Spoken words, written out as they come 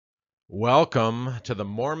Welcome to the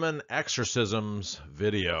Mormon Exorcisms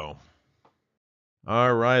video.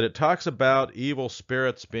 All right, it talks about evil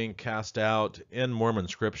spirits being cast out in Mormon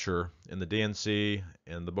scripture, in the D&C,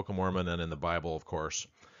 in the Book of Mormon, and in the Bible, of course.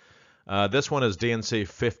 This one is D&C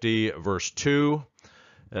 50, verse 2.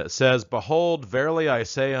 It says, "Behold, verily I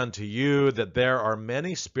say unto you that there are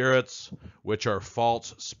many spirits which are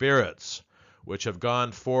false spirits, which have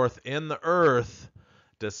gone forth in the earth,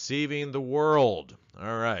 deceiving the world."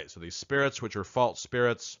 All right, so these spirits, which are false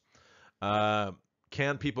spirits,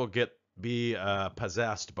 can people be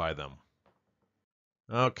possessed by them?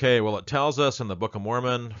 Okay, well, it tells us in the Book of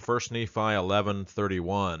Mormon, 1 Nephi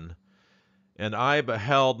 11:31, "And I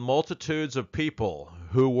beheld multitudes of people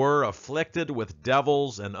who were afflicted with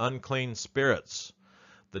devils and unclean spirits.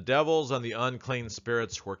 The devils and the unclean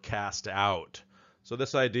spirits were cast out." So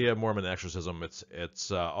this idea of Mormon exorcism,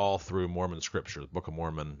 it's all through Mormon scripture, the Book of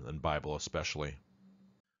Mormon and Bible especially.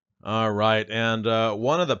 All right, and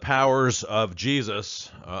one of the powers of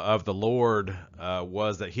Jesus, of the Lord,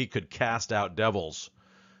 was that he could cast out devils.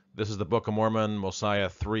 This is the Book of Mormon, Mosiah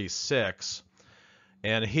 3:6.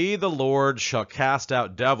 "And he, the Lord, shall cast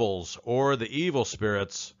out devils, or the evil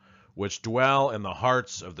spirits, which dwell in the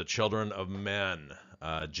hearts of the children of men."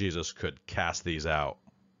 Jesus could cast these out.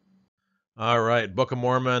 All right, Book of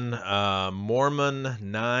Mormon, Mormon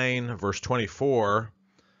 9, verse 24.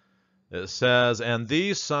 It says, "And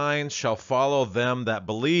these signs shall follow them that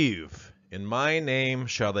believe. In my name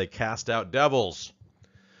shall they cast out devils."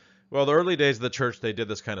 Well, the early days of the church, they did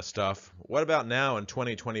this kind of stuff. What about now in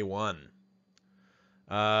 2021?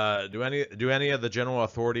 Do any of the general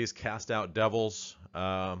authorities cast out devils?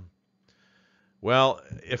 Well,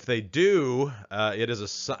 if they do, it is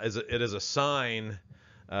a sign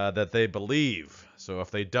that they believe. So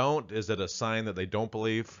if they don't, is it a sign that they don't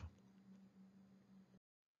believe?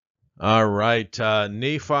 All right,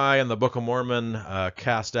 Nephi and the Book of Mormon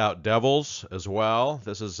cast out devils as well.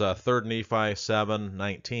 This is 3 Nephi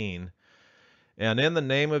 7:19. "And in the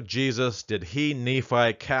name of Jesus did he,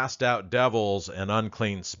 Nephi, cast out devils and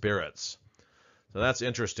unclean spirits." So that's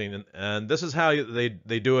interesting, and this is how they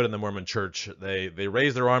do it in the Mormon Church. They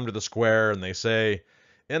raise their arm to the square and they say,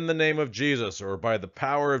 "In the name of Jesus," or "By the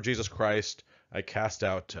power of Jesus Christ, I cast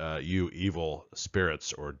out you evil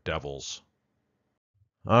spirits or devils."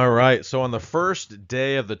 All right, so on the first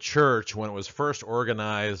day of the church, when it was first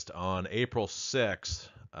organized on April 6th,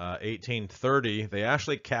 1830, they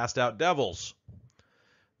actually cast out devils.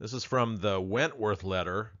 This is from the Wentworth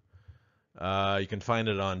letter. You can find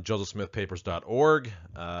it on josephsmithpapers.org.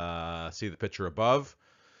 See the picture above.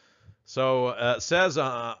 So it says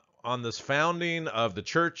on this founding of the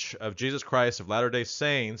Church of Jesus Christ of Latter-day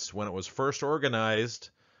Saints, when it was first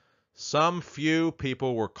organized, some few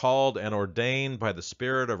people were called and ordained by the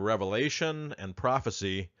spirit of revelation and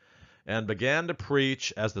prophecy and began to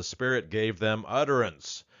preach as the Spirit gave them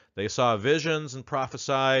utterance. They saw visions and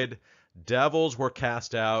prophesied, devils were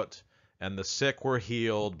cast out, and the sick were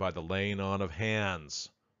healed by the laying on of hands.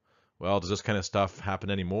 Well, does this kind of stuff happen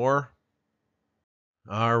anymore?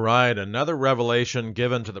 All right, another revelation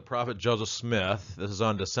given to the prophet Joseph Smith. This is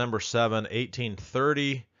on December 7,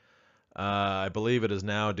 1830. I believe it is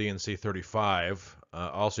now D&C 35.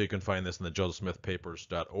 Also, you can find this in the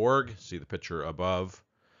josephsmithpapers.org. See the picture above.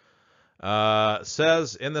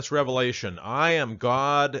 Says in this revelation, "I am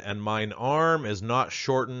God, and mine arm is not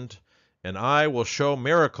shortened, and I will show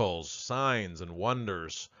miracles, signs, and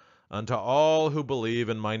wonders unto all who believe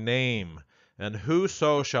in my name. And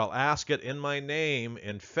whoso shall ask it in my name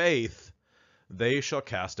in faith, they shall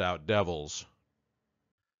cast out devils."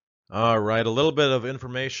 All right, a little bit of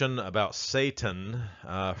information about Satan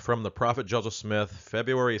from the prophet Joseph Smith,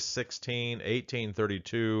 February 16,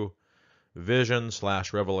 1832,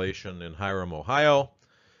 vision/revelation in Hiram, Ohio.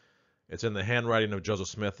 It's in the handwriting of Joseph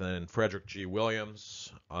Smith and Frederick G.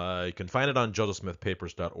 Williams. You can find it on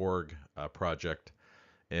josephsmithpapers.org project,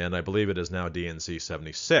 and I believe it is now D&C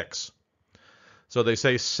 76. So they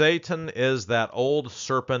say Satan is that old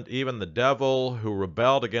serpent, even the devil, who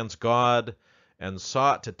rebelled against God and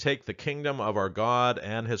sought to take the kingdom of our God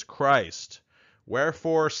and his Christ.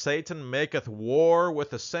 Wherefore Satan maketh war with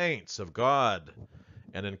the saints of God,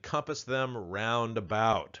 and encompass them round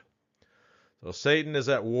about. So Satan is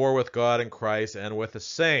at war with God and Christ and with the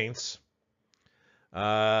saints.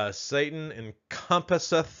 Satan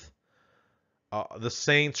encompasseth the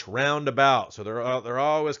saints round about. So they're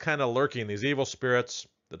always kind of lurking, these evil spirits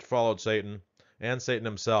that followed Satan and Satan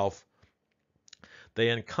himself. They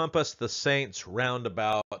encompass the saints round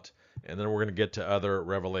about, and then we're going to get to other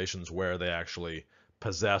revelations where they actually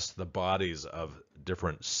possess the bodies of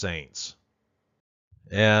different saints.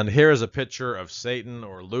 And here is a picture of Satan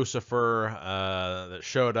or Lucifer that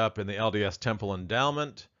showed up in the LDS Temple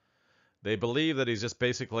endowment. They believe that he's just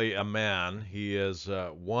basically a man. He is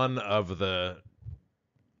one of the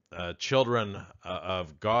children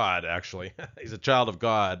of God, actually. He's a child of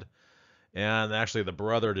God, and actually the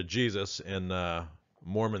brother to Jesus in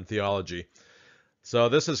Mormon theology. So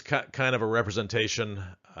this is kind of a representation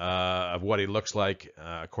of what he looks like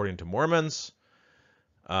according to Mormons.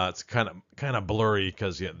 It's kind of blurry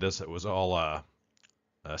because it was all a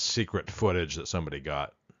secret footage that somebody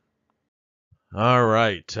got. All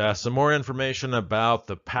right, some more information about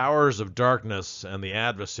the powers of darkness and the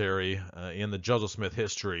adversary in the Joseph Smith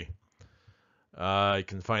history. You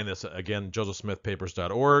can find this again,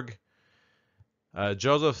 josephsmithpapers.org.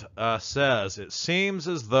 Joseph says, it seems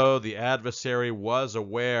as though the adversary was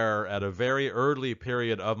aware at a very early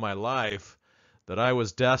period of my life that I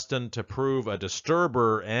was destined to prove a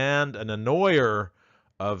disturber and an annoyer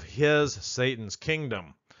of his, Satan's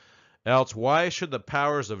kingdom. Else why should the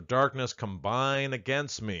powers of darkness combine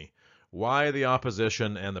against me? Why the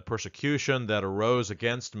opposition and the persecution that arose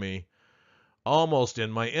against me almost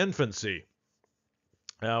in my infancy?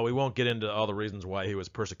 We won't get into all the reasons why he was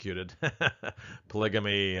persecuted.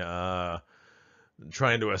 Polygamy,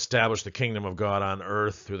 trying to establish the kingdom of God on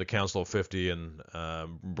earth through the Council of 50 and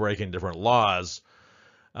breaking different laws.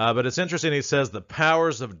 But it's interesting, he says the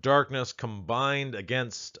powers of darkness combined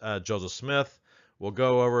against Joseph Smith. We'll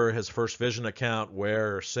go over his first vision account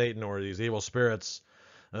where Satan or these evil spirits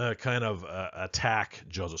kind of attack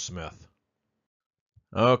Joseph Smith.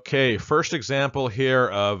 Okay, first example here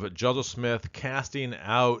of Joseph Smith casting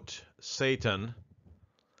out Satan.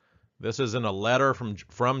 This is in a letter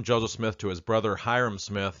from Joseph Smith to his brother Hiram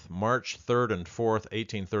Smith, March 3rd and 4th,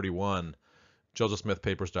 1831,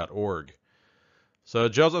 josephsmithpapers.org. So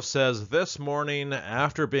Joseph says, this morning,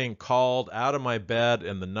 after being called out of my bed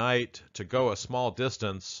in the night to go a small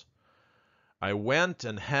distance, I went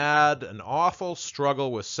and had an awful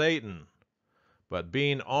struggle with Satan. But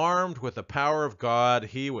being armed with the power of God,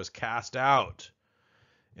 he was cast out.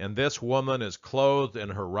 And this woman is clothed in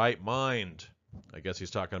her right mind. I guess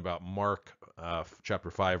he's talking about Mark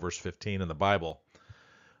chapter 5, verse 15 in the Bible.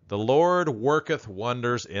 The Lord worketh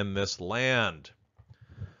wonders in this land.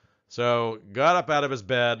 So got up out of his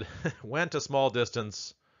bed, went a small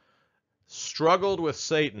distance, struggled with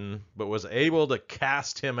Satan, but was able to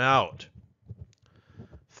cast him out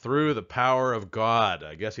through the power of God.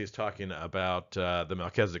 I guess he's talking about the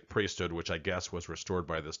Melchizedek priesthood, which I guess was restored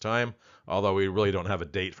by this time, although we really don't have a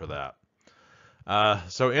date for that.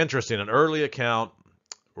 So interesting, an early account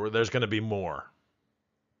where there's going to be more.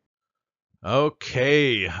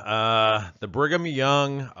 Okay, the Brigham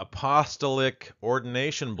Young apostolic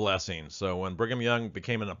ordination blessing. So when Brigham Young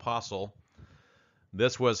became an apostle,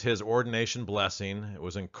 this was his ordination blessing. It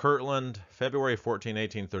was in Kirtland, February 14,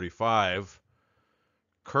 1835.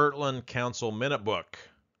 Kirtland Council Minute Book,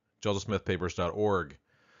 josephsmithpapers.org.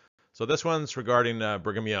 So this one's regarding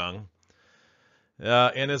Brigham Young.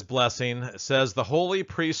 In his blessing, it says, the holy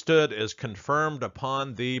priesthood is confirmed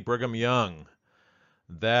upon thee, Brigham Young,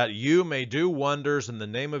 that you may do wonders in the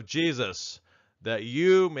name of Jesus, that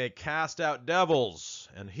you may cast out devils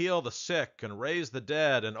and heal the sick and raise the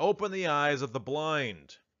dead and open the eyes of the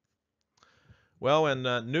blind. Well, when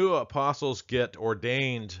new apostles get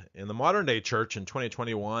ordained in the modern day church in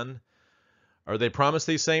 2021, are they promised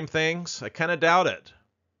these same things? I kind of doubt it.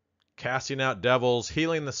 Casting out devils,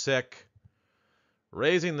 healing the sick,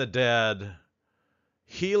 raising the dead,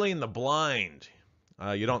 healing the blind.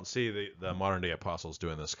 You don't see the modern day apostles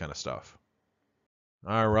doing this kind of stuff.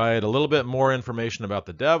 All right, a little bit more information about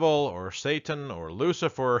the devil or Satan or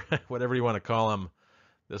Lucifer, whatever you want to call him.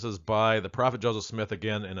 This is by the prophet Joseph Smith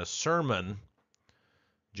again in a sermon,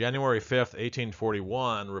 January 5th,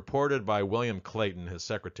 1841, reported by William Clayton, his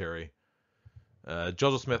secretary.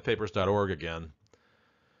 josephsmithpapers.org again.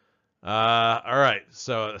 All right,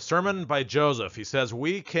 so a sermon by Joseph. He says,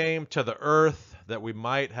 we came to the earth that we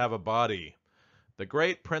might have a body. The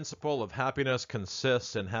great principle of happiness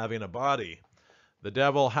consists in having a body. The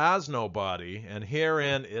devil has no body, and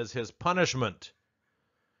herein is his punishment.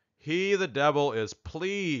 He, the devil, is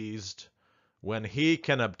pleased when he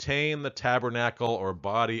can obtain the tabernacle or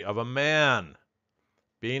body of a man,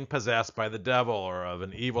 being possessed by the devil or of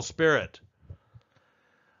an evil spirit.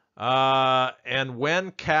 And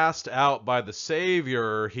when cast out by the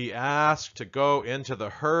Savior, he asked to go into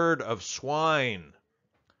the herd of swine,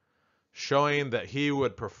 showing that he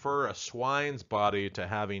would prefer a swine's body to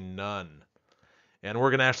having none. And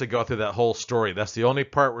we're going to actually go through that whole story. That's the only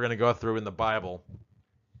part we're going to go through in the Bible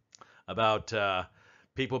about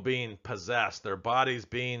people being possessed, their bodies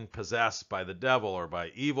being possessed by the devil or by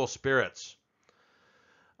evil spirits.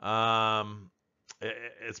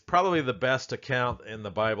 It's probably the best account in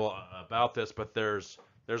the Bible about this, but there's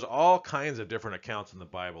all kinds of different accounts in the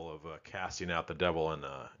Bible of casting out the devil and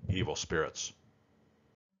evil spirits.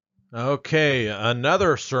 Okay,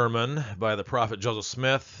 another sermon by the prophet Joseph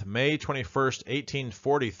Smith, May 21st,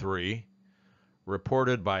 1843,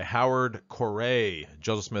 reported by Howard Corey,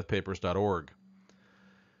 josephsmithpapers.org.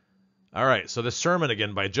 All right, so this sermon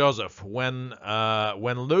again by Joseph. When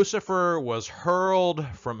Lucifer was hurled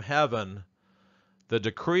from heaven, the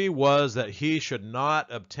decree was that he should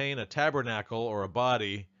not obtain a tabernacle or a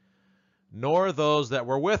body, nor those that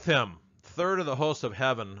were with him. A third of the host of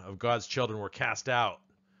heaven of God's children were cast out.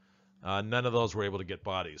 None of those were able to get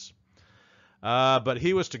bodies. But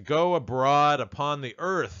he was to go abroad upon the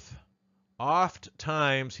earth. Oft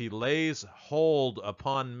times he lays hold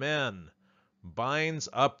upon men, binds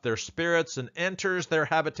up their spirits, and enters their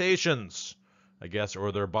habitations, I guess,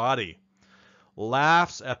 or their body,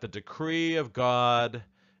 laughs at the decree of God,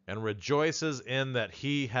 and rejoices in that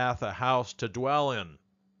he hath a house to dwell in,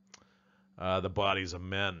 the bodies of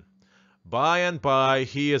men. By and by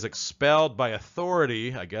he is expelled by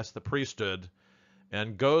authority, I guess the priesthood,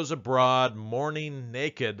 and goes abroad mourning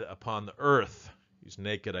naked upon the earth. He's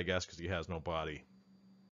naked, I guess, because he has no body.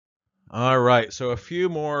 All right, so a few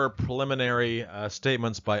more preliminary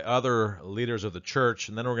statements by other leaders of the church,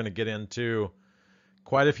 and then we're going to get into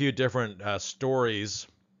quite a few different stories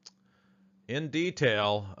in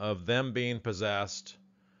detail of them being possessed,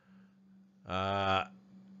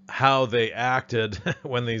 how they acted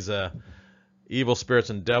when these evil spirits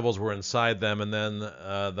and devils were inside them, and then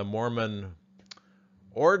the Mormon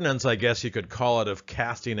ordinance, I guess you could call it, of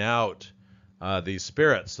casting out these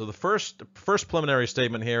spirits. So the first preliminary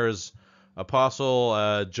statement here is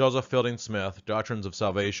Apostle Joseph Fielding Smith, Doctrines of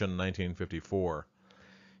Salvation, 1954.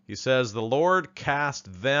 He says, the Lord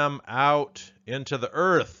cast them out into the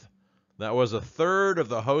earth. That was a third of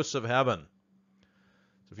the hosts of heaven.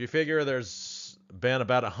 So if you figure there's been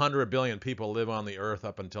about 100 billion people live on the earth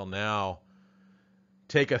up until now,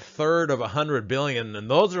 take a third of 100 billion, and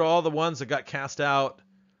those are all the ones that got cast out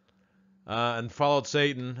and followed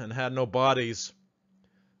Satan and had no bodies,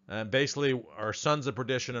 and basically are sons of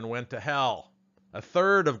perdition and went to hell. A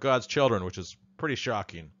third of God's children, which is pretty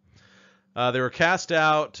shocking. They were cast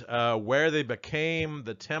out where they became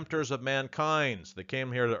the tempters of mankind. So they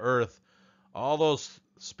came here to earth. All those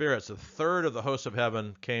spirits, a third of the hosts of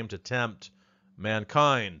heaven, came to tempt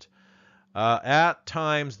mankind. At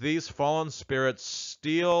times, these fallen spirits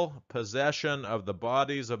steal possession of the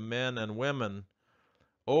bodies of men and women,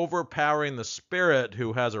 overpowering the spirit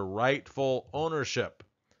who has a rightful ownership.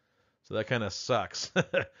 So that kind of sucks.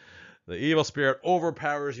 The evil spirit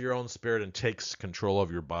overpowers your own spirit and takes control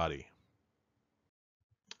of your body.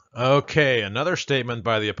 Okay, another statement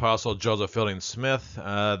by the Apostle Joseph Fielding Smith.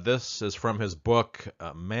 This is from his book,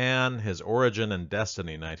 Man, His Origin and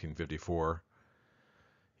Destiny, 1954.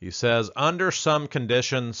 He says, under some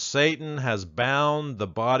conditions, Satan has bound the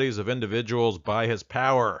bodies of individuals by his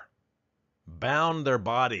power. Bound their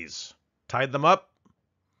bodies. Tied them up.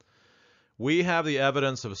 We have the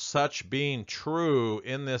evidence of such being true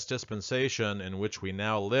in this dispensation in which we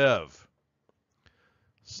now live.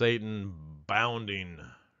 Satan bounding,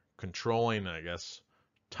 controlling, I guess,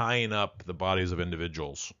 tying up the bodies of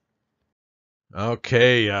individuals.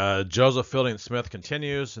 Okay, Joseph Fielding Smith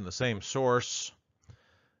continues in the same source.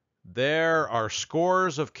 There are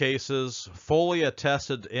scores of cases fully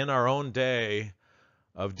attested in our own day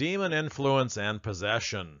of demon influence and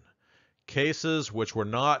possession. Cases which were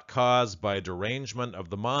not caused by derangement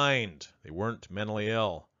of the mind. They weren't mentally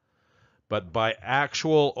ill. But by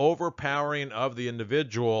actual overpowering of the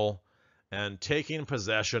individual and taking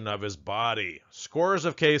possession of his body. Scores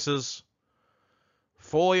of cases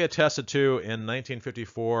fully attested to in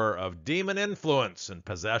 1954 of demon influence and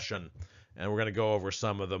possession. And we're going to go over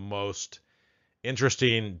some of the most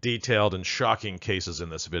interesting, detailed, and shocking cases in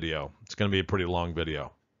this video. It's going to be a pretty long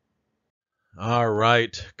video. All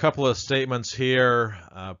right, a couple of statements here,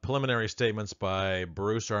 preliminary statements by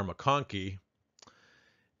Bruce R. McConkie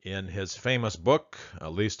in his famous book,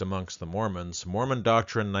 at least amongst the Mormons, Mormon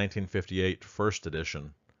Doctrine, 1958, first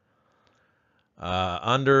edition.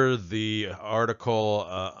 Under the article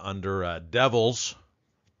under devils,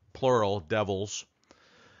 plural devils,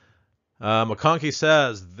 McConkie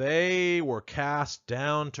says, they were cast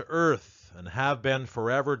down to earth and have been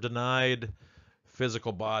forever denied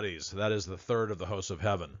physical bodies. That is the third of the hosts of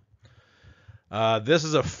heaven. This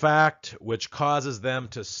is a fact which causes them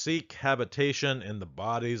to seek habitation in the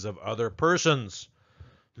bodies of other persons.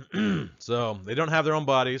 So they don't have their own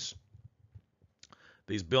bodies,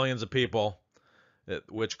 these billions of people,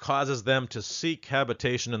 which causes them to seek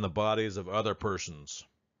habitation in the bodies of other persons.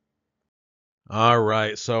 All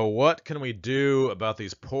right, so what can we do about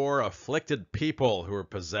these poor, afflicted people who are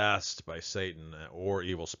possessed by Satan or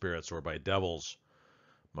evil spirits or by devils?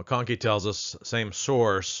 McConkie tells us, same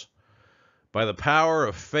source, by the power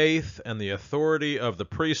of faith and the authority of the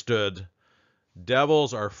priesthood,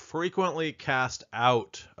 devils are frequently cast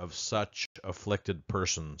out of such afflicted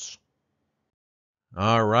persons.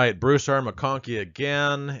 All right, Bruce R. McConkie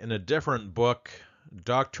again in a different book,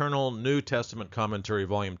 Doctrinal New Testament Commentary,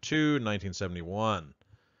 Volume 2, 1971.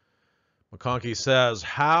 McConkie says,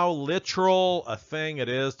 how literal a thing it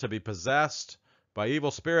is to be possessed by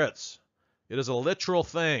evil spirits. It is a literal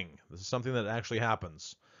thing. This is something that actually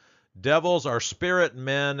happens. Devils are spirit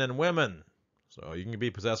men and women, so you can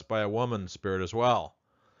be possessed by a woman spirit as well.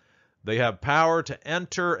 They have power to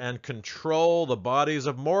enter and control the bodies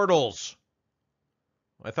of mortals.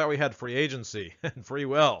 I thought we had free agency and free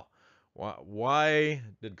will. Why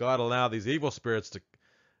did God allow these evil spirits to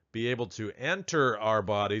be able to enter our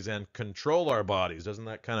bodies and control our bodies? Doesn't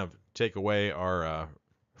that kind of take away our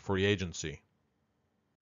free agency?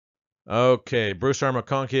 Okay, Bruce R.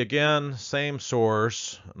 McConkie again, same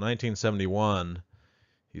source, 1971.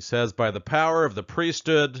 He says, by the power of the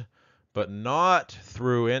priesthood, but not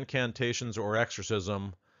through incantations or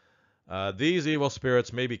exorcism, these evil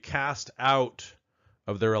spirits may be cast out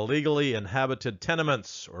of their illegally inhabited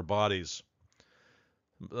tenements or bodies.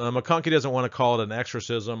 McConkie doesn't want to call it an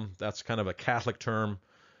exorcism. That's kind of a Catholic term.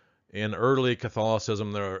 In early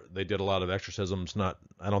Catholicism, they did a lot of exorcisms.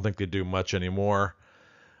 I don't think they do much anymore.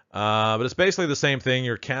 But it's basically the same thing.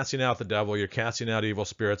 You're casting out the devil. You're casting out evil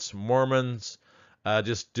spirits. Mormons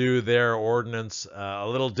just do their ordinance a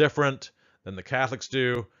little different than the Catholics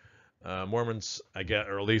do. Mormons, I get,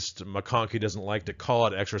 or at least McConkie doesn't like to call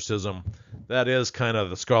it exorcism. That is kind of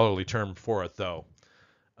the scholarly term for it, though.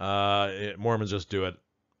 Mormons just do it,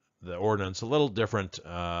 the ordinance, a little different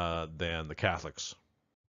than the Catholics.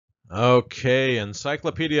 Okay,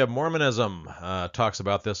 Encyclopedia of Mormonism talks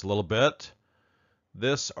about this a little bit.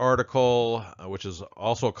 This article, which is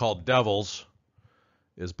also called Devils,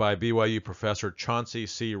 is by BYU professor Chauncey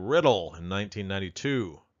C. Riddle in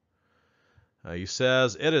 1992. He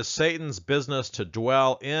says, it is Satan's business to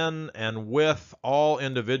dwell in and with all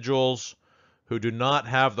individuals who do not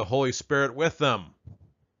have the Holy Spirit with them.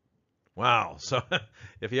 Wow, so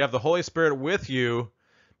if you have the Holy Spirit with you,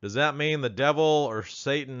 does that mean the devil or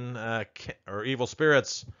Satan or evil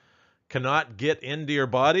spirits cannot get into your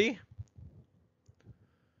body?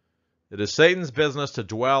 It is Satan's business to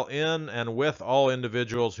dwell in and with all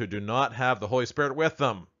individuals who do not have the Holy Spirit with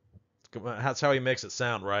them. That's how he makes it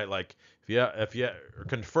sound, right? Like if you are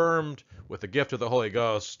confirmed with the gift of the Holy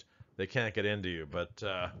Ghost, they can't get into you. But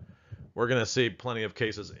we're going to see plenty of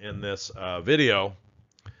cases in this video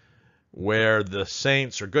where the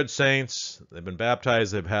saints are good saints. They've been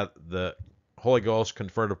baptized. They've had the Holy Ghost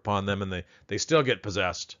conferred upon them, and they still get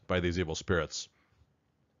possessed by these evil spirits.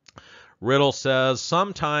 Riddle says,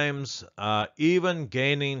 sometimes even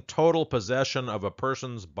gaining total possession of a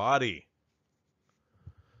person's body.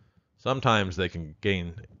 Sometimes they can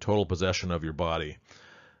gain total possession of your body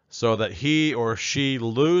so that he or she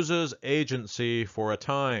loses agency for a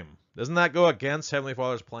time. Doesn't that go against Heavenly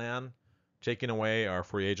Father's plan, taking away our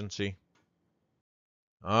free agency?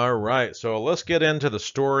 All right, so let's get into the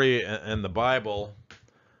story in the Bible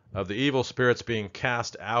of the evil spirits being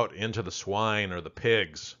cast out into the swine or the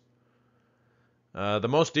pigs. The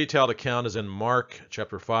most detailed account is in Mark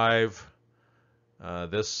chapter 5.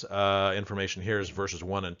 This information here is verses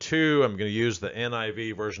 1 and 2. I'm going to use the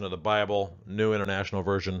NIV version of the Bible, New International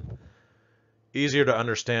Version. Easier to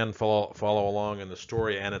understand, follow along in the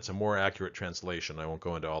story, and it's a more accurate translation. I won't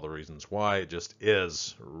go into all the reasons why. It just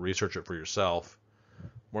is. Research it for yourself.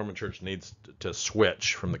 Mormon Church needs to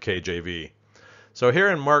switch from the KJV. So here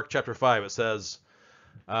in Mark chapter 5, it says,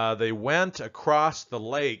 they went across the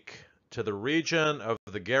lake to the region of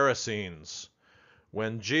the Gerasenes.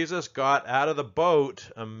 When Jesus got out of the boat,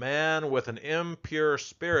 a man with an impure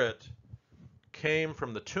spirit came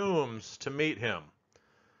from the tombs to meet him.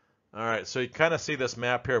 All right, so you kind of see this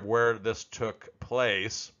map here of where this took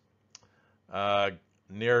place.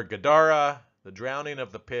 Near Gadara, the drowning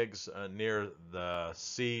of the pigs near the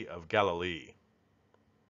Sea of Galilee.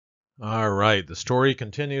 All right, the story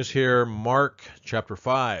continues here, Mark chapter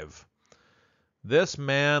 5. This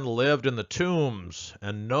man lived in the tombs,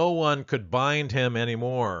 and no one could bind him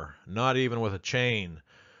anymore, not even with a chain,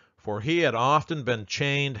 for he had often been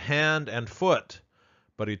chained hand and foot,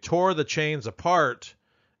 but he tore the chains apart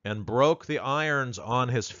and broke the irons on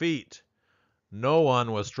his feet. No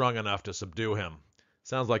one was strong enough to subdue him.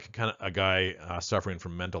 Sounds like a guy suffering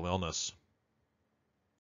from mental illness.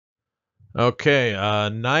 Okay,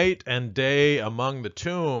 night and day among the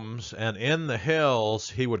tombs and in the hills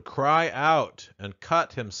he would cry out and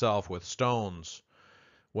cut himself with stones.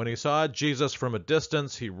 When he saw Jesus from a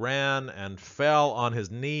distance, he ran and fell on his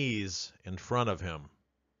knees in front of him.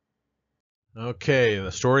 Okay,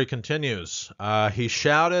 the story continues. He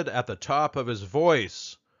shouted at the top of his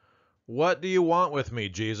voice, "What do you want with me,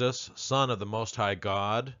 Jesus, Son of the Most High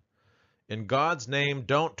God? In God's name,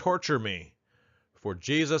 don't torture me." For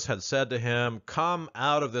Jesus had said to him, "Come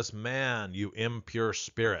out of this man, you impure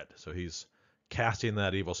spirit." So he's casting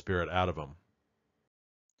that evil spirit out of him.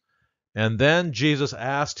 And then Jesus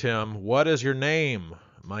asked him, "What is your name?"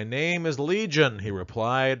 "My name is Legion," he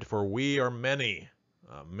replied, "for we are many."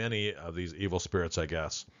 Many of these evil spirits, I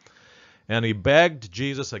guess. And he begged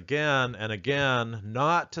Jesus again and again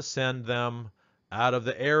not to send them out of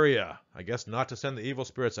the area. I guess not to send the evil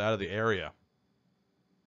spirits out of the area.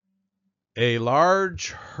 A large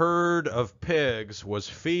herd of pigs was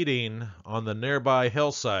feeding on the nearby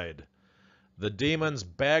hillside. The demons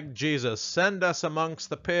begged Jesus, "Send us amongst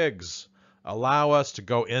the pigs. Allow us to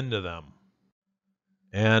go into them."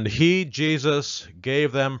 And he, Jesus,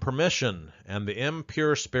 gave them permission, and the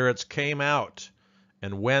impure spirits came out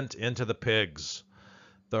and went into the pigs.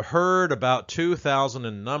 The herd, about 2,000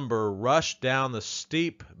 in number, rushed down the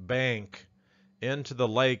steep bank into the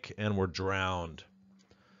lake and were drowned.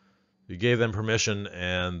 He gave them permission,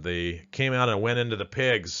 and they came out and went into the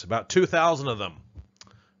pigs, about 2,000 of them,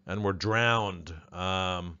 and were drowned.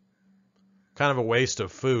 Kind of a waste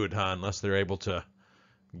of food, huh, unless they're able to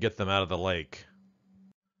get them out of the lake.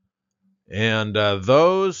 And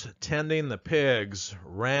those tending the pigs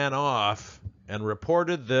ran off and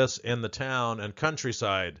reported this in the town and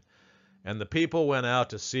countryside, and the people went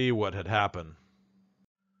out to see what had happened.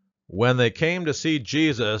 When they came to see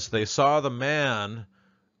Jesus, they saw the man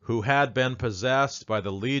who had been possessed by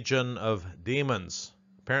the legion of demons,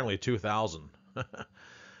 apparently 2,000.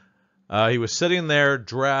 He was sitting there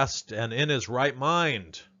dressed and in his right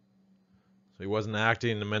mind. So he wasn't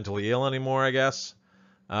acting mentally ill anymore, I guess.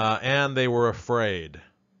 And they were afraid.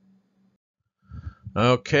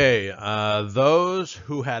 Okay, those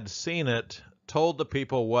who had seen it told the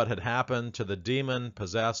people what had happened to the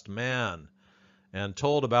demon-possessed man, and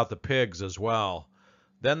told about the pigs as well.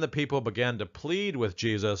 Then the people began to plead with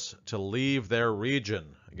Jesus to leave their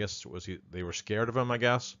region. I guess they were scared of him, I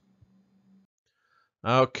guess.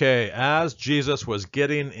 Okay, as Jesus was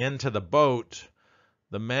getting into the boat,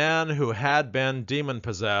 the man who had been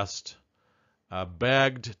demon-possessed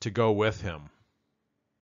begged to go with him.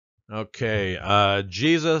 Okay,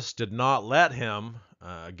 Jesus did not let him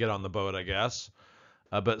get on the boat, I guess,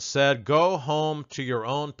 but said, "Go home to your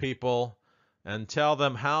own people and tell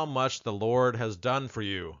them how much the Lord has done for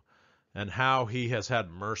you and how he has had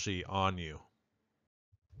mercy on you."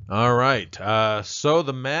 All right, so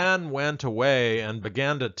the man went away and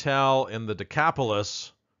began to tell in the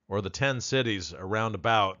Decapolis, or the 10 cities around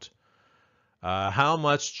about, how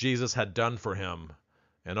much Jesus had done for him,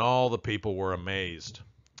 and all the people were amazed.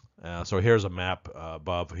 So here's a map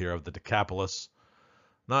above here of the Decapolis.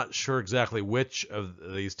 Not sure exactly which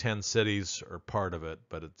of these 10 cities are part of it,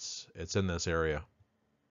 but it's in this area.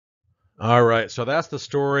 All right, so that's the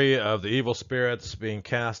story of the evil spirits being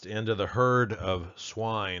cast into the herd of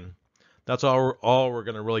swine. That's all we're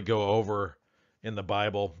going to really go over in the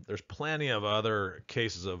Bible. There's plenty of other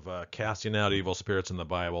cases of casting out evil spirits in the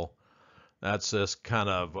Bible. That's just kind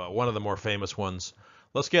of one of the more famous ones.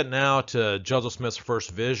 Let's get now to Joseph Smith's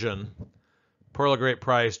first vision. Pearl of Great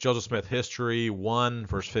Price, Joseph Smith History 1,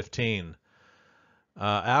 verse 15.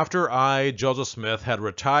 After I, Joseph Smith, had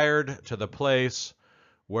retired to the place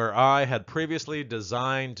where I had previously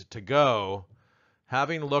designed to go,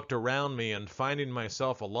 having looked around me and finding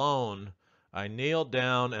myself alone, I kneeled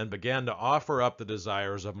down and began to offer up the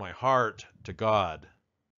desires of my heart to God.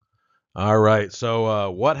 All right,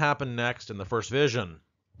 so what happened next in the first vision?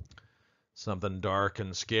 Something dark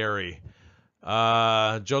and scary.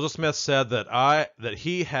 Joseph Smith said that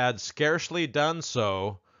he had scarcely done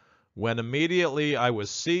so when immediately I was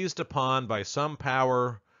seized upon by some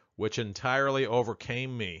power which entirely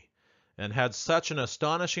overcame me, and had such an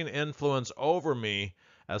astonishing influence over me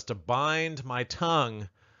as to bind my tongue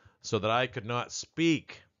so that I could not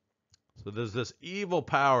speak. So there's this evil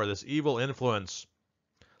power, this evil influence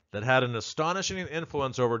that had an astonishing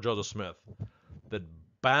influence over Joseph Smith that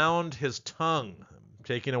bound his tongue,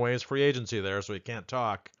 taking away his free agency there so he can't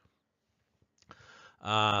talk.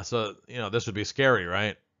 So, this would be scary,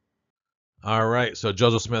 right? All right, so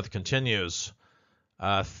Joseph Smith continues.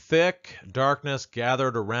 Thick darkness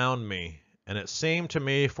gathered around me, and it seemed to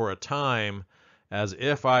me for a time as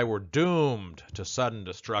if I were doomed to sudden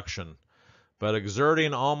destruction. But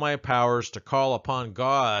exerting all my powers to call upon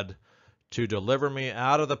God to deliver me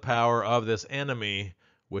out of the power of this enemy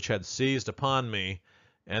which had seized upon me,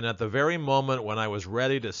 and at the very moment when I was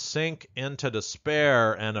ready to sink into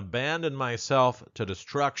despair and abandon myself to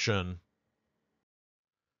destruction,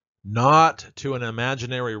 not to an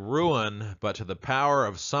imaginary ruin, but to the power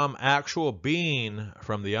of some actual being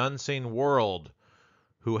from the unseen world,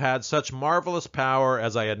 who had such marvelous power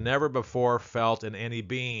as I had never before felt in any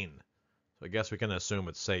being. So I guess we can assume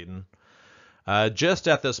it's Satan. Just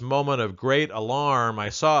at this moment of great alarm, I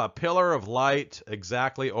saw a pillar of light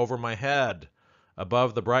exactly over my head,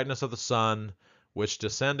 above the brightness of the sun, which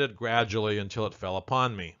descended gradually until it fell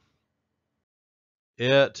upon me.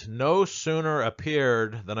 It no sooner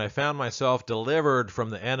appeared than I found myself delivered from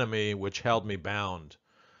the enemy which held me bound.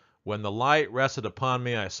 When the light rested upon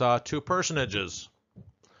me, I saw two personages.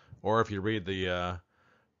 Or if you read the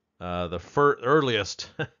earliest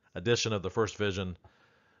edition of the first vision,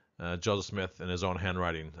 Joseph Smith, in his own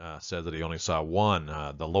handwriting, says that he only saw one,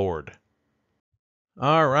 the Lord.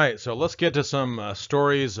 All right, so let's get to some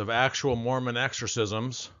stories of actual Mormon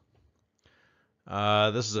exorcisms.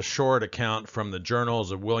 This is a short account from the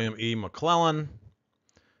journals of William E. McClellan,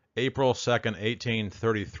 April 2nd,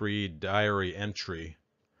 1833 diary entry.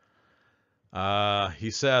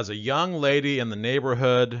 He says, a young lady in the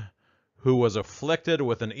neighborhood who was afflicted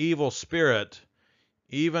with an evil spirit,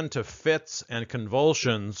 even to fits and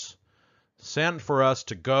convulsions, sent for us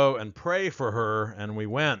to go and pray for her, and we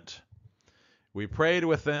went. We prayed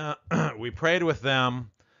with them,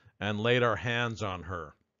 and laid our hands on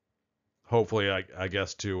her. Hopefully, I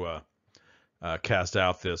guess, to cast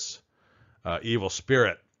out this evil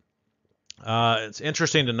spirit. It's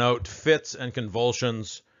interesting to note fits and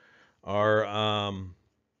convulsions are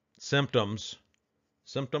symptoms.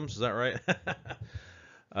 Symptoms, is that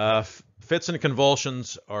right? Fits and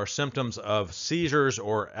convulsions are symptoms of seizures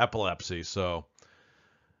or epilepsy. So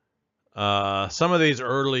some of these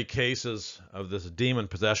early cases of this demon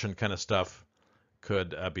possession kind of stuff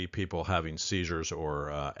could be people having seizures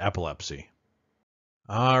or epilepsy.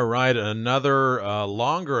 All right, another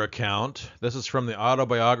longer account. This is from the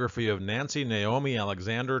autobiography of Nancy Naomi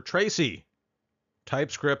Alexander Tracy.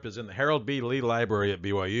 Typescript is in the Harold B. Lee Library at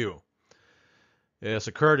BYU. This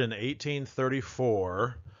occurred in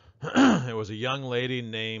 1834. It was a young lady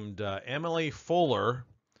named Emily Fuller.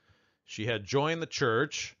 She had joined the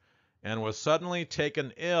church and was suddenly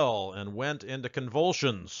taken ill and went into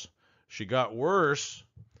convulsions. She got worse.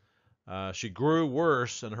 She grew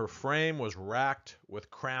worse, and her frame was racked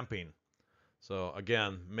with cramping. So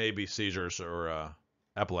again, maybe seizures or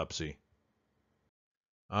epilepsy.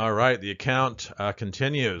 All right, the account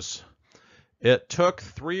continues. It took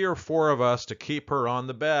 3 or 4 of us to keep her on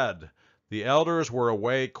the bed. The elders were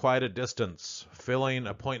away quite a distance, filling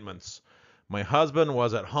appointments. My husband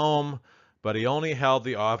was at home, but he only held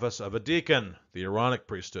the office of a deacon, the Aaronic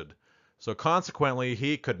priesthood. So consequently,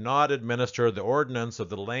 he could not administer the ordinance of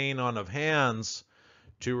the laying on of hands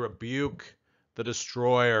to rebuke the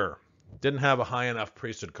destroyer. Didn't have a high enough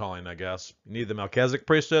priesthood calling, I guess. You need the Melchizedek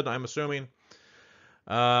priesthood, I'm assuming.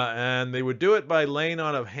 And they would do it by laying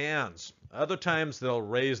on of hands. Other times they'll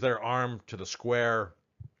raise their arm to the square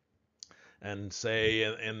and say,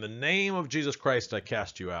 in the name of Jesus Christ, I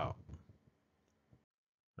cast you out.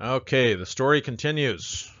 Okay, the story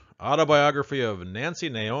continues. Autobiography of Nancy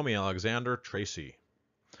Naomi Alexander Tracy.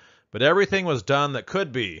 But everything was done that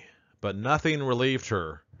could be, but nothing relieved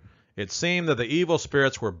her. It seemed that the evil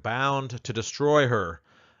spirits were bound to destroy her.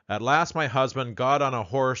 At last my husband got on a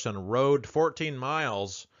horse and rode 14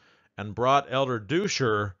 miles and brought Elder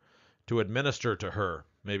Dusher to administer to her.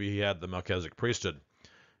 Maybe he had the Melchizedek priesthood.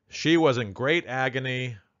 She was in great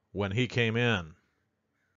agony when he came in.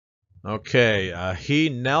 Okay, he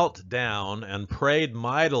knelt down and prayed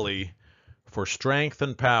mightily for strength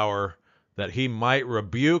and power, that he might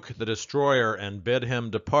rebuke the destroyer and bid him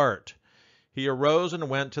depart. He arose and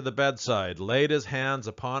went to the bedside, laid his hands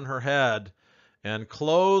upon her head, and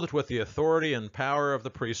clothed with the authority and power of the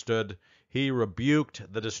priesthood, he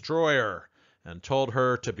rebuked the destroyer and told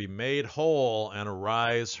her to be made whole and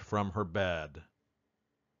arise from her bed.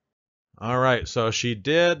 All right, so she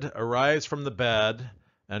did arise from the bed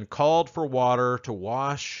and called for water to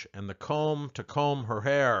wash and the comb to comb her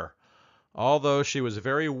hair, although she was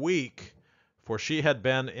very weak, for she had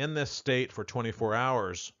been in this state for 24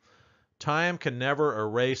 hours. Time can never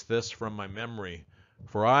erase this from my memory,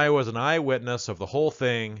 for I was an eyewitness of the whole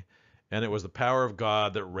thing, and it was the power of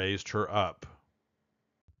God that raised her up.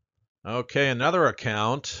 Okay, another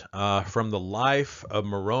account from the life of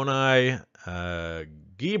Moroni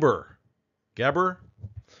Geber. Geber?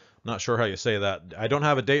 Not sure how you say that. I don't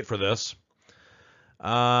have a date for this.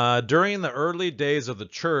 During the early days of the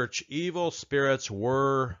church, evil spirits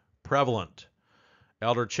were prevalent.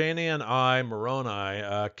 Elder Cheney and I,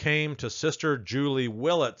 Moroni, came to Sister Julie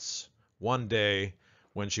Willits one day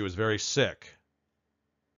when she was very sick.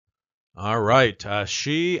 All right,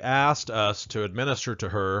 she asked us to administer to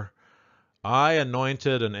her. I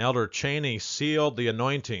anointed, and Elder Cheney sealed the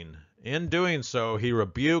anointing. In doing so, he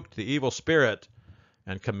rebuked the evil spirit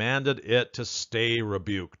and commanded it to stay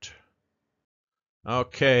rebuked.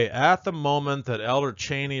 Okay, at the moment that Elder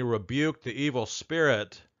Cheney rebuked the evil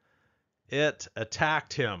spirit, it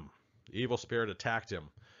attacked him. The evil spirit attacked him.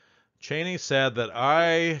 Cheney said that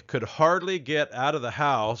I could hardly get out of the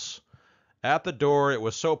house. At the door, it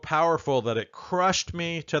was so powerful that it crushed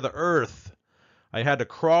me to the earth. I had to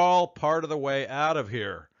crawl part of the way out of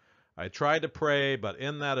here. I tried to pray, but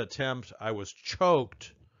in that attempt, I was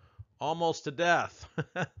choked almost to death.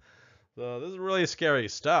 So this is really scary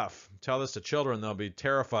stuff. Tell this to children, they'll be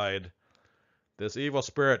terrified. This evil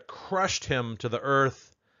spirit crushed him to the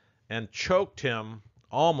earth and choked him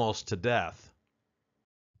almost to death.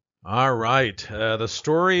 All right, the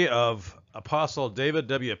story of Apostle David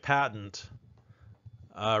W. Patten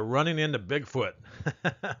running into Bigfoot.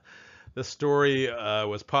 This story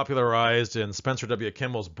was popularized in Spencer W.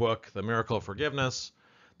 Kimball's book, The Miracle of Forgiveness.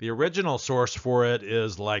 The original source for it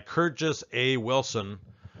is Lycurgus A. Wilson,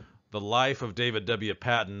 The Life of David W.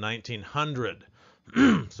 Patten, 1900.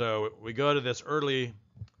 So we go to this early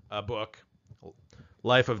book,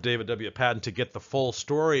 Life of David W. Patten, to get the full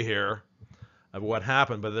story here of what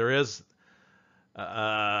happened. But there is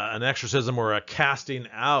an exorcism or a casting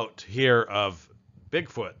out here of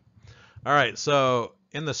Bigfoot. All right, so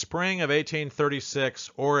in the spring of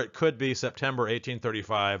 1836, or it could be September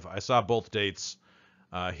 1835, I saw both dates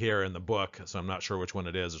here in the book, so I'm not sure which one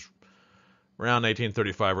it is. It's around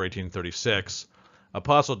 1835 or 1836.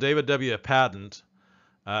 Apostle David W. Patten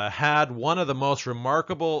had one of the most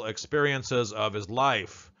remarkable experiences of his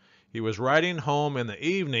life. He was riding home in the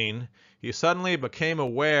evening. He suddenly became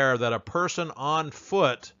aware that a person on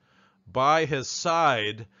foot by his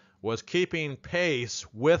side was keeping pace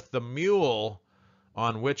with the mule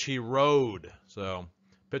on which he rode. So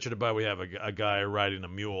picture above, we have a guy riding a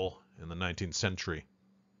mule in the 19th century.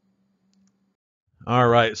 All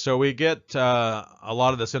right, so we get a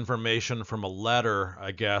lot of this information from a letter,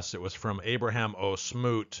 I guess. It was from Abraham O.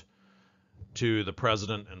 Smoot to the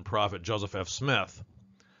president and prophet Joseph F. Smith.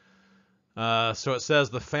 So it says,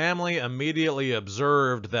 the family immediately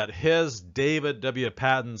observed that his David W.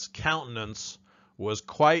 Patten's countenance was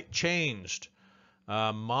quite changed.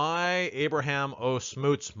 My Abraham O.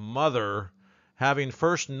 Smoot's mother, having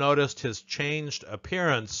first noticed his changed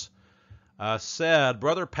appearance, said,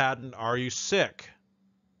 Brother Patten, are you sick?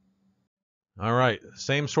 All right,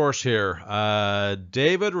 same source here.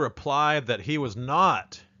 David replied that he was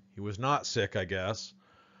not. He was not sick, I guess,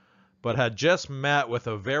 but had just met with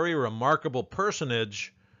a very remarkable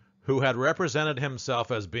personage who had represented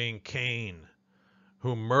himself as being Cain,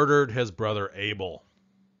 who murdered his brother Abel.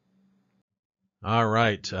 All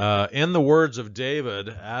right, in the words of David,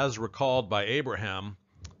 as recalled by Abraham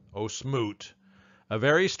O. Smoot, a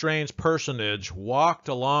very strange personage walked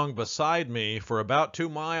along beside me for about 2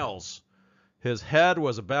 miles. His head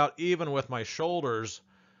was about even with my shoulders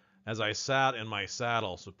as I sat in my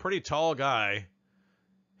saddle. So pretty tall guy.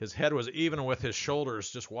 His head was even with his shoulders,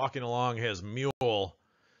 just walking along his mule.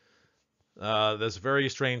 This very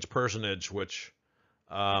strange personage, which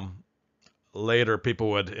later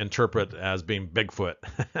people would interpret as being Bigfoot.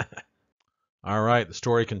 All right, the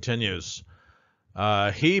story continues.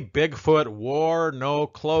 He, Bigfoot, wore no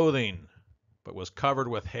clothing, but was covered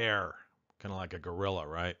with hair, kind of like a gorilla,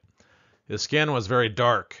 right? His skin was very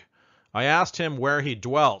dark. I asked him where he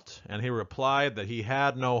dwelt, and he replied that he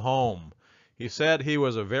had no home. He said he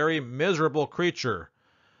was a very miserable creature,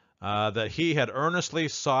 that he had earnestly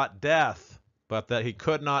sought death, but that he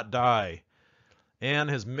could not die. And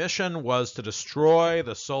his mission was to destroy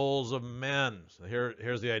the souls of men. So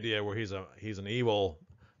here's the idea where he's an evil,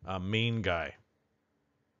 mean guy.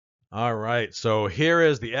 All right, so here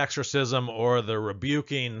is the exorcism or the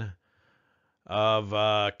rebuking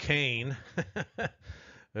of Cain,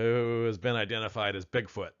 who has been identified as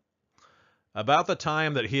Bigfoot. About the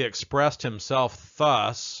time that he expressed himself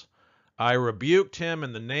thus, I rebuked him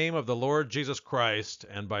in the name of the Lord Jesus Christ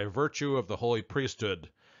and by virtue of the holy priesthood,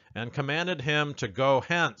 and commanded him to go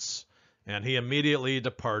hence, and he immediately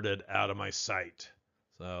departed out of my sight.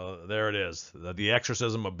 So there it is, the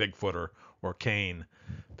exorcism of Bigfoot or Cain.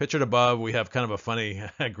 Pictured above, we have kind of a funny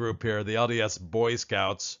group here, the LDS Boy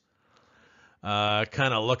Scouts, kind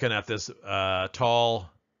of looking at this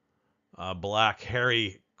tall, black,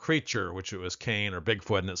 hairy creature, which it was Cain or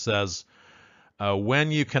Bigfoot, and it says,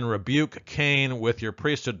 when you can rebuke Cain with your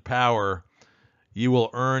priesthood power, you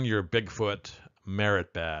will earn your Bigfoot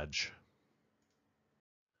merit badge.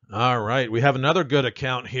 All right, we have another good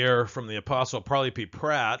account here from the Apostle Parley P.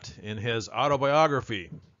 Pratt in his autobiography,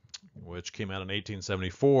 which came out in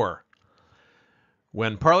 1874.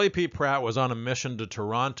 When Parley P. Pratt was on a mission to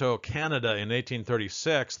Toronto, Canada in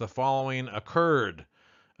 1836, the following occurred.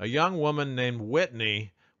 A young woman named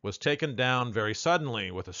Whitney was taken down very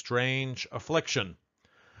suddenly with a strange affliction.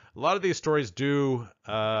 A lot of these stories do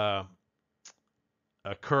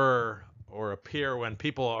occur or appear when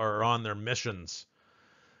people are on their missions,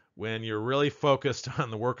 when you're really focused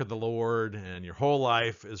on the work of the Lord and your whole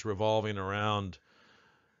life is revolving around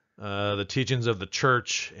the teachings of the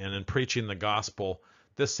church and in preaching the gospel.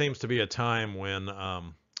 This seems to be a time when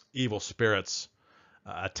evil spirits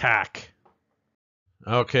attack.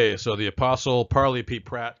 Okay, so the Apostle Parley P.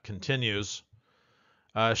 Pratt continues.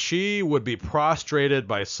 She would be prostrated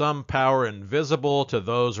by some power invisible to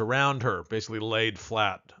those around her, basically laid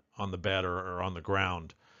flat on the bed or on the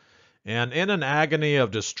ground. And in an agony of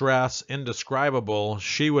distress indescribable,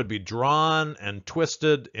 she would be drawn and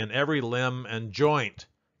twisted in every limb and joint.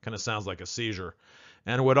 Kind of sounds like a seizure.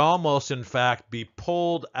 And would almost, in fact, be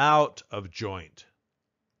pulled out of joint.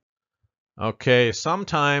 Okay,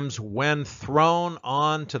 sometimes when thrown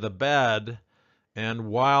onto the bed, and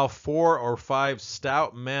while 4 or 5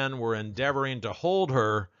 stout men were endeavoring to hold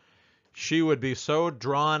her, she would be so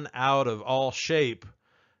drawn out of all shape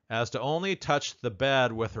as to only touch the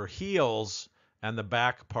bed with her heels and the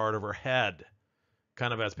back part of her head,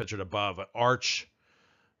 kind of as pictured above, an arch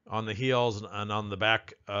on the heels and on the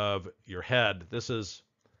back of your head. This is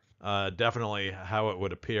definitely how it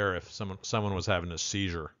would appear if someone was having a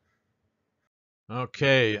seizure.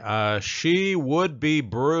 Okay, she would be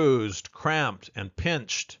bruised, cramped, and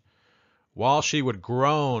pinched, while she would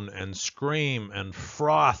groan and scream and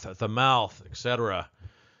froth at the mouth, etc.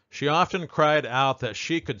 She often cried out that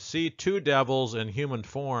she could see 2 devils in human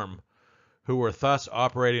form who were thus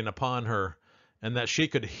operating upon her, and that she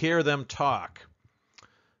could hear them talk.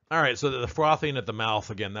 All right, so the frothing at the mouth,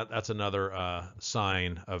 again, that's another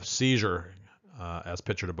sign of seizure, as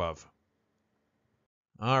pictured above.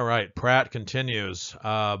 All right, Pratt continues,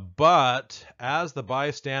 but as the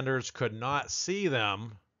bystanders could not see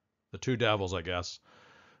them, the 2 devils, I guess,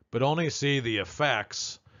 but only see the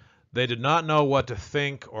effects, they did not know what to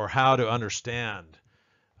think or how to understand.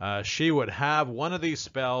 She would have one of these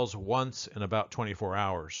spells once in about 24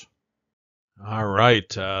 hours. All right,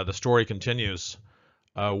 the story continues.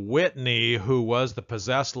 Whitney, who was the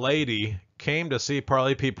possessed lady, came to see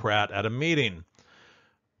Parley P. Pratt at a meeting.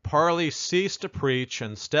 Parley ceased to preach,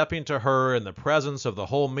 and stepping to her in the presence of the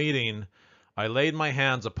whole meeting, I laid my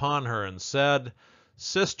hands upon her and said,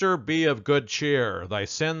 "Sister, be of good cheer. Thy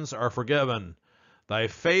sins are forgiven. Thy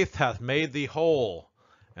faith hath made thee whole,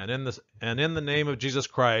 and in the name of Jesus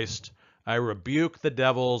Christ I rebuke the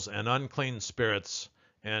devils and unclean spirits,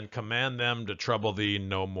 and command them to trouble thee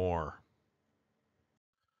no more."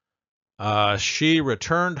 She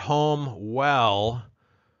returned home well,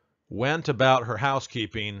 went about her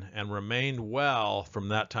housekeeping, and remained well from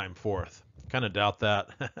that time forth. Kind of doubt that.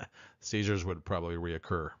 Seizures would probably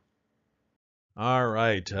reoccur. All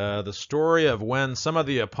right, the story of when some of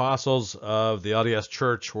the apostles of the LDS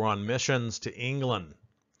Church were on missions to England.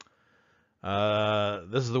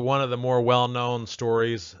 This is one of the more well-known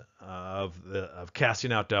stories of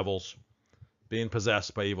casting out devils, being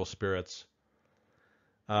possessed by evil spirits.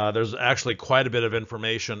 There's actually quite a bit of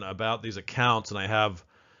information about these accounts, and I have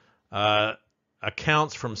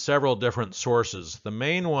accounts from several different sources. The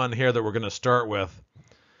main one here that we're going to start with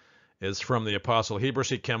is from the Apostle Heber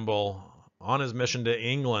C. Kimball on his mission to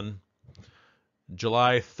England,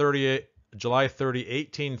 July 30,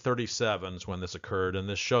 1837 is when this occurred, and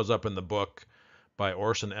this shows up in the book by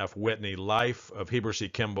Orson F. Whitney, Life of Heber C.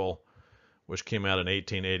 Kimball, which came out in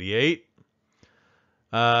 1888.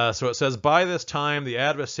 So it says, by this time the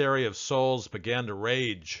adversary of souls began to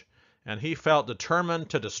rage, and he felt determined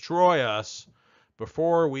to destroy us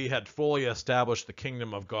before we had fully established the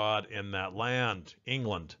kingdom of God in that land,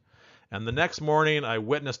 England. And the next morning I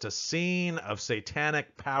witnessed a scene of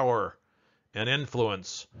satanic power and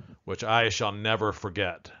influence, which I shall never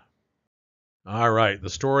forget. All right, the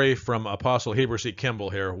story from Apostle Heber C. Kimball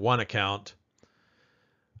here, one account.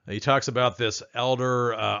 He talks about this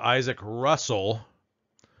elder Isaac Russell,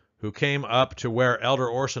 who came up to where Elder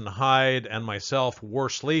Orson Hyde and myself were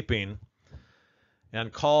sleeping,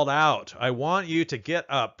 and called out, "I want you to get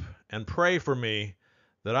up and pray for me,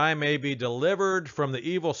 that I may be delivered from the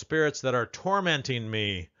evil spirits that are tormenting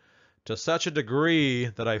me to such a degree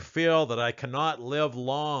that I feel that I cannot live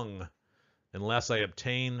long unless I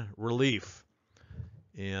obtain relief."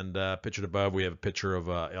 And pictured above, we have a picture of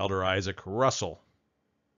Elder Isaac Russell.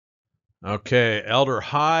 Okay, Elder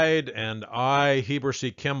Hyde and I, Heber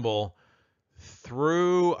C. Kimball,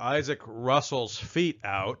 threw Isaac Russell's feet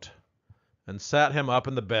out and sat him up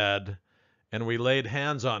in the bed, and we laid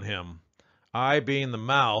hands on him, I being the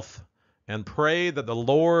mouth, and prayed that the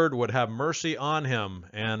Lord would have mercy on him,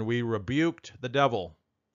 and we rebuked the devil.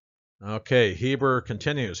 Okay, Heber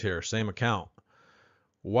continues here, same account.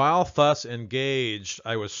 While thus engaged,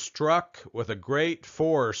 I was struck with a great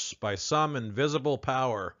force by some invisible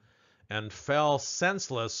power, and fell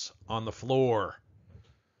senseless on the floor.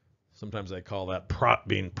 Sometimes they call that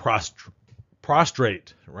being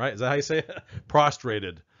prostrate, right? Is that how you say it?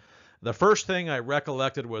 Prostrated. The first thing I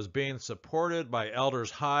recollected was being supported by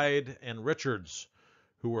Elders Hyde and Richards,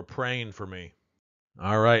 who were praying for me.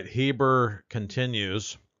 All right, Heber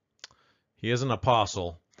continues. He is an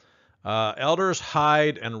apostle. Elders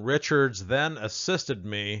Hyde and Richards then assisted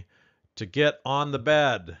me to get on the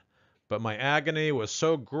bed, but my agony was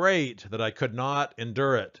so great that I could not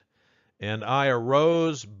endure it. And I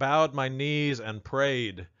arose, bowed my knees, and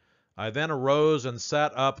prayed. I then arose and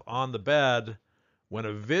sat up on the bed, when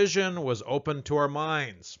a vision was opened to our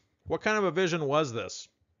minds. What kind of a vision was this?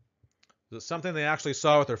 Is it something they actually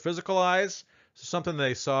saw with their physical eyes? Is it something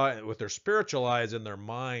they saw with their spiritual eyes in their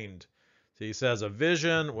mind? So he says a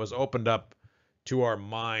vision was opened up to our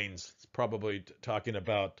minds. It's probably talking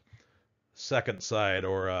about second sight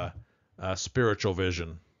or a spiritual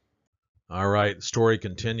vision. All right, the story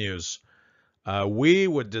continues. We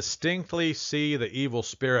would distinctly see the evil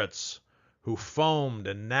spirits who foamed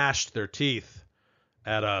and gnashed their teeth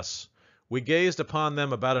at us. We gazed upon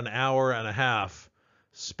them about an hour and a half.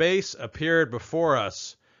 Space appeared before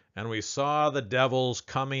us, and we saw the devils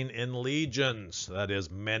coming in legions, that is,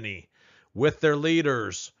 many, with their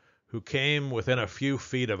leaders, who came within a few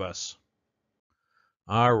feet of us.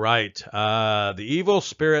 All right, the evil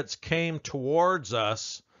spirits came towards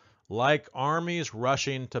us like armies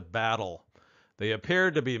rushing to battle. They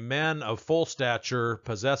appeared to be men of full stature,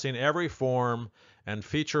 possessing every form and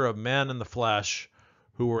feature of men in the flesh,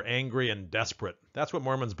 who were angry and desperate. That's what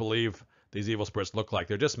Mormons believe these evil spirits look like.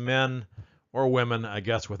 They're just men or women, I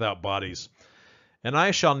guess, without bodies. And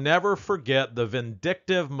I shall never forget the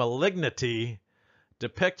vindictive malignity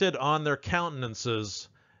depicted on their countenances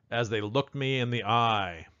as they looked me in the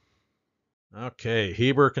eye. Okay,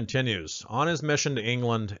 Heber continues. On his mission to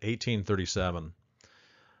England, 1837.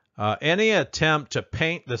 Any attempt to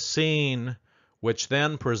paint the scene which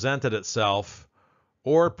then presented itself,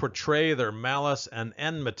 or portray their malice and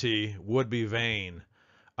enmity, would be vain.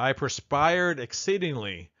 I perspired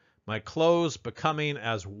exceedingly, my clothes becoming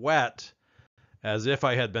as wet as if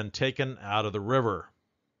I had been taken out of the river.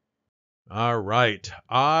 All right,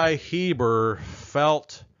 I, Heber,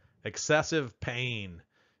 felt excessive pain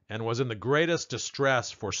and was in the greatest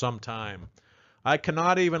distress for some time. I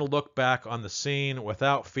cannot even look back on the scene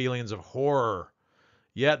without feelings of horror.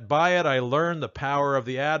 Yet by it I learned the power of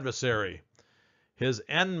the adversary, his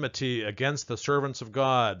enmity against the servants of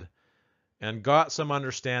God, and got some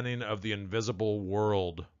understanding of the invisible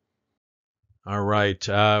world. All right,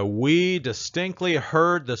 we distinctly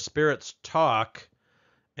heard the spirits talk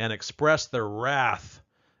and express their wrath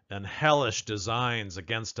and hellish designs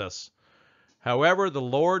against us. However, the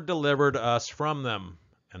Lord delivered us from them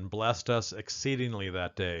and blessed us exceedingly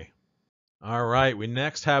that day. All right, we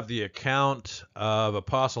next have the account of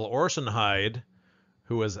Apostle Orson Hyde,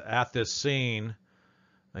 who was at this scene.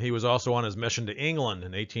 He was also on his mission to England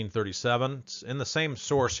in 1837. It's in the same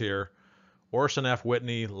source here, Orson F.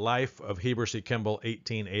 Whitney, Life of Heber C. Kimball,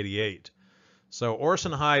 1888. So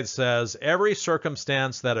Orson Hyde says, every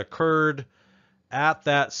circumstance that occurred at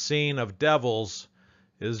that scene of devils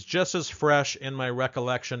is just as fresh in my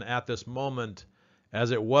recollection at this moment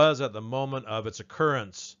as it was at the moment of its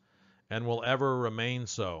occurrence, and will ever remain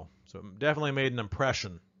so. So it definitely made an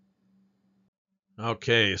impression.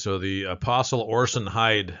 Okay, so the Apostle Orson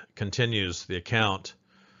Hyde continues the account.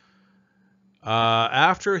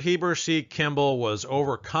 After Heber C. Kimball was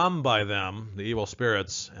overcome by them, the evil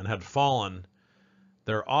spirits, and had fallen,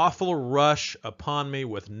 their awful rush upon me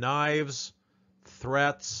with knives,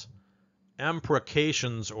 threats,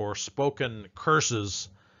 imprecations or spoken curses,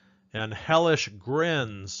 and hellish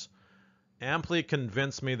grins amply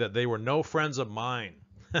convinced me that they were no friends of mine.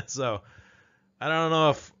 So I don't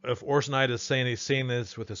know if Orson is saying he's seeing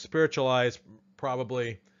this with his spiritual eyes.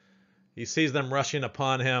 Probably. He sees them rushing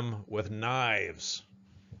upon him with knives.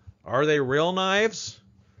 Are they real knives?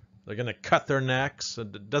 They're going to cut their necks.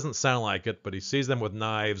 It doesn't sound like it, but he sees them with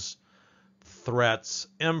knives, threats,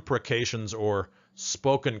 imprecations, or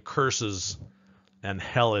spoken curses, and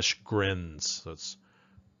hellish grins. So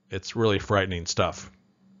it's really frightening stuff.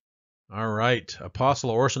 All right. Apostle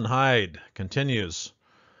Orson Hyde continues.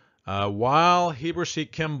 While Heber C.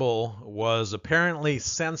 Kimball was apparently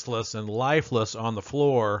senseless and lifeless on the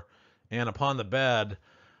floor and upon the bed,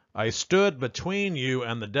 I stood between you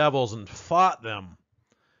and the devils and fought them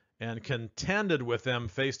and contended with them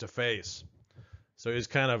face to face. So he's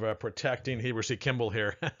kind of protecting Heber C. Kimball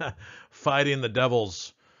here, fighting the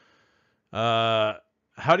devils. How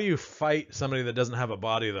do you fight somebody that doesn't have a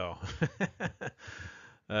body, though?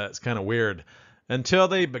 It's kind of weird. Until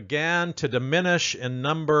they began to diminish in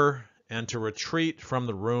number and to retreat from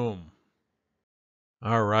the room.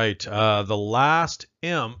 All right. The last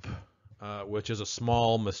imp, which is a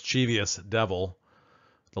small, mischievous devil,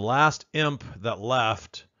 the last imp that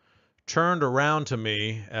left turned around to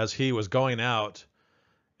me as he was going out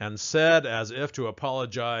and said, as if to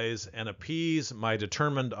apologize and appease my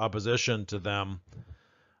determined opposition to them,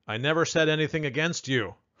 I never said anything against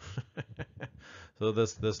you. So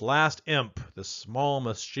this last imp, this small,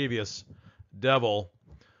 mischievous devil,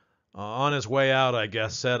 on his way out, I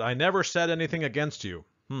guess, said, I never said anything against you.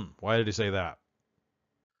 Why did he say that?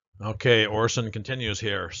 Okay, Orson continues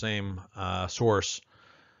here, same source.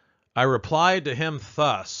 I replied to him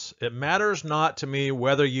thus, it matters not to me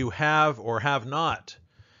whether you have or have not.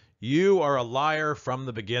 You are a liar from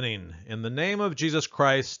the beginning. In the name of Jesus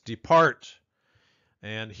Christ, depart.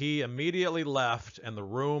 And he immediately left, and the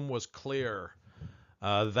room was clear.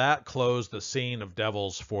 That closed the scene of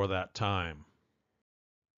devils for that time.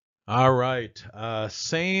 All right,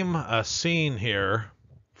 same scene here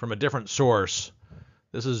from a different source.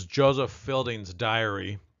 This is Joseph Fielding's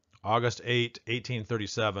diary, August 8,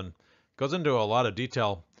 1837. Goes into a lot of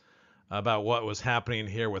detail about what was happening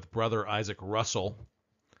here with Brother Isaac Russell.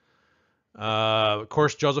 Of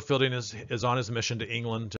course, Joseph Fielding is on his mission to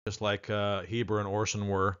England, just like Heber and Orson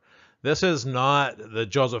were. This is not the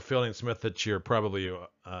Joseph Fielding Smith that you're probably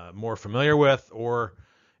more familiar with, or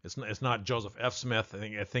it's not Joseph F. Smith.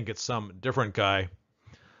 I think it's some different guy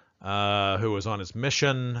who was on his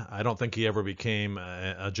mission. I don't think he ever became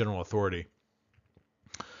a general authority.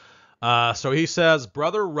 So he says,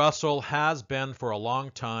 Brother Russell has been for a long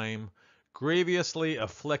time grievously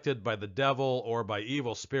afflicted by the devil or by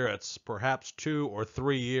evil spirits, perhaps 2 or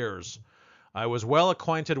 3 years. I was well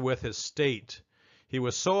acquainted with his state. He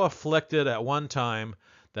was so afflicted at one time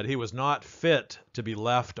that he was not fit to be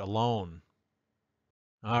left alone.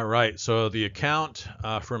 All right, so the account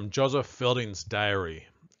from Joseph Fielding's diary,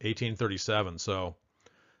 1837. So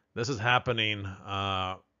this is happening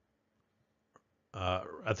at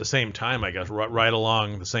the same time, I guess, right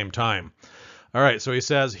along the same time. All right, so he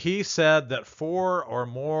says, he said that 4 or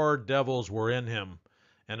more devils were in him,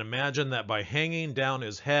 and imagined that by hanging down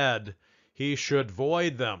his head, he should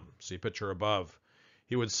void them. See picture above.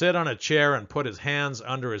 He would sit on a chair and put his hands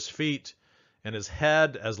under his feet and his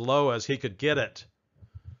head as low as he could get it.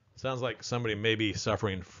 Sounds like somebody may be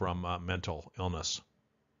suffering from mental illness.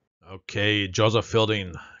 Okay, Joseph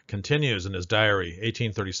Fielding continues in his diary,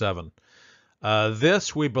 1837.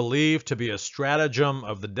 This we believe to be a stratagem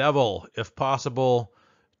of the devil, if possible,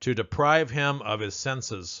 to deprive him of his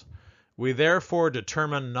senses. We therefore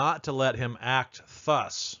determine not to let him act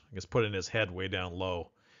thus. I guess putting his head way down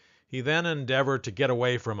low. He then endeavored to get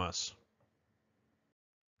away from us.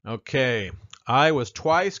 Okay, I was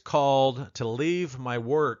twice called to leave my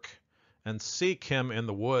work and seek him in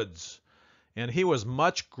the woods, and he was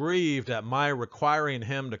much grieved at my requiring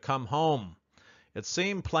him to come home. It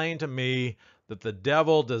seemed plain to me that the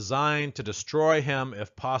devil designed to destroy him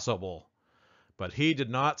if possible, but he did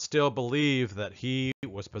not still believe that he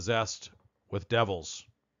was possessed with devils.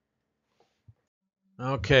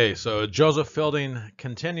 Okay, so Joseph Fielding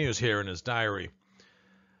continues here in his diary.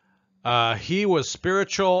 He was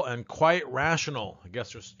spiritual and quite rational. I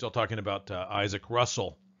guess we're still talking about Isaac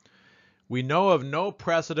Russell. We know of no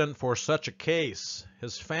precedent for such a case.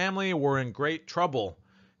 His family were in great trouble.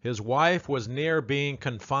 His wife was near being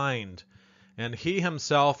confined, and he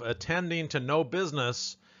himself attending to no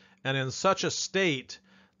business, and in such a state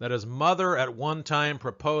that his mother at one time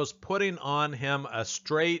proposed putting on him a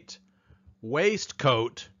straight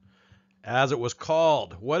waistcoat, as it was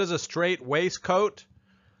called. What is a straight waistcoat?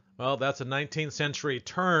 Well, that's a 19th century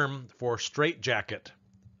term for straitjacket.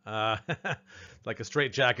 Like a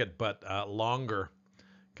straitjacket, but longer,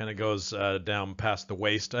 Kind of goes down past the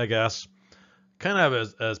waist, I guess. Kind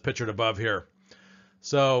of as pictured above here.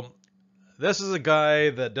 So this is a guy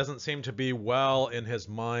that doesn't seem to be well in his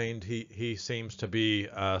mind. He seems to be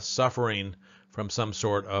suffering from some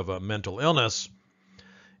sort of a mental illness.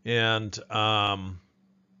 And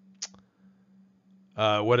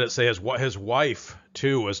what did it say? His wife,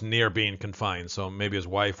 too, was near being confined. So maybe his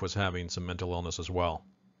wife was having some mental illness as well.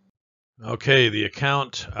 Okay, the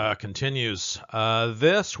account continues.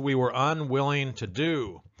 This we were unwilling to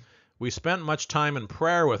do. We spent much time in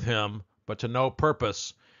prayer with him, but to no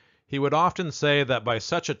purpose. He would often say that by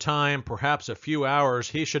such a time, perhaps a few hours,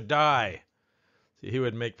 he should die. He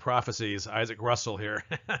would make prophecies, Isaac Russell here,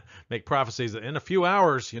 make prophecies that in a few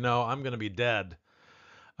hours, I'm going to be dead.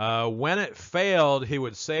 When it failed, he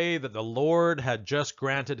would say that the Lord had just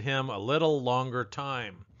granted him a little longer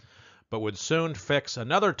time, but would soon fix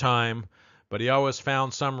another time, but he always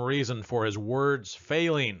found some reason for his words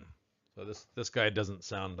failing. So this guy doesn't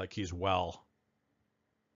sound like he's well.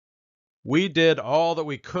 We did all that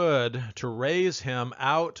we could to raise him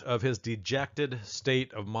out of his dejected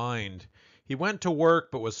state of mind. He went to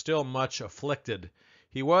work, but was still much afflicted.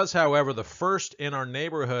 He was, however, the first in our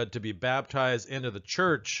neighborhood to be baptized into the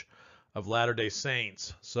Church of Latter-day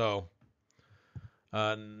Saints. So,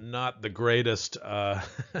 not the greatest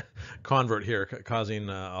convert here, causing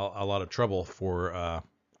a lot of trouble for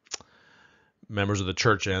members of the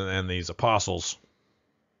church and these apostles.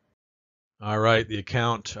 All right, the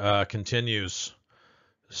account continues.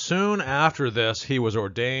 Soon after this, he was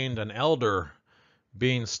ordained an elder,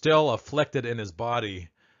 being still afflicted in his body.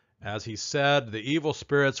 As he said, the evil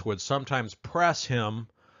spirits would sometimes press him,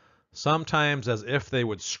 sometimes as if they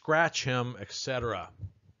would scratch him, etc.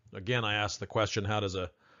 Again, I ask the question, how does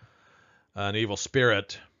an evil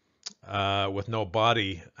spirit with no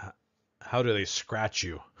body, how do they scratch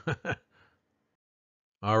you?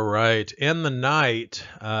 All right. In the night,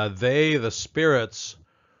 the spirits,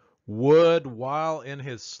 would, while in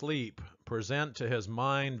his sleep, present to his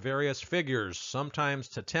mind various figures, sometimes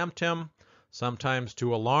to tempt him, sometimes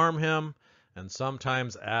to alarm him, and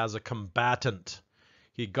sometimes as a combatant.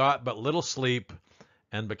 He got but little sleep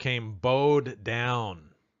and became bowed down.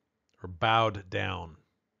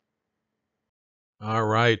 All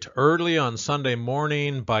right. Early on Sunday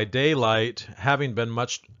morning, by daylight, having been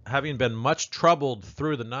much troubled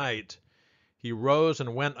through the night, he rose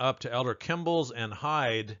and went up to Elder Kimball's and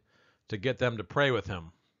Hyde to get them to pray with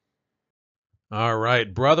him. All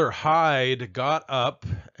right. Brother Hyde got up,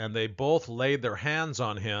 and they both laid their hands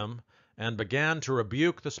on him and began to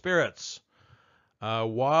rebuke the spirits.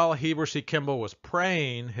 While Heber C. Kimball was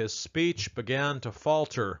praying, his speech began to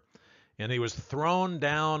falter, and he was thrown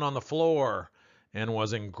down on the floor and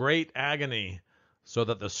was in great agony, so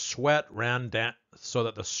that the sweat ran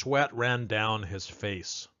down his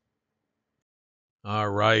face. All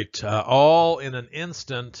right. All in an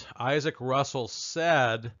instant, Isaac Russell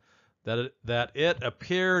said that it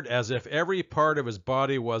appeared as if every part of his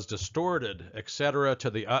body was distorted, etc., to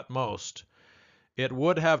the utmost. It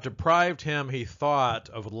would have deprived him, he thought,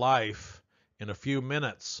 of life in a few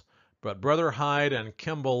minutes, but Brother Hyde and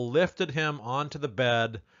Kimball lifted him onto the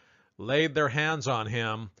bed, laid their hands on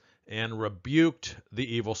him, and rebuked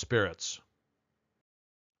the evil spirits.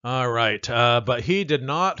 All right, but he did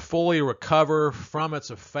not fully recover from its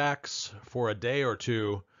effects for a day or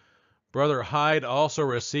two. Brother Hyde also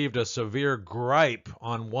received a severe gripe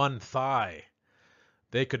on one thigh.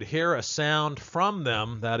 They could hear a sound from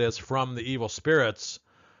them, that is, from the evil spirits,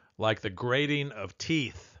 like the grating of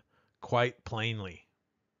teeth, quite plainly.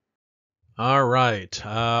 All right.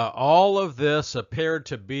 All of this appeared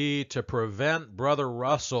to be to prevent Brother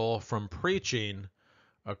Russell from preaching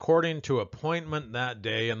according to appointment that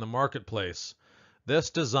day in the marketplace. This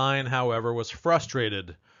design, however, was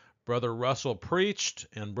frustrated. Brother Russell preached,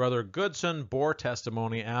 and Brother Goodson bore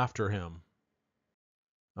testimony after him.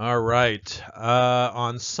 All right.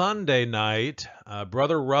 On Sunday night,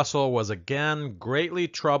 Brother Russell was again greatly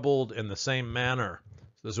troubled in the same manner.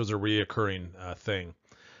 This was a reoccurring thing.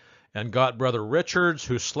 And got Brother Richards,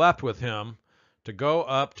 who slept with him, to go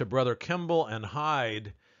up to Brother Kimball and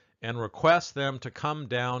Hyde and request them to come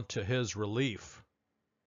down to his relief.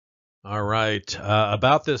 All right.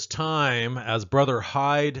 About this time, as Brother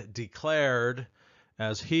Hyde declared,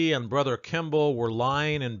 as he and Brother Kimball were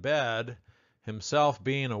lying in bed, himself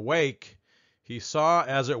being awake, he saw,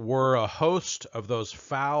 as it were, a host of those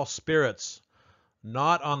foul spirits,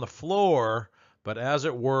 not on the floor, but as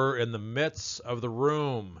it were in the midst of the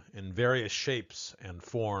room, in various shapes and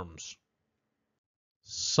forms.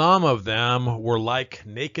 Some of them were like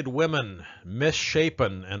naked women,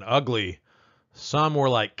 misshapen and ugly. Some were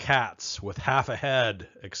like cats with half a head,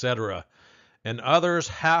 etc., and others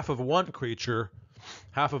half of one creature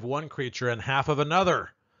and half of another.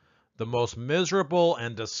 The most miserable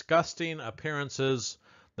and disgusting appearances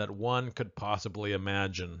that one could possibly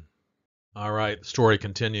imagine. All right, the story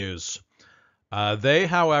continues. They,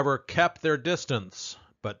 however, kept their distance,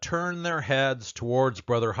 but turned their heads towards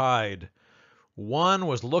Brother Hyde. One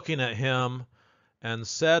was looking at him and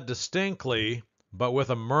said distinctly, but with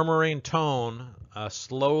a murmuring tone,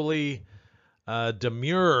 slowly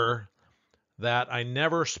demure, that I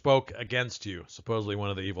never spoke against you. Supposedly one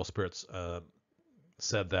of the evil spirits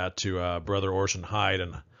said that to Brother Orson Hyde,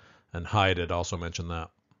 and Hyde had also mentioned that.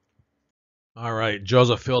 All right,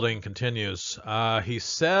 Joseph Fielding continues. He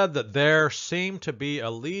said that there seemed to be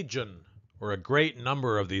a legion or a great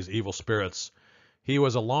number of these evil spirits. He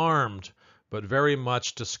was alarmed, but very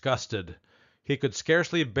much disgusted. He could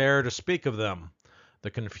scarcely bear to speak of them.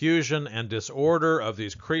 The confusion and disorder of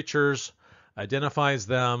these creatures identifies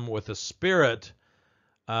them with the spirit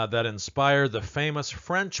that inspired the famous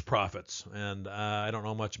French prophets, and I don't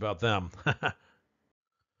know much about them.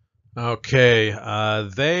 Okay,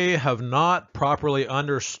 they have not properly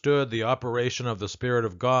understood the operation of the Spirit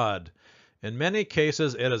of God. In many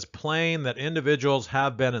cases, it is plain that individuals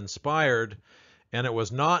have been inspired, and it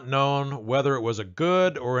was not known whether it was a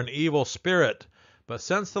good or an evil spirit. But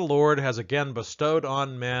since the Lord has again bestowed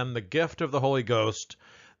on men the gift of the Holy Ghost,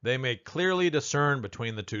 they may clearly discern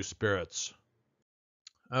between the two spirits.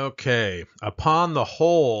 Okay, upon the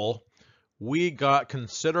whole, we got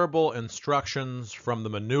considerable instructions from the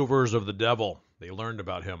maneuvers of the devil. They learned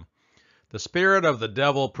about him. The spirit of the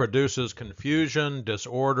devil produces confusion,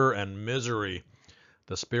 disorder, and misery.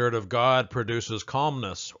 The Spirit of God produces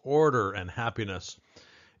calmness, order, and happiness.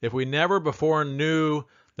 If we never before knew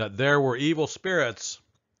that there were evil spirits,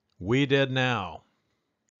 we did now.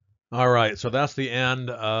 All right, so that's the end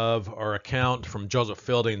of our account from Joseph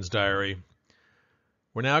Fielding's diary.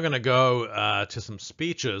 We're now going to go to some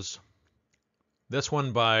speeches. This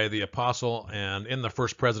one by the Apostle and in the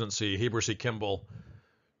First Presidency, Heber C. Kimball,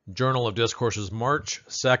 Journal of Discourses, March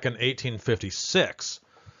 2nd, 1856.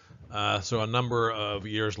 So a number of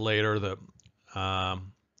years later,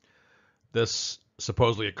 this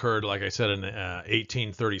supposedly occurred, like I said, in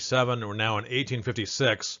 1837. We're now in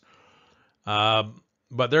 1856.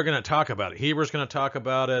 But they're going to talk about it. Heber's going to talk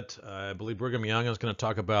about it. I believe Brigham Young is going to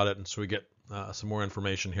talk about it, and so we get some more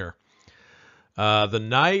information here. The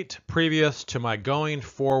night previous to my going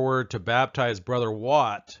forward to baptize Brother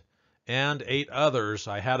Watt and 8 others,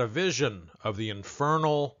 I had a vision of the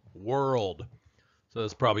infernal world. So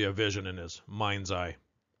that's probably a vision in his mind's eye.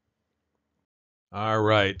 All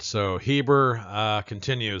right, so Heber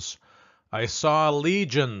continues. I saw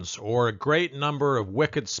legions or a great number of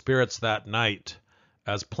wicked spirits that night,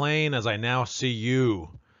 as plain as I now see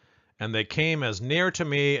you, and they came as near to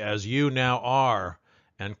me as you now are,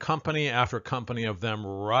 and company after company of them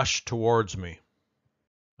rushed towards me.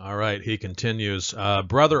 All right, he continues.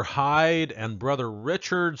 Brother Hyde and Brother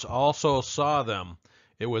Richards also saw them.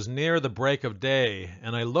 It was near the break of day,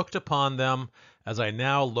 and I looked upon them as I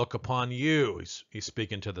now look upon you. He's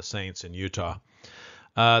speaking to the saints in Utah.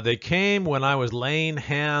 They came when I was laying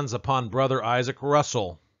hands upon Brother Isaac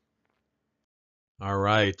Russell. All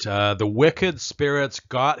right, the wicked spirits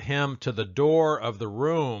got him to the door of the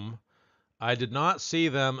room. I did not see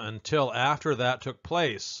them until after that took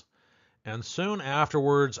place, and soon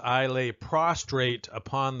afterwards I lay prostrate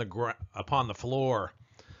upon the floor.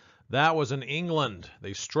 That was in England.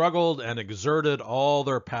 They struggled and exerted all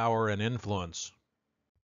their power and influence.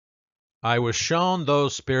 I was shown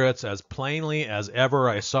those spirits as plainly as ever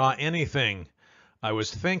I saw anything. I was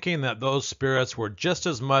thinking that those spirits were just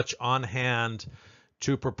as much on hand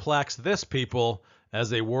to perplex this people as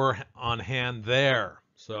they were on hand there.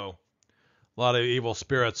 So a lot of evil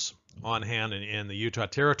spirits on hand in the Utah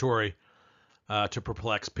Territory to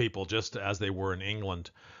perplex people, just as they were in England.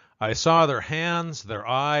 I saw their hands, their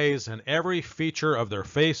eyes, and every feature of their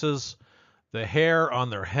faces, the hair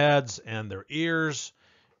on their heads and their ears.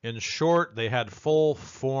 In short, they had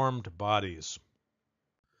full-formed bodies.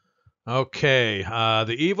 Okay,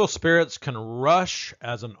 the evil spirits can rush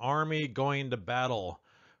as an army going to battle.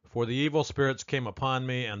 For the evil spirits came upon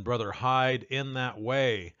me and Brother Hyde in that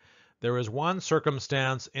way. There is one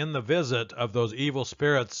circumstance in the visit of those evil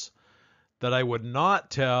spirits that I would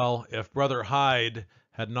not tell if Brother Hyde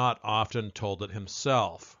had not often told it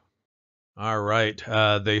himself. All right,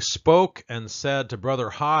 they spoke and said to Brother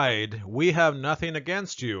Hyde, "We have nothing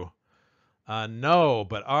against you." No,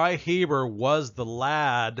 but I, Heber, was the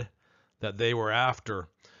lad that they were after.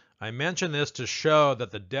 I mention this to show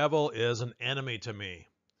that the devil is an enemy to me.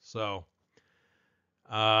 So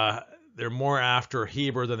They're more after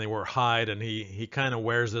Heber than they were Hyde, and he kind of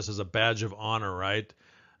wears this as a badge of honor, right?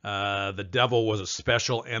 The devil was a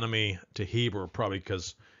special enemy to Heber, probably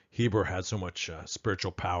because Heber had so much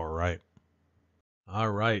spiritual power, right? All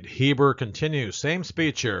right, Heber continues. Same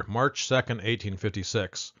speech here, March 2nd,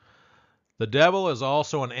 1856. The devil is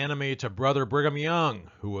also an enemy to Brother Brigham Young,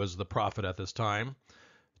 who was the prophet at this time,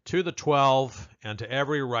 to the 12, and to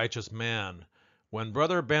every righteous man. When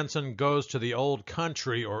Brother Benson goes to the old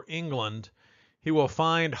country or England, he will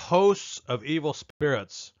find hosts of evil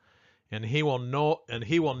spirits, and he will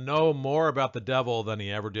know more about the devil than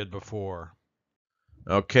he ever did before.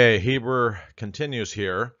 Okay, Heber continues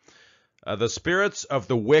here. The spirits of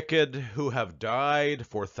the wicked who have died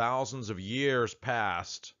for thousands of years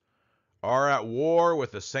past are at war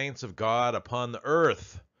with the saints of God upon the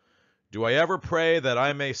earth. Do I ever pray that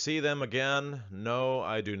I may see them again? No,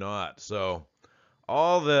 I do not. So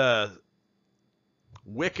all the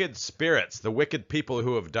wicked spirits, the wicked people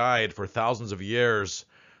who have died for thousands of years,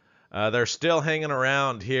 they're still hanging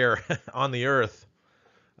around here on the earth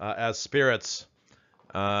as spirits,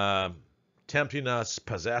 tempting us,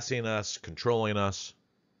 possessing us, controlling us.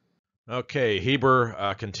 Okay,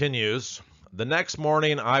 Heber continues. The next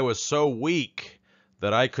morning I was so weak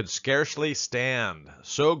that I could scarcely stand.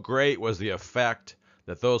 So great was the effect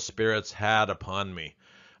that those spirits had upon me.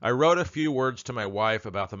 I wrote a few words to my wife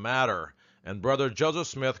about the matter, and Brother Joseph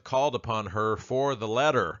Smith called upon her for the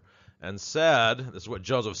letter, and said, this is what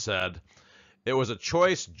Joseph said, it was a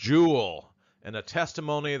choice jewel, and a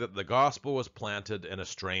testimony that the gospel was planted in a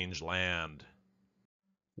strange land.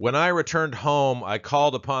 When I returned home, I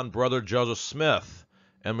called upon Brother Joseph Smith,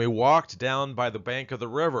 and we walked down by the bank of the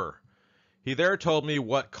river. He there told me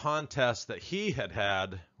what contest that he had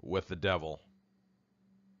had with the devil.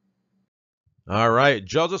 All right,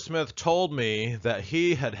 Joseph Smith told me that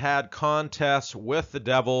he had had contests with the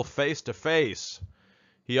devil face to face.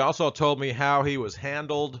 He also told me how he was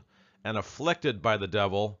handled and afflicted by the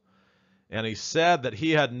devil, and he said that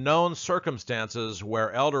he had known circumstances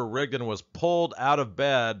where Elder Rigdon was pulled out of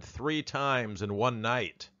bed 3 times in one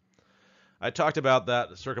night. I talked about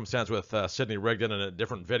that circumstance with Sidney Rigdon in a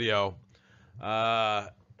different video.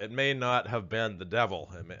 It may not have been the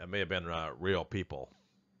devil. It may have been real people.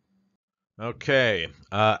 Okay,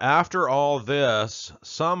 after all this,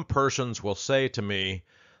 some persons will say to me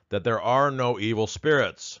that there are no evil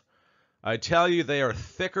spirits. I tell you they are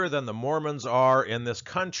thicker than the Mormons are in this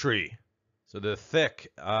country. So they're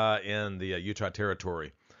thick in the Utah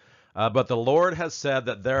Territory. But the Lord has said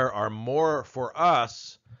that there are more for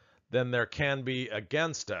us than there can be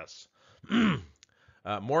against us.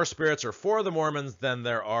 More spirits are for the Mormons than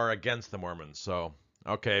there are against the Mormons. So,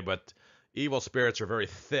 okay, but evil spirits are very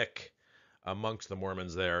thick amongst the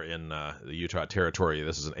Mormons there in the Utah Territory.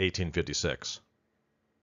 This is in 1856.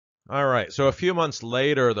 All right, so a few months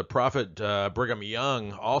later, the prophet Brigham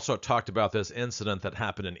Young also talked about this incident that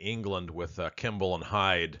happened in England with Kimball and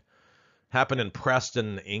Hyde. Happened in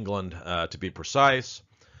Preston, England, to be precise.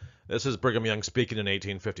 This is Brigham Young speaking in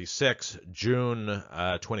 1856, June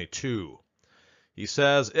 22. He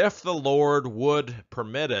says, if the Lord would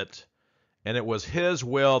permit it, and it was his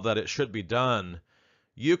will that it should be done,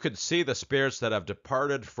 you could see the spirits that have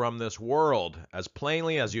departed from this world as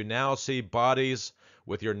plainly as you now see bodies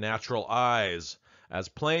with your natural eyes, as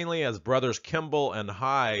plainly as brothers Kimball and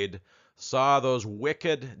Hyde saw those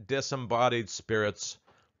wicked disembodied spirits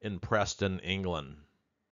in Preston, England.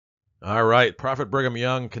 All right, Prophet Brigham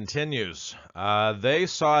Young continues. They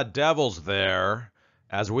saw devils there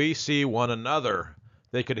as we see one another.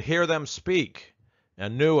 They could hear them speak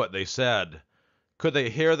and knew what they said. Could they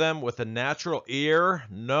hear them with the natural ear?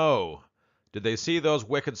 No. Did they see those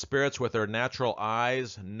wicked spirits with their natural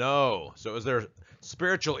eyes? No. So it was their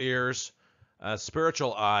spiritual ears,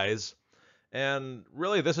 spiritual eyes. And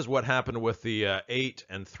really, this is what happened with the 8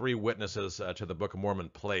 and 3 witnesses to the Book of Mormon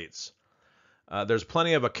plates. There's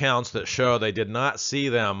plenty of accounts that show they did not see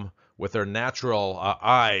them with their natural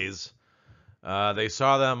eyes. They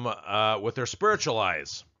saw them with their spiritual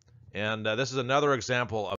eyes. And this is another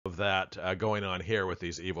example of that going on here with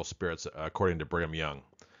these evil spirits, according to Brigham Young.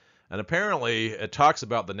 And apparently, it talks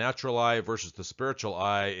about the natural eye versus the spiritual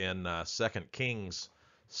eye in 2 Kings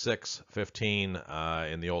 6:15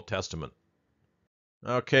 in the Old Testament.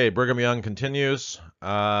 Okay, Brigham Young continues.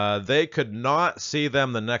 They could not see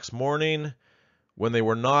them the next morning when they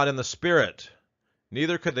were not in the Spirit.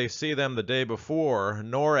 Neither could they see them the day before,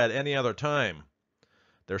 nor at any other time.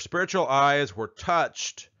 Their spiritual eyes were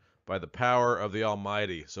touched by the power of the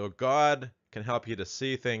Almighty. So God can help you to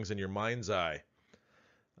see things in your mind's eye,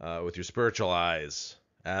 with your spiritual eyes,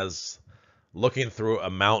 as looking through a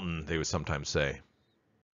mountain, they would sometimes say.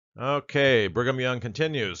 Okay, Brigham Young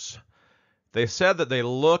continues. They said that they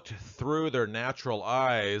looked through their natural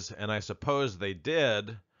eyes, and I suppose they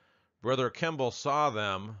did. Brother Kimball saw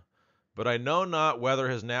them, but I know not whether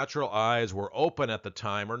his natural eyes were open at the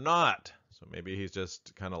time or not. So maybe he's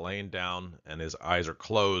just kind of laying down and his eyes are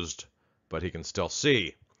closed, but he can still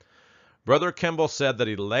see. Brother Kimball said that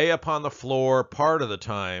he lay upon the floor part of the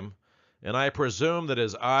time, and I presume that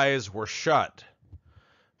his eyes were shut.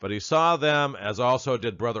 But he saw them, as also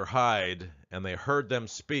did Brother Hyde, and they heard them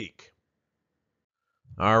speak.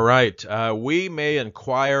 All right, we may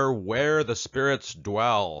inquire where the spirits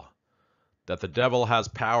dwell, that the devil has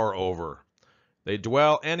power over. They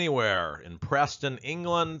dwell anywhere, in Preston,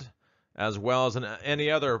 England, as well as in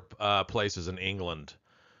any other places in England.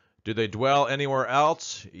 Do they dwell anywhere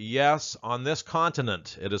else? Yes, on this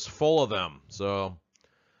continent. It is full of them. So,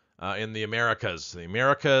 in the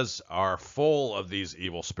Americas are full of these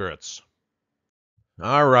evil spirits.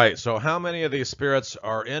 All right, so how many of these spirits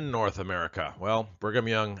are in North America? Well, Brigham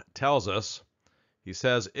Young tells us. He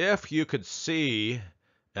says, if you could see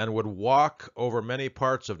and would walk over many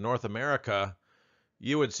parts of North America,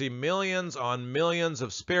 you would see millions on millions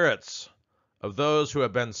of spirits of those who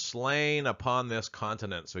have been slain upon this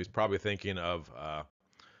continent. So he's probably thinking of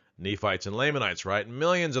Nephites and Lamanites, right?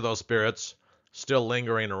 Millions of those spirits still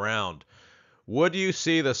lingering around. Would you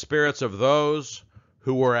see the spirits of those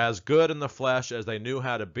who were as good in the flesh as they knew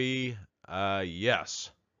how to be? Yes.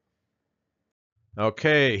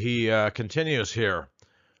 Okay, he continues here.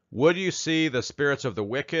 Would you see the spirits of the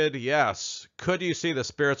wicked? Yes. Could you see the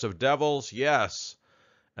spirits of devils? Yes.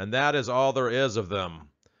 And that is all there is of them.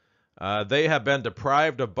 They have been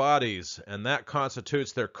deprived of bodies, and that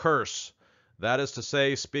constitutes their curse. That is to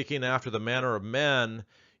say, speaking after the manner of men,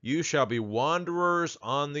 you shall be wanderers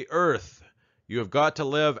on the earth. You have got to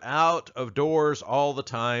live out of doors all the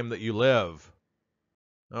time that you live.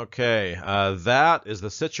 Okay, that is the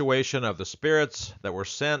situation of the spirits that were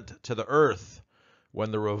sent to the earth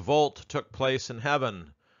when the revolt took place in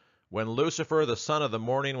heaven, when Lucifer, the son of the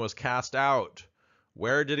morning, was cast out.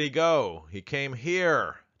 Where did he go? He came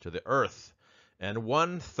here to the earth, and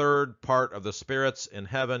 1/3 part of the spirits in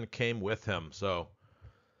heaven came with him. So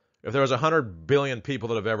if there was 100 billion people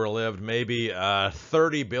that have ever lived, maybe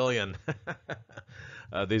 30 billion.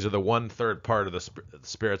 These are the 1/3 part of the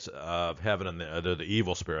spirits of heaven, and the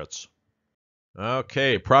evil spirits.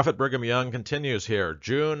 Okay, Prophet Brigham Young continues here.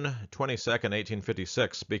 June 22nd,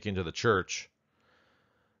 1856, speaking to the church.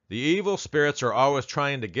 The evil spirits are always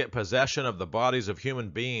trying to get possession of the bodies of human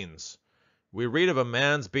beings. We read of a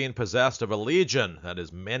man's being possessed of a legion, that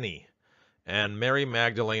is many, and Mary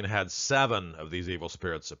Magdalene had 7 of these evil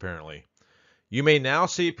spirits, apparently. You may now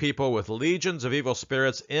see people with legions of evil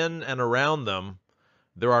spirits in and around them.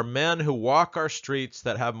 There are men who walk our streets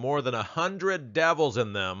that have more than 100 devils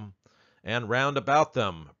in them and round about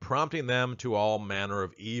them, prompting them to all manner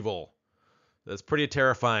of evil. That's pretty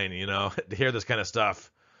terrifying, to hear this kind of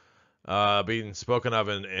stuff being spoken of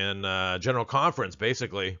in general conference,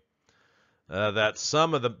 basically. That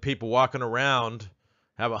some of the people walking around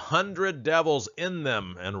have 100 devils in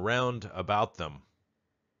them and round about them.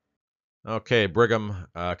 Okay, Brigham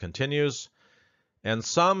continues. And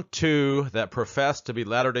some, too, that profess to be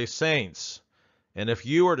Latter-day Saints. And if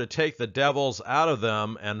you were to take the devils out of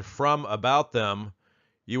them and from about them,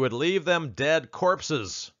 you would leave them dead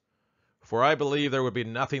corpses. For I believe there would be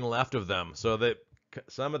nothing left of them. So that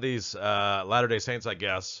some of these Latter-day Saints, I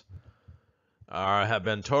guess, have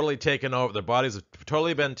been totally taken over. Their bodies have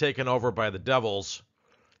totally been taken over by the devils.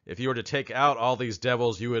 If you were to take out all these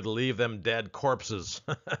devils, you would leave them dead corpses.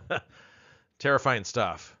 Terrifying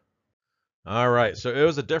stuff. All right, so it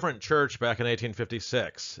was a different church back in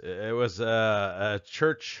 1856. It was a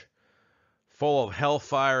church full of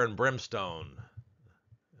hellfire and brimstone.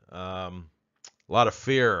 A lot of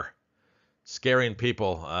fear, scaring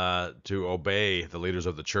people to obey the leaders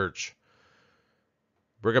of the church.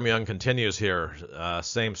 Brigham Young continues here,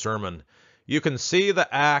 same sermon. You can see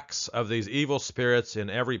the acts of these evil spirits in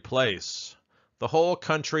every place. The whole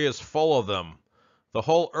country is full of them. The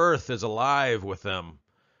whole earth is alive with them.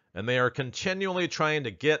 And they are continually trying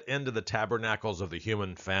to get into the tabernacles of the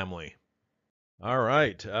human family. All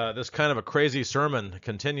right, this kind of a crazy sermon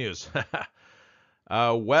continues.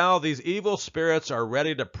 Well, these evil spirits are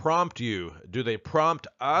ready to prompt you. Do they prompt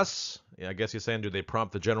us? Yeah, I guess he's saying, do they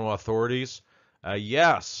prompt the general authorities?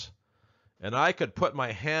 Yes. And I could put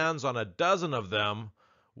my hands on 12 of them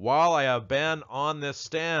while I have been on this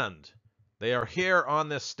stand. They are here on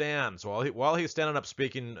this stand. So while he's standing up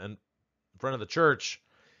speaking in front of the church,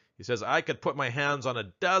 he says, I could put my hands on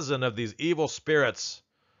 12 of these evil spirits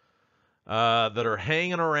that are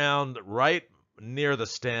hanging around right near the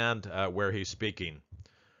stand where he's speaking.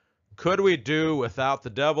 Could we do without the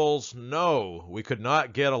devils? No, we could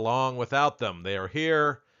not get along without them. They are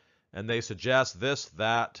here, and they suggest this,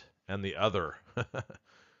 that, and the other.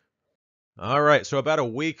 All right, so about a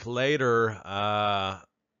week later,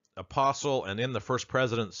 Apostle and in the First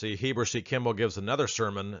Presidency, Heber C. Kimball gives another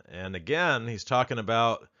sermon, and again, he's talking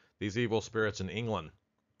about these evil spirits in England.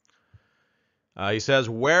 He says,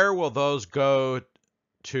 Where will those go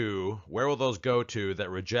to that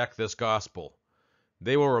reject this gospel?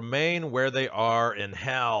 They will remain where they are in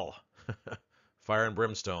hell, fire and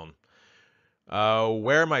brimstone,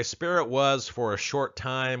 where my spirit was for a short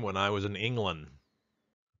time when I was in England.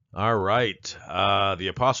 All right, the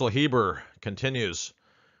Apostle Heber continues,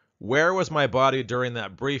 Where was my body during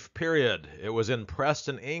that brief period? It was in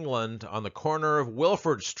Preston, England, on the corner of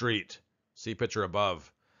Wilford Street. See picture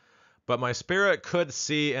above. But my spirit could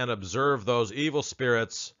see and observe those evil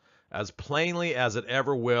spirits as plainly as it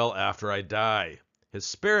ever will after I die. His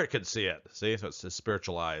spirit could see it. See, so it's his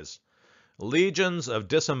spiritual eyes. Legions of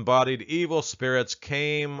disembodied evil spirits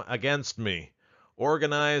came against me,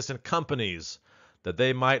 organized in companies, that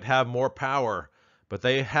they might have more power, but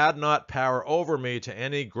they had not power over me to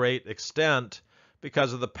any great extent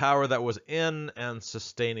because of the power that was in and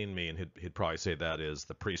sustaining me. And he'd probably say that is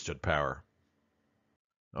the priesthood power.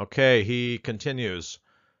 Okay, he continues.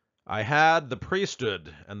 I had the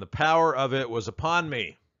priesthood, and the power of it was upon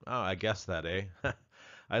me. Oh, I guess that, eh?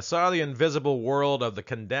 I saw the invisible world of the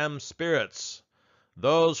condemned spirits,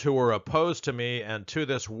 those who were opposed to me and to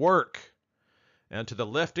this work, and to the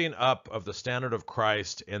lifting up of the standard of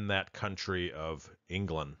Christ in that country of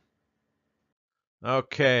England.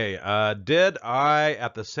 Okay, did I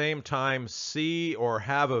at the same time see or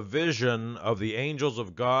have a vision of the angels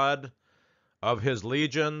of God, of his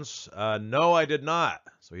legions? No, I did not.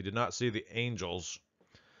 So he did not see the angels.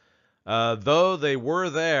 Though they were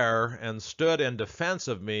there and stood in defense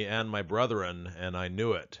of me and my brethren, and I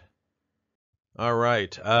knew it. All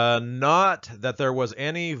right. Not that there was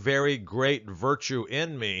any very great virtue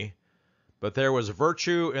in me, but there was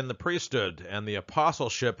virtue in the priesthood and the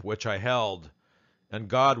apostleship which I held, and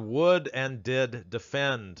God would and did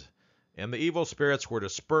defend, and the evil spirits were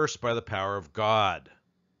dispersed by the power of God.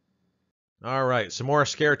 All right, some more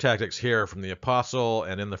scare tactics here from the Apostle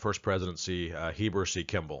and in the First Presidency, Heber C.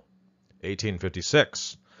 Kimball,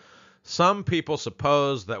 1856. Some people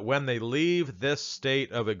suppose that when they leave this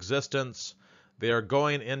state of existence, they are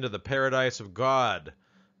going into the paradise of God.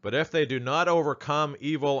 But if they do not overcome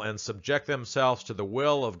evil and subject themselves to the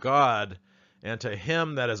will of God and to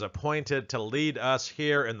him that is appointed to lead us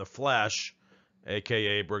here in the flesh,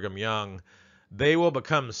 aka Brigham Young, they will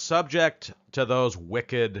become subject to those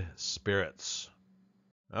wicked spirits.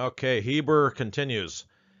 Okay, Heber continues.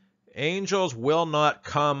 Angels will not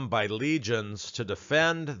come by legions to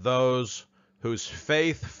defend those whose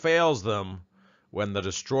faith fails them when the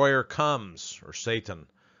destroyer comes, or Satan.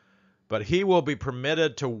 But he will be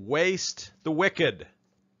permitted to waste the wicked.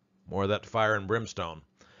 More of that fire and brimstone.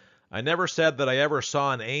 I never said that I ever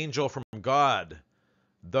saw an angel from God,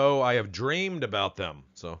 though I have dreamed about them.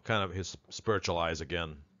 So kind of his spiritual eyes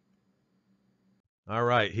again. All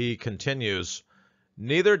right, he continues.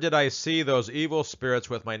 Neither did I see those evil spirits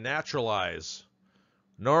with my natural eyes,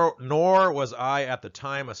 nor was I at the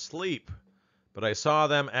time asleep, but I saw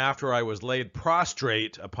them after I was laid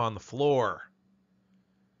prostrate upon the floor.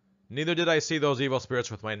 Neither did I see those evil spirits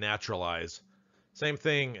with my natural eyes. Same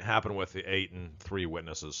thing happened with the 8 and 3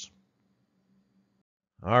 witnesses.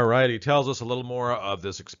 All right, he tells us a little more of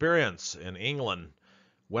this experience in England.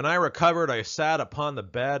 When I recovered, I sat upon the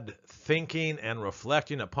bed, thinking and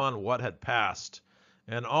reflecting upon what had passed.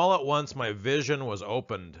 And all at once my vision was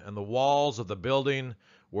opened, and the walls of the building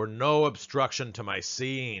were no obstruction to my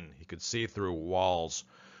seeing. He could see through walls.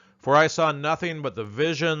 For I saw nothing but the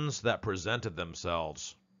visions that presented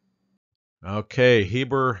themselves. Okay,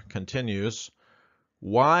 Heber continues.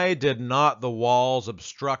 Why did not the walls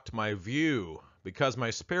obstruct my view? Because my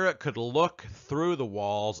spirit could look through the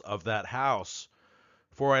walls of that house.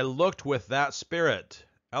 For I looked with that spirit,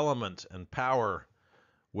 element, and power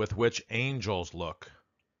with which angels look.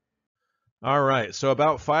 All right, so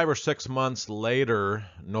about 5 or 6 months later,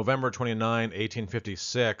 November 29,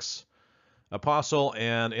 1856, Apostle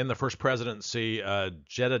and in the First Presidency,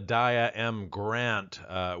 Jedediah M. Grant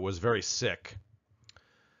was very sick.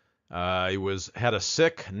 He had a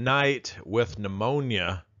sick night with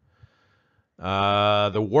pneumonia,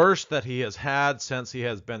 the worst that he has had since he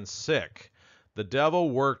has been sick. The devil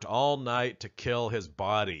worked all night to kill his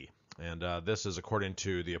body, and this is according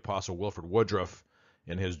to the Apostle Wilford Woodruff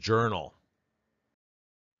in his journal.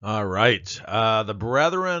 All right. The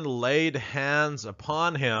brethren laid hands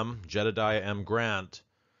upon him, Jedediah M. Grant,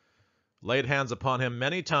 laid hands upon him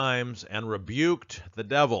many times and rebuked the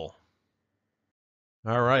devil.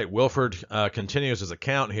 All right. Wilford continues his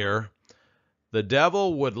account here. The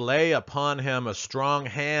devil would lay upon him a strong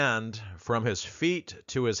hand from his feet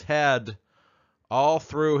to his head, all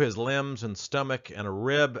through his limbs and stomach, and a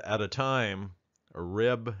rib at a time. A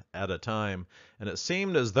rib at a time. And it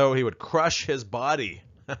seemed as though he would crush his body.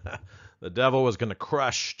 The devil was going to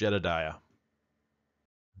crush Jedediah.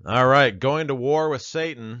 All right, going to war with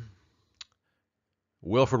Satan.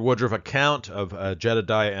 Wilford Woodruff account of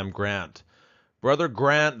Jedediah M. Grant. Brother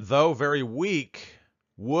Grant, though very weak,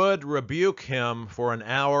 would rebuke him for an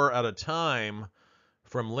hour at a time,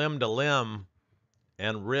 from limb to limb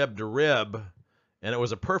and rib to rib, and it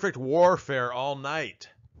was a perfect warfare all night.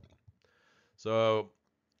 So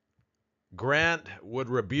Grant would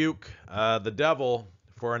rebuke the devil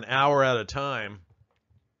for an hour at a time,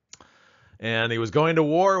 and he was going to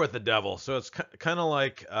war with the devil. So it's kind of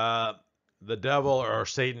like the devil, or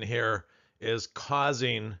Satan here, is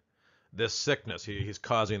causing this sickness. He's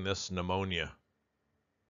causing this pneumonia.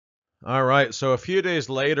 All right, so a few days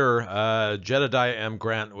later, Jedediah M.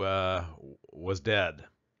 Grant was dead.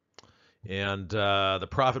 And the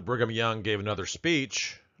prophet Brigham Young gave another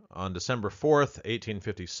speech on December 4th,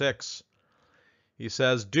 1856. He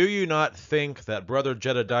says, "Do you not think that Brother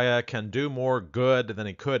Jedediah can do more good than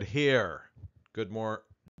he could here?"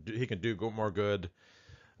 He can do more good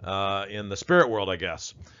in the spirit world, I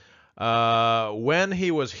guess. When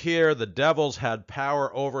he was here, the devils had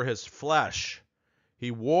power over his flesh.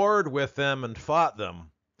 He warred with them and fought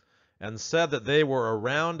them, and said that they were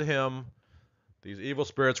around him. These evil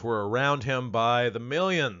spirits were around him by the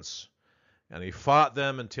millions, and he fought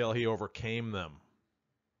them until he overcame them.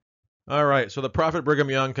 All right, so the prophet Brigham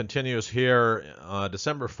Young continues here,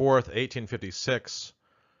 December 4th, 1856,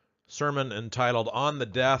 sermon entitled "On the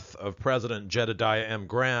Death of President Jedediah M.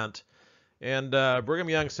 Grant." And Brigham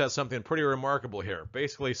Young says something pretty remarkable here,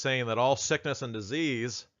 basically saying that all sickness and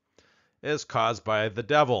disease is caused by the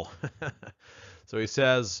devil. So he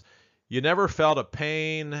says, "You never felt a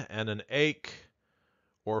pain and an ache,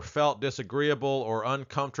 or felt disagreeable or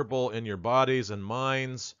uncomfortable in your bodies and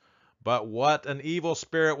minds, but what an evil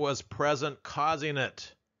spirit was present causing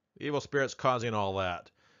it." Evil spirits causing all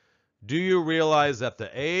that. "Do you realize that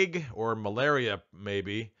the ague, or malaria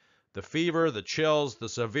maybe, the fever, the chills, the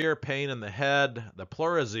severe pain in the head, the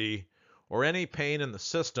pleurisy, or any pain in the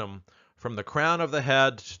system, from the crown of the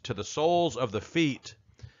head to the soles of the feet,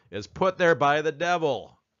 is put there by the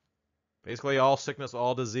devil?" Basically all sickness,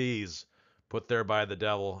 all disease, put there by the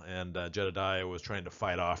devil, and Jedediah was trying to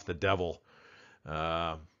fight off the devil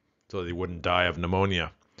so that he wouldn't die of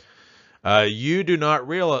pneumonia. You do not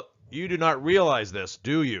realize this,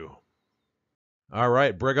 do you? All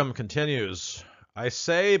right, Brigham continues. "I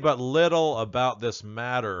say but little about this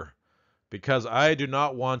matter, because I do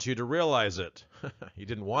not want you to realize it." He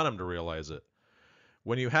didn't want him to realize it.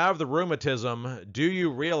 "When you have the rheumatism, do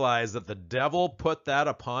you realize that the devil put that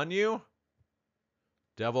upon you?"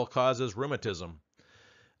 Devil causes rheumatism.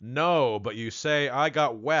 "No, but you say, I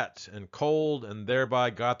got wet and cold and thereby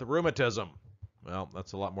got the rheumatism." Well,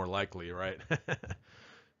 that's a lot more likely, right?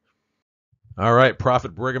 All right,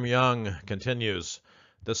 Prophet Brigham Young continues.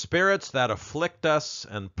 "The spirits that afflict us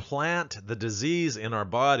and plant the disease in our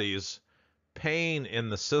bodies, pain in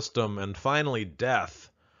the system, and finally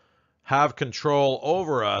death, have control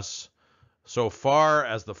over us so far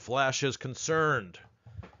as the flesh is concerned."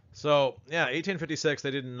 So, yeah, 1856,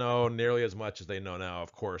 they didn't know nearly as much as they know now,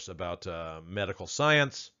 of course, about medical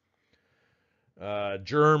science,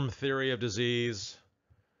 germ theory of disease.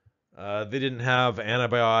 They didn't have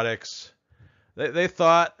antibiotics. They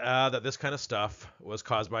thought that this kind of stuff was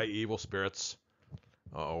caused by evil spirits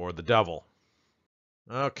or the devil.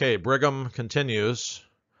 Okay, Brigham continues.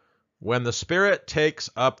 "When the spirit takes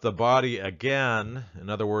up the body again, in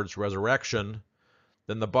other words, resurrection,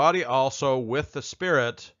 then the body also with the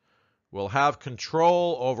spirit will have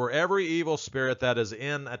control over every evil spirit that is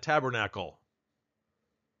in a tabernacle."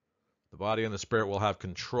 The body and the spirit will have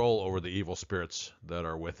control over the evil spirits that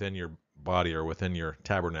are within your body or within your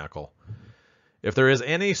tabernacle. "If there is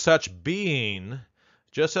any such being,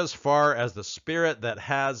 just as far as the spirit that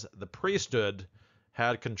has the priesthood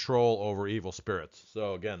had control over evil spirits."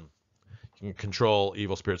 So again, you can control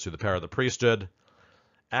evil spirits through the power of the priesthood.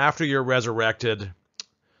 After you're resurrected,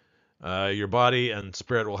 your body and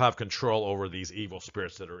spirit will have control over these evil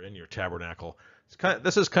spirits that are in your tabernacle.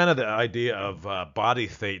 This is kind of the idea of body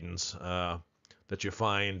thetans that you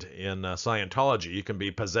find in Scientology. You can be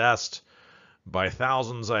possessed by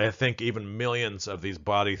thousands, I think even millions of these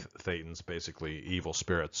body thetans, basically evil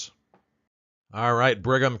spirits. All right,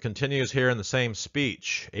 Brigham continues here in the same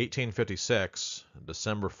speech, 1856,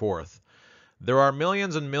 December 4th. There are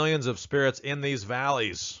millions and millions of spirits in these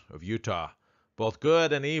valleys of Utah, both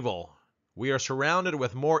good and evil. We are surrounded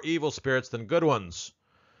with more evil spirits than good ones,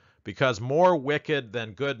 because more wicked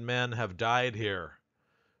than good men have died here.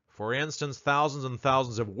 For instance, thousands and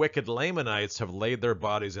thousands of wicked Lamanites have laid their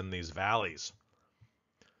bodies in these valleys.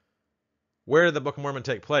 Where did the Book of Mormon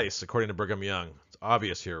take place, according to Brigham Young? It's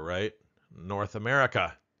obvious here, right? North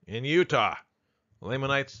America, in Utah.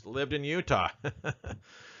 Lamanites lived in Utah.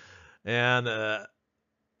 And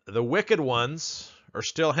the wicked ones are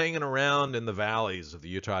still hanging around in the valleys of the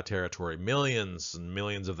Utah Territory, millions and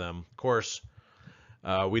millions of them. Of course,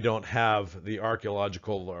 we don't have the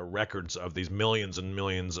archaeological records of these millions and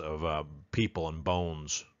millions of people and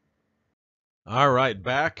bones. All right,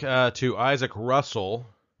 back to Isaac Russell,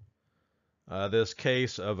 this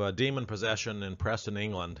case of demon possession in Preston,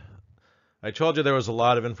 England. I told you there was a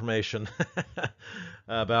lot of information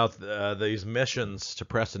about these missions to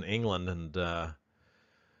Preston, England, and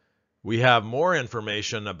we have more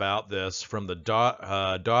information about this from the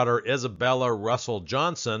daughter Isabella Russell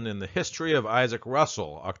Johnson in the History of Isaac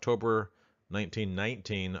Russell, October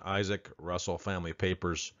 1919, Isaac Russell Family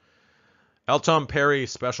Papers. Elton Perry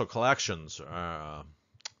Special Collections,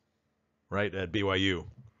 right at BYU.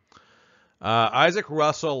 Isaac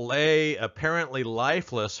Russell lay apparently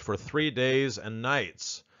lifeless for 3 days and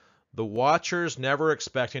nights, the watchers never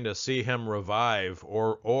expecting to see him revive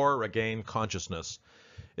or regain consciousness.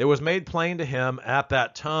 It was made plain to him at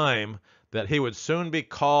that time that he would soon be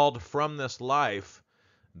called from this life,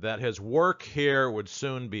 that his work here would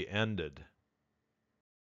soon be ended.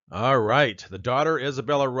 All right, the daughter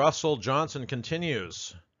Isabella Russell Johnson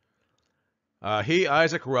continues. He,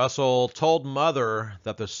 Isaac Russell, told Mother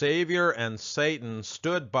that the Savior and Satan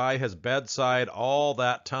stood by his bedside all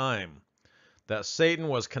that time, that Satan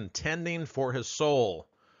was contending for his soul,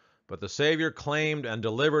 but the Savior claimed and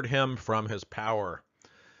delivered him from his power,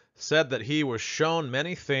 said that he was shown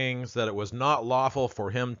many things that it was not lawful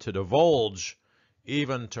for him to divulge,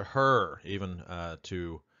 even to her, even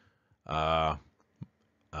to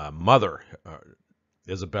Mother,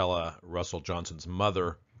 Isabella Russell Johnson's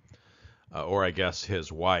mother, or I guess his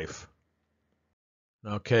wife.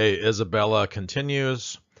 Okay, Isabella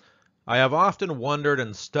continues. I have often wondered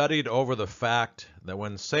and studied over the fact that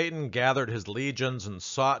when Satan gathered his legions and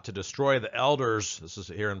sought to destroy the elders, this is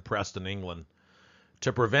here in Preston, England,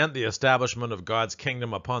 to prevent the establishment of God's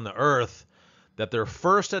kingdom upon the earth, that their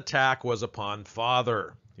first attack was upon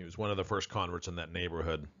Father. He was one of the first converts in that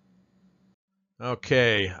neighborhood.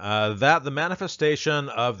 Okay, that the manifestation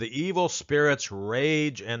of the evil spirit's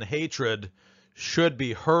rage and hatred should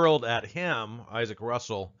be hurled at him, Isaac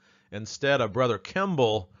Russell, instead of Brother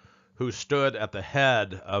Kimball, who stood at the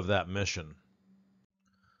head of that mission.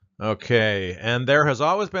 Okay, and there has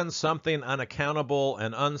always been something unaccountable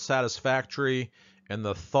and unsatisfactory in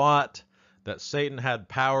the thought that Satan had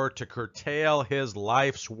power to curtail his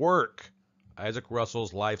life's work, Isaac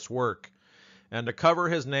Russell's life's work, and to cover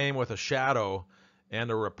his name with a shadow and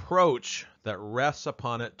a reproach that rests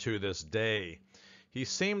upon it to this day. He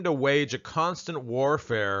seemed to wage a constant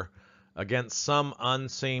warfare against some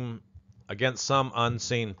unseen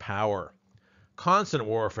power. Constant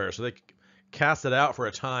warfare. So they cast it out for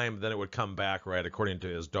a time, then it would come back, right, according to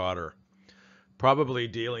his daughter. Probably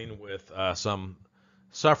dealing with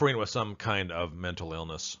suffering with some kind of mental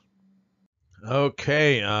illness.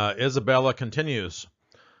 Okay, Isabella continues.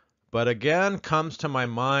 But again comes to my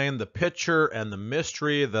mind the picture and the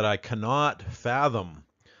mystery that I cannot fathom,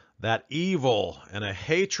 that evil and a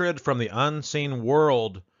hatred from the unseen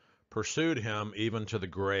world pursued him even to the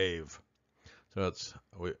grave. So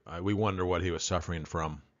we wonder what he was suffering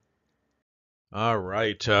from. All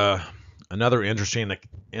right, another interesting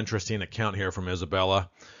account here from Isabella.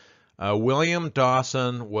 William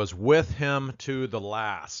Dawson was with him to the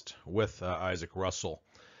last, with Isaac Russell.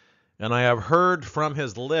 And I have heard from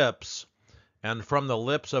his lips and from the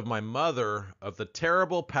lips of my mother of the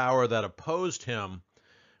terrible power that opposed him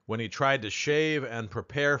when he tried to shave and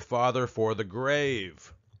prepare Father for the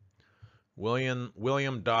grave.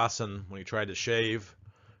 William Dawson, when he tried to shave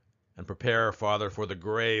and prepare Father for the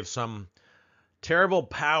grave, some terrible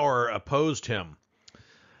power opposed him.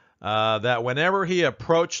 That whenever he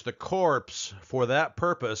approached the corpse for that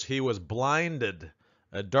purpose, he was blinded,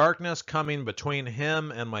 a darkness coming between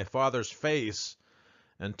him and my father's face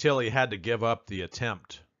until he had to give up the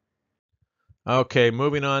attempt. Okay,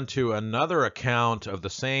 moving on to another account of the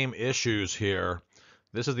same issues here.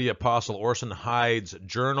 This is the Apostle Orson Hyde's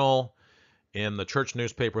journal in the church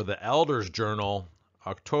newspaper, the Elder's Journal,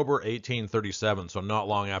 October 1837, so not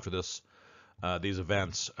long after these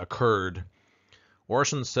events occurred.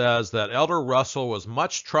 Orson says that Elder Russell was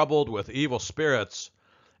much troubled with evil spirits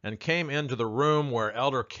and came into the room where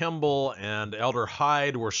Elder Kimball and Elder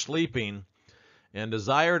Hyde were sleeping and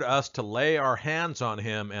desired us to lay our hands on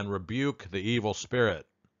him and rebuke the evil spirit.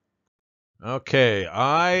 Okay,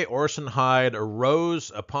 I, Orson Hyde,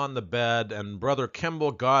 arose upon the bed, and Brother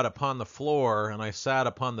Kimball got upon the floor, and I sat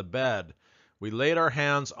upon the bed. We laid our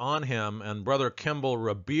hands on him, and Brother Kimball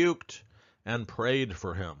rebuked and prayed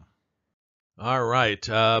for him. All right,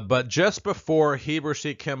 but just before Heber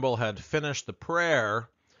C. Kimball had finished the prayer,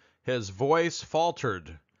 his voice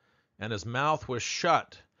faltered, and his mouth was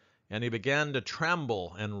shut, and he began to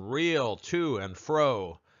tremble and reel to and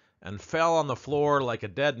fro, and fell on the floor like a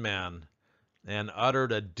dead man, and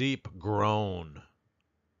uttered a deep groan.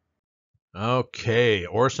 Okay,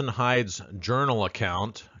 Orson Hyde's journal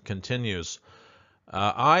account continues.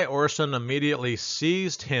 I, Orson, immediately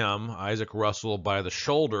seized him, Isaac Russell, by the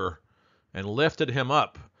shoulder and lifted him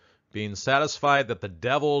up, being satisfied that the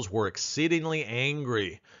devils were exceedingly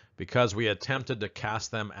angry because we attempted to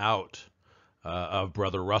cast them out of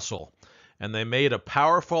Brother Russell. And they made a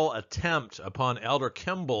powerful attempt upon Elder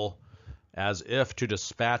Kimball as if to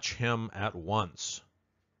dispatch him at once.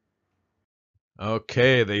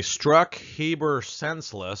 Okay, they struck Heber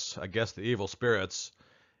senseless, I guess the evil spirits,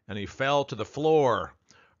 and he fell to the floor.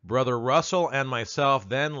 Brother Russell and myself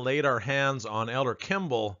then laid our hands on Elder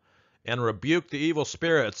Kimball and rebuked the evil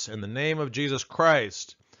spirits in the name of Jesus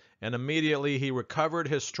Christ, and immediately he recovered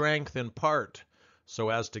his strength in part so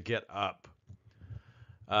as to get up.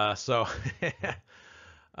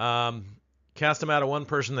 Cast them out of one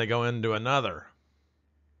person, they go into another.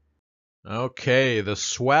 Okay, the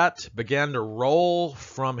sweat began to roll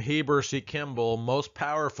from Heber C. Kimball most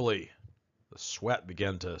powerfully. The sweat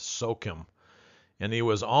began to soak him, and he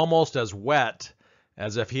was almost as wet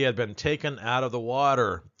as if he had been taken out of the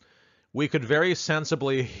water. We could very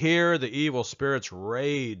sensibly hear the evil spirits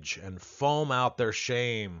rage and foam out their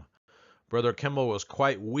shame. Brother Kimball was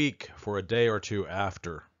quite weak for a day or two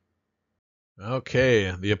after.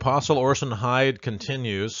 Okay, the Apostle Orson Hyde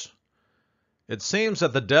continues. It seems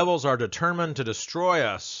that the devils are determined to destroy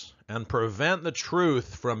us and prevent the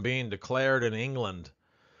truth from being declared in England.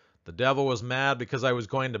 The devil was mad because I was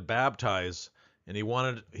going to baptize, and he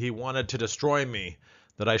wanted to destroy me,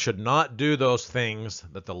 that I should not do those things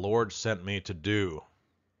that the Lord sent me to do.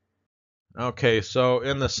 Okay, so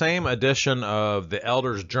in the same edition of the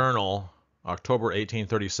Elder's Journal, October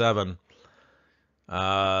 1837,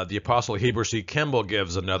 the Apostle Heber C. Kimball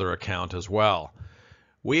gives another account as well.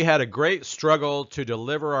 We had a great struggle to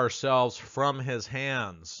deliver ourselves from his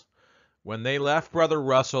hands. When they left Brother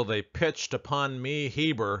Russell, they pitched upon me,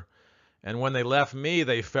 Heber, and when they left me,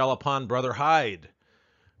 they fell upon Brother Hyde,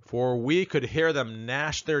 for we could hear them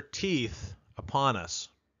gnash their teeth upon us.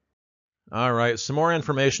 All right, some more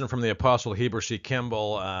information from the Apostle Heber C.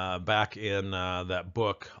 Kimball back in that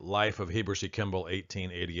book, Life of Heber C. Kimball,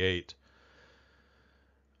 1888.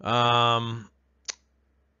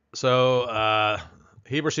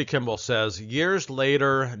 Heber C. Kimball says, years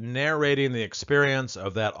later, narrating the experience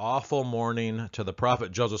of that awful morning to the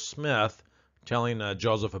prophet Joseph Smith, telling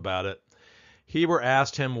Joseph about it, Heber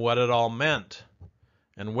asked him what it all meant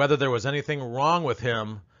and whether there was anything wrong with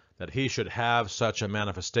him that he should have such a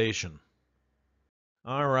manifestation.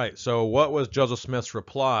 All right, so what was Joseph Smith's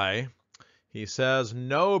reply? He says,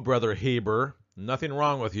 no, Brother Heber, nothing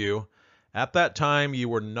wrong with you. At that time you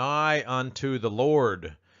were nigh unto the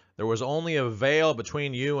Lord. There was only a veil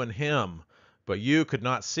between you and him, but you could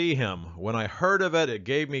not see him. When I heard of it, it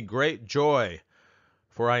gave me great joy,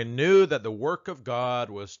 for I knew that the work of God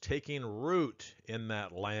was taking root in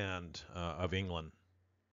that land of England.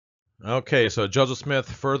 Okay, so Joseph Smith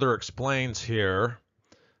further explains here,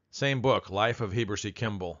 same book, Life of Heber C.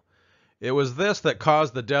 Kimball. It was this that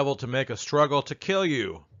caused the devil to make a struggle to kill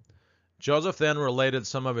you. Joseph then related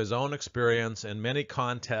some of his own experience and many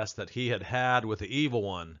contests that he had had with the evil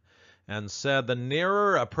one, and said the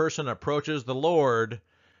nearer a person approaches the Lord,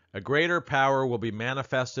 a greater power will be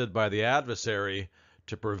manifested by the adversary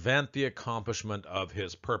to prevent the accomplishment of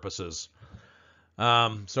his purposes.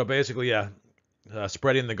 So basically,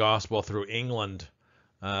 spreading the gospel through England,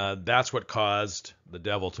 that's what caused the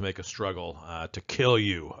devil to make a struggle to kill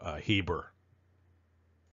you, Heber.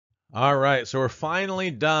 All right, so we're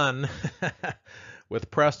finally done with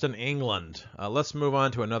Preston, England. Let's move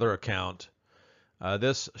on to another account.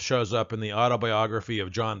 This shows up in the autobiography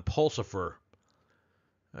of John Pulsipher.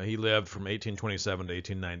 He lived from 1827 to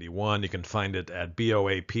 1891. You can find it at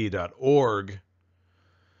boap.org.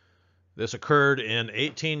 This occurred in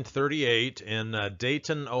 1838 in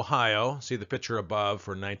Dayton, Ohio. See the picture above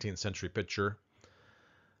for 19th century picture.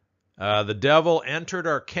 The devil entered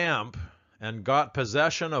our camp and got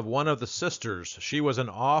possession of one of the sisters. She was in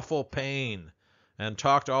awful pain and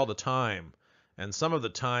talked all the time, and some of the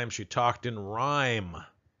time she talked in rhyme.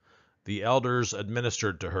 The elders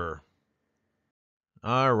administered to her.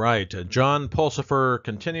 All right, John Pulsipher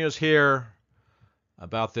continues here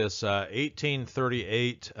about this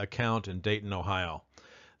 1838 account in Dayton, Ohio.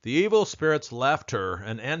 The evil spirits left her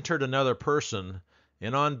and entered another person,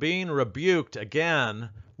 and on being rebuked again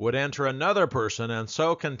would enter another person, and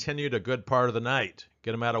so continued a good part of the night.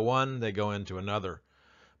 Get them out of one, they go into another.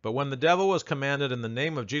 But when the devil was commanded in the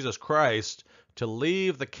name of Jesus Christ to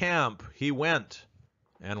leave the camp, he went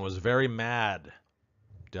and was very mad.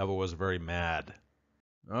 Devil was very mad.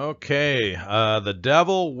 Okay, the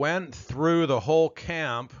devil went through the whole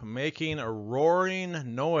camp making a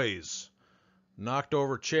roaring noise, knocked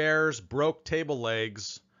over chairs, broke table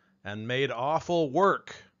legs, and made awful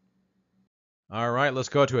work. All right, let's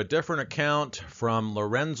go to a different account from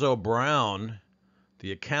Lorenzo Brown,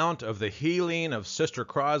 the account of the healing of Sister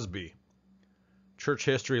Crosby. Church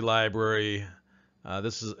History Library.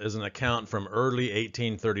 This is an account from early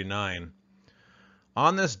 1839.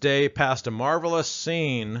 On this day passed a marvelous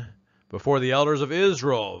scene before the elders of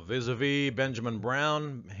Israel, vis-a-vis Benjamin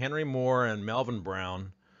Brown, Henry Moore, and Melvin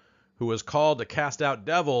Brown, who was called to cast out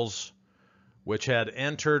devils which had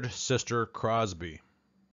entered Sister Crosby.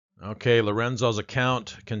 Okay, Lorenzo's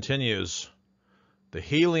account continues. The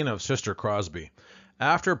healing of Sister Crosby.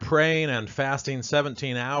 After praying and fasting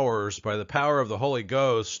 17 hours by the power of the Holy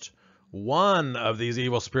Ghost, one of these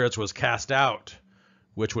evil spirits was cast out,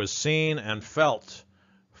 which was seen and felt,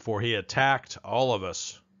 for he attacked all of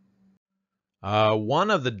us.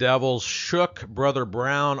 One of the devils shook Brother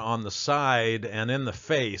Brown on the side and in the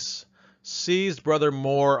face, seized Brother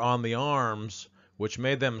Moore on the arms, which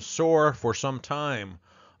made them sore for some time,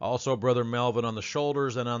 also Brother Melvin on the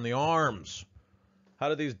shoulders and on the arms. How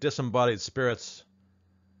do these disembodied spirits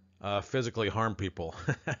physically harm people?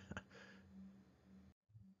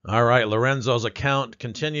 All right, Lorenzo's account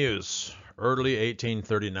continues, early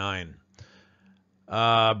 1839.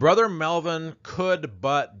 Brother Melvin could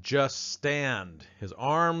but just stand. His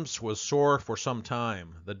arms was sore for some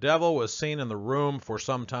time. The devil was seen in the room for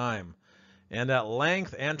some time, and at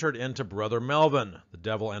length entered into Brother Melvin. The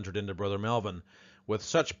devil entered into Brother Melvin with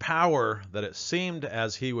such power that it seemed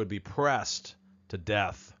as he would be pressed to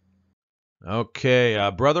death. Okay,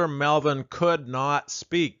 Brother Melvin could not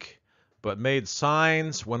speak, but made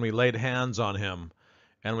signs when we laid hands on him,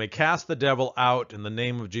 and we cast the devil out in the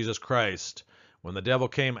name of Jesus Christ. When the devil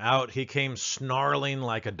came out, he came snarling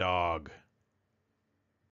like a dog.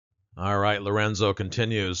 All right, Lorenzo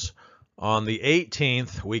continues. On the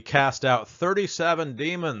 18th, we cast out 37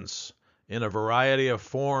 demons in a variety of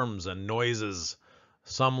forms and noises,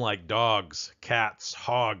 some like dogs, cats,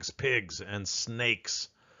 hogs, pigs, and snakes.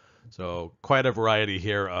 So quite a variety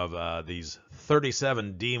here of these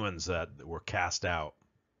 37 demons that were cast out.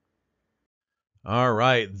 All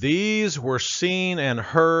right, these were seen and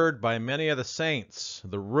heard by many of the saints.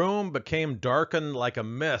 The room became darkened like a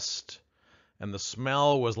mist, and the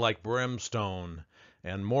smell was like brimstone,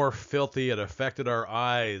 and more filthy it affected our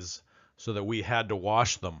eyes, so that we had to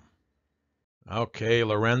wash them. Okay,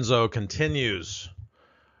 Lorenzo continues.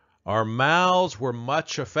 Our mouths were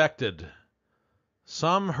much affected.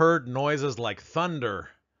 Some heard noises like thunder,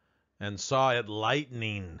 and saw it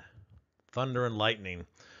lightning. Thunder and lightning.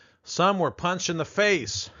 Some were punched in the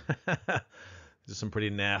face. These are some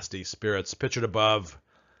pretty nasty spirits. Pictured above,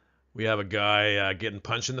 we have a guy getting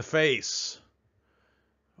punched in the face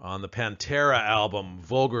on the Pantera album,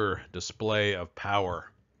 Vulgar Display of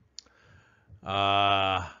Power.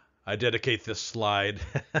 I dedicate this slide,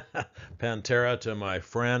 Pantera, to my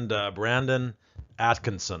friend Brandon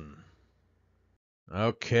Atkinson.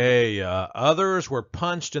 Okay, others were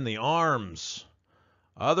punched in the arms.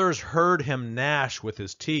 Others heard him gnash with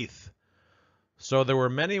his teeth. So there were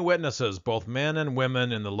many witnesses, both men and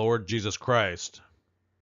women, in the Lord Jesus Christ.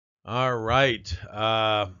 All right.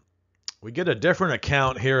 We get a different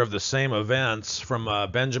account here of the same events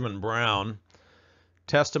from Benjamin Brown.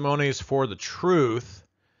 Testimonies for the Truth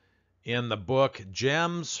in the book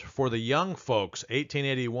Gems for the Young Folks,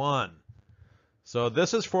 1881. So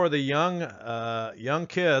this is for the young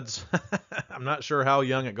kids. I'm not sure how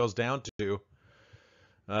young it goes down to.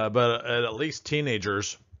 But at least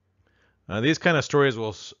teenagers. These kind of stories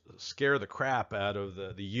will scare the crap out of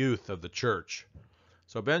the youth of the church.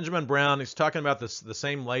 So Benjamin Brown, he's talking about the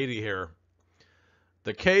same lady here.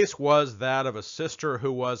 The case was that of a sister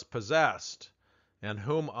who was possessed, and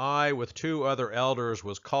whom I, with 2 other elders,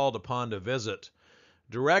 was called upon to visit.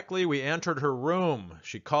 Directly we entered her room,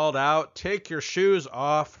 she called out, "Take your shoes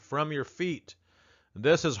off from your feet.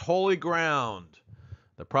 This is holy ground.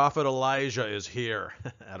 The prophet Elijah is here,"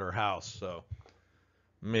 at her house. So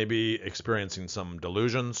maybe experiencing some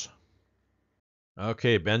delusions.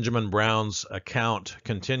 Okay, Benjamin Brown's account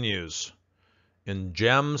continues. In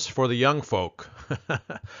Gems for the Young Folk.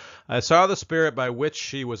 I saw the spirit by which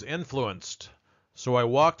she was influenced. So I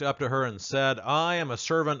walked up to her and said, "I am a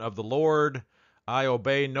servant of the Lord. I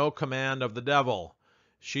obey no command of the devil."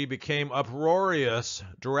 She became uproarious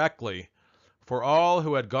directly, for all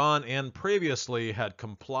who had gone in previously had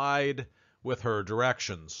complied with her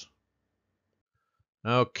directions.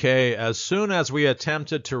 Okay, as soon as we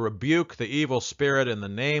attempted to rebuke the evil spirit in the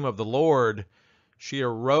name of the Lord, she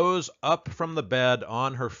arose up from the bed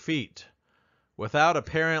on her feet, without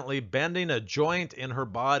apparently bending a joint in her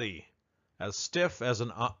body, as stiff as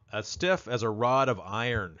a rod of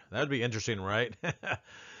iron. That'd be interesting, right?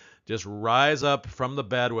 Just rise up from the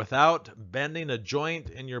bed without bending a joint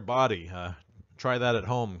in your body. Try that at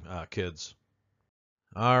home, kids.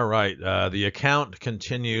 All right, the account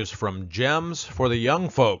continues from Gems for the Young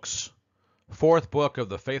Folks, 4th book of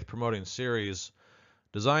the faith-promoting series,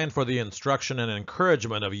 designed for the instruction and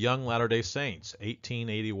encouragement of young Latter-day Saints,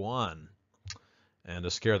 1881, and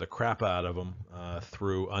to scare the crap out of them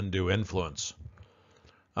through undue influence.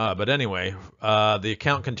 But anyway, the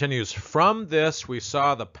account continues. From this we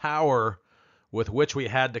saw the power with which we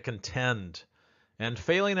had to contend, and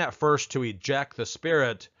failing at first to eject the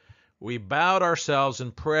spirit, we bowed ourselves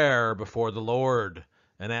in prayer before the Lord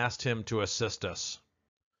and asked him to assist us.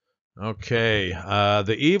 Okay,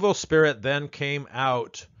 the evil spirit then came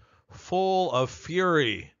out full of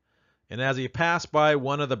fury, and as he passed by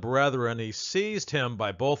one of the brethren, he seized him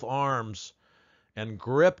by both arms and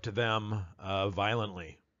gripped them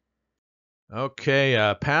violently.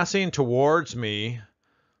 Okay, passing towards me,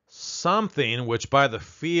 something which by the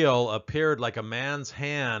feel appeared like a man's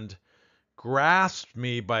hand grasped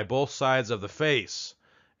me by both sides of the face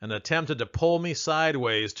and attempted to pull me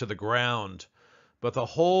sideways to the ground. But the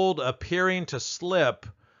hold appearing to slip,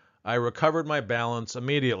 I recovered my balance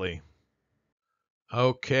immediately.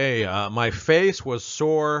 Okay, my face was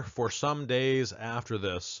sore for some days after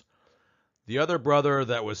this. The other brother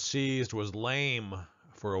that was seized was lame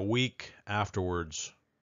for a week afterwards.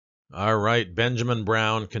 All right, Benjamin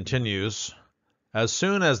Brown continues. As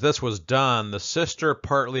soon as this was done, the sister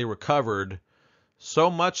partly recovered,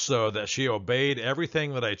 so much so that she obeyed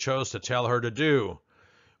everything that I chose to tell her to do,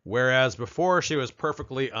 whereas before she was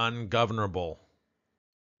perfectly ungovernable.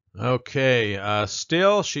 Okay,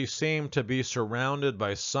 still she seemed to be surrounded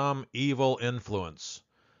by some evil influence.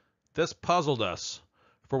 This puzzled us,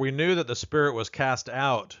 for we knew that the spirit was cast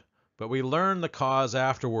out, but we learned the cause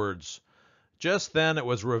afterwards. Just then it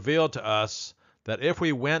was revealed to us that if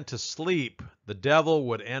we went to sleep, the devil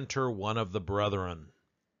would enter one of the brethren.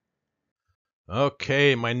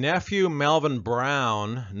 Okay, my nephew Melvin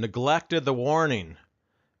Brown neglected the warning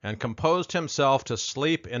and composed himself to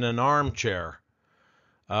sleep in an armchair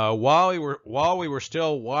while we were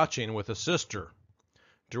still watching with the sister.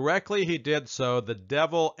 Directly he did so, the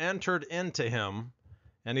devil entered into him,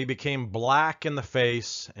 and he became black in the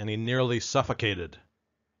face, and he nearly suffocated.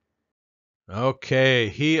 Okay,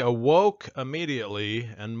 he awoke immediately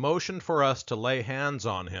and motioned for us to lay hands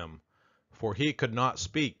on him, for he could not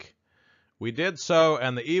speak. We did so,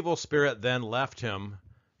 and the evil spirit then left him,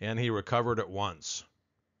 and he recovered at once.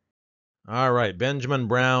 All right, Benjamin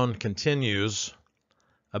Brown continues.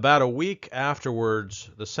 About a week afterwards,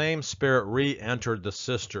 the same spirit re-entered the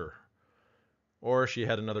sister. Or she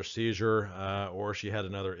had another seizure, or she had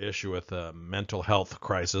another issue with a mental health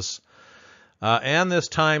crisis. And this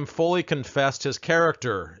time fully confessed his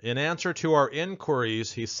character. In answer to our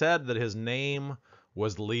inquiries, he said that his name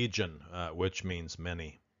was Legion, which means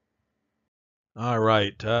many. All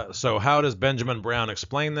right, so how does Benjamin Brown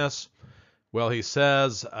explain this? Well, he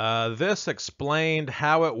says, this explained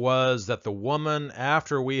how it was that the woman,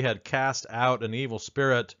 after we had cast out an evil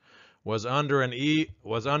spirit, was under an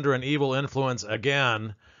evil influence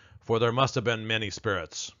again, for there must have been many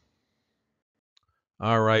spirits.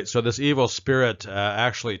 All right, so this evil spirit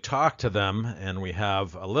actually talked to them, and we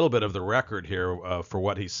have a little bit of the record here for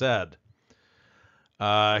what he said.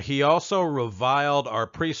 He also reviled our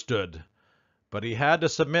priesthood, but he had to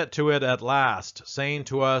submit to it at last, saying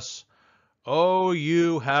to us, "Oh,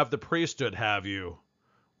 you have the priesthood, have you?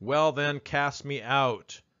 Well then, cast me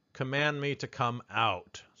out. Command me to come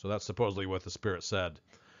out." So that's supposedly what the spirit said.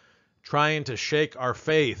 Trying to shake our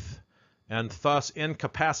faith and thus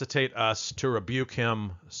incapacitate us to rebuke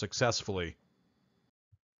him successfully.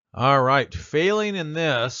 All right, failing in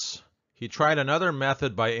this, he tried another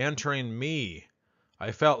method by entering me.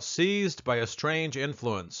 I felt seized by a strange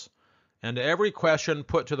influence, and to every question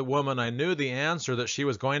put to the woman I knew the answer that she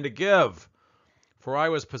was going to give, for I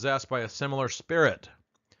was possessed by a similar spirit.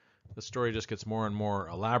 The story just gets more and more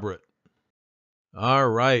elaborate. All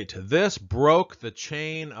right, this broke the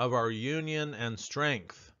chain of our union and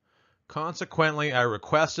strength. Consequently, I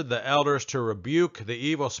requested the elders to rebuke the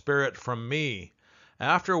evil spirit from me,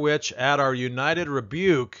 after which, at our united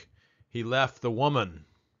rebuke, he left the woman.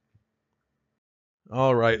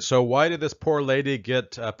 All right, so why did this poor lady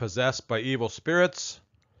get possessed by evil spirits?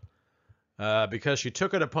 Because she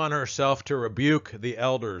took it upon herself to rebuke the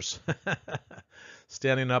elders.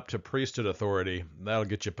 Standing up to priesthood authority, that'll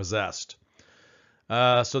get you possessed.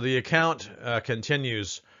 So the account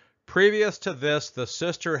continues. Previous to this, the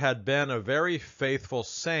sister had been a very faithful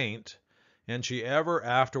saint, and she ever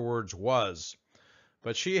afterwards was.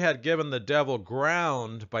 But she had given the devil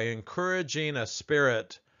ground by encouraging a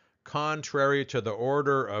spirit contrary to the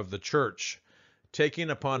order of the church, taking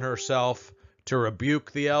upon herself to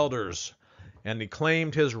rebuke the elders, and he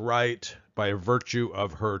claimed his right by virtue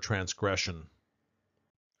of her transgression.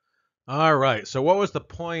 All right, so what was the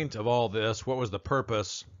point of all this? What was the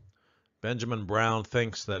purpose? Benjamin Brown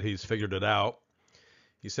thinks that he's figured it out.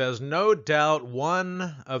 He says, no doubt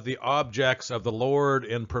one of the objects of the Lord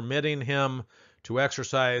in permitting him to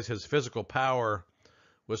exercise his physical power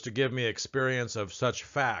was to give me experience of such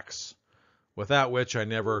facts, without which I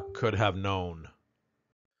never could have known.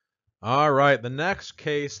 All right, the next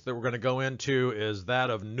case that we're going to go into is that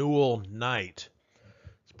of Newel Knight.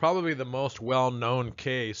 It's probably the most well-known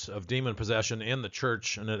case of demon possession in the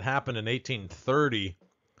church, and it happened in 1830,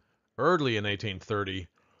 early in 1830.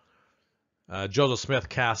 Joseph Smith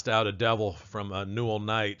cast out a devil from Newel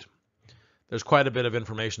Knight. There's quite a bit of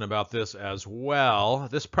information about this as well.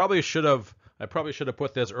 I probably should have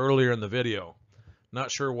put this earlier in the video.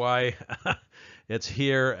 Not sure why it's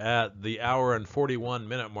here at the hour and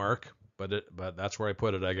 41-minute mark, but that's where I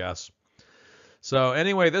put it, I guess. So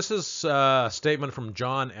anyway, this is a statement from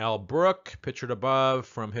John L. Brooke, pictured above,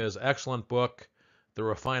 from his excellent book, The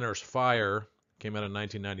Refiner's Fire, came out in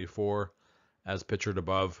 1994, as pictured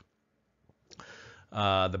above.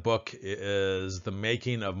 The book is The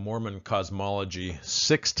Making of Mormon Cosmology,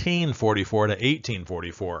 1644 to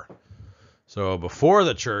 1844. So before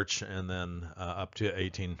the church, and then up to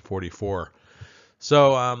 1844.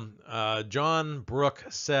 So John Brooke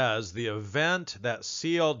says, the event that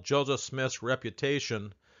sealed Joseph Smith's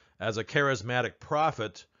reputation as a charismatic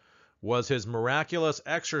prophet was his miraculous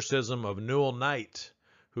exorcism of Newel Knight,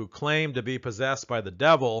 who claimed to be possessed by the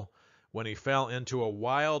devil when he fell into a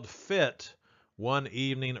wild fit one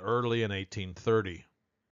evening early in 1830.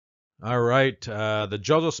 All right, the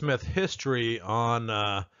Joseph Smith history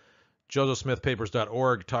on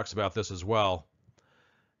josephsmithpapers.org talks about this as well.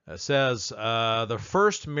 It says, the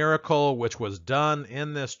first miracle which was done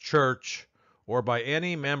in this church or by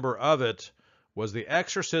any member of it was the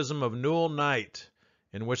exorcism of Newel Knight,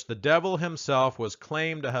 in which the devil himself was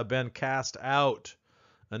claimed to have been cast out,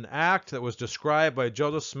 an act that was described by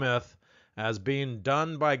Joseph Smith as being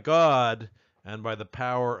done by God and by the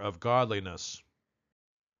power of godliness.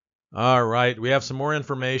 All right, we have some more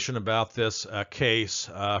information about this case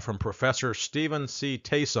from Professor Stephen C.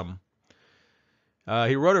 Taysom.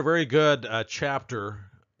 He wrote a very good chapter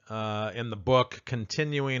in the book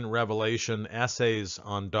Continuing Revelation, Essays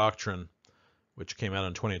on Doctrine, which came out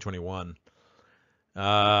in 2021.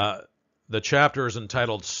 The chapter is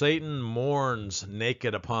entitled Satan Mourns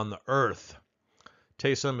Naked Upon the Earth.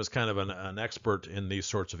 Taysom is kind of an expert in these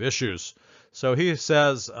sorts of issues. So he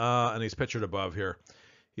says, and he's pictured above here,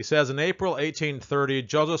 he says, in April 1830,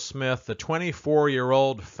 Joseph Smith, the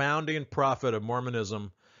 24-year-old founding prophet of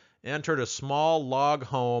Mormonism, entered a small log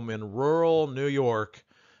home in rural New York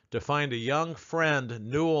to find a young friend,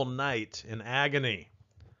 Newel Knight, in agony.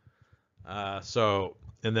 And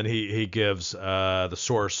then he gives the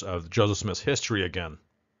source of Joseph Smith's history again.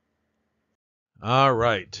 All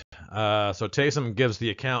right. So Taysom gives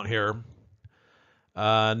the account here.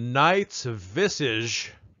 Knight's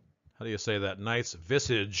visage, how do you say that? Knight's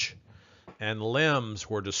visage and limbs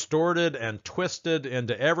were distorted and twisted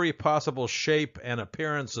into every possible shape and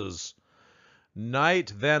appearances.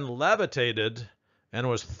 Knight then levitated and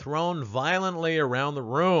was thrown violently around the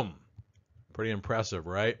room. Pretty impressive,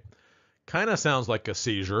 right? Kind of sounds like a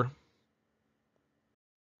seizure.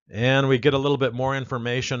 And we get a little bit more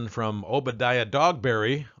information from Obadiah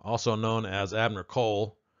Dogberry, also known as Abner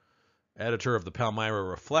Cole, editor of the Palmyra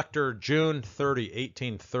Reflector, June 30,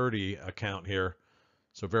 1830 account here,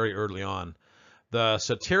 so very early on. The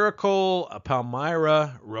satirical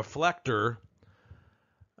Palmyra reflector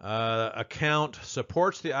account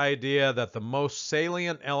supports the idea that the most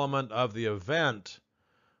salient element of the event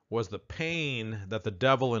was the pain that the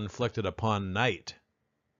devil inflicted upon Night.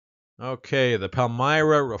 Okay, the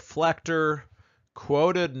Palmyra reflector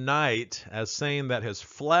quoted Night as saying that his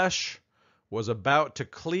flesh was about to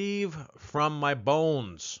cleave from my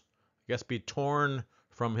bones, I guess be torn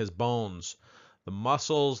from his bones. The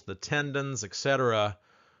muscles, the tendons, etc.,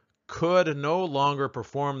 could no longer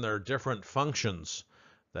perform their different functions.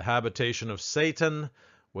 The habitation of Satan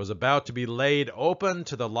was about to be laid open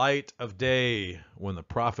to the light of day when the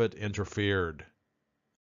prophet interfered.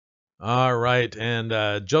 All right,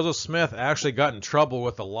 and Joseph Smith actually got in trouble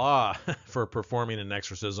with the law for performing an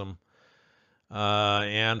exorcism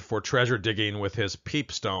and for treasure digging with his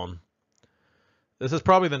peepstone. This is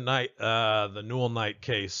probably the Newel Knight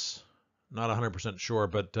case. Not 100% sure,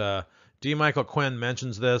 but D. Michael Quinn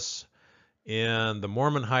mentions this in the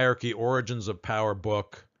Mormon Hierarchy Origins of Power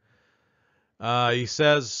book. He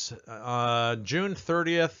says, June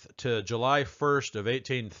 30th to July 1st of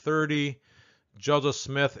 1830, Joseph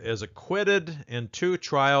Smith is acquitted in 2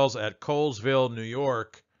 trials at Colesville, New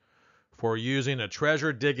York, for using a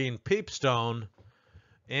treasure-digging peepstone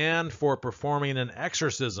and for performing an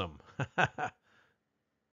exorcism.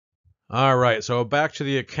 All right, so back to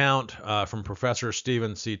the account from Professor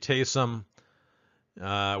Stephen C. Taysom,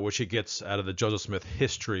 which he gets out of the Joseph Smith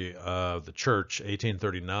History of the Church,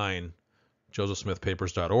 1839,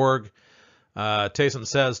 josephsmithpapers.org. Taysom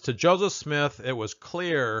says, to Joseph Smith, it was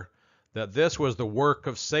clear that this was the work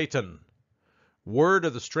of Satan. Word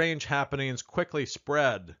of the strange happenings quickly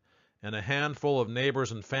spread, and a handful of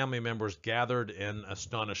neighbors and family members gathered in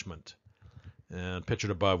astonishment. And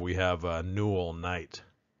pictured above, we have Newel Knight.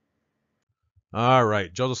 All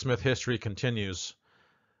right, Joseph Smith history continues.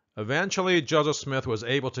 Eventually, Joseph Smith was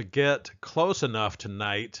able to get close enough to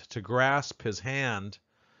Knight to grasp his hand,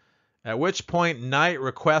 at which point Knight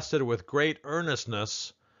requested with great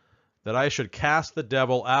earnestness that I should cast the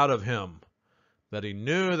devil out of him, that he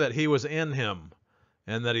knew that he was in him,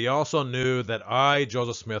 and that he also knew that I,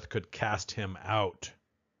 Joseph Smith, could cast him out.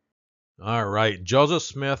 All right, Joseph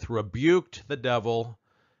Smith rebuked the devil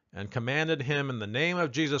and commanded him in the name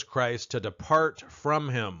of Jesus Christ to depart from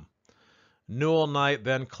him. Newel Knight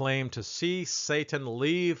then claimed to see Satan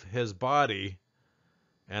leave his body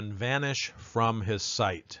and vanish from his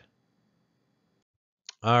sight.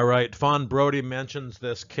 All right, Fawn Brodie mentions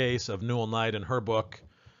this case of Newel Knight in her book,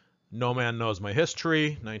 No Man Knows My History,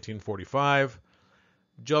 1945.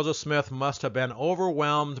 Joseph Smith must have been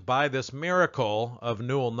overwhelmed by this miracle of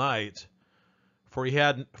Newel Knight, for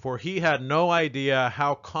he had no idea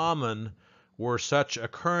how common were such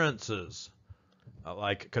occurrences,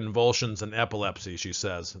 like convulsions and epilepsy, she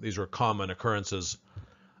says. These were common occurrences,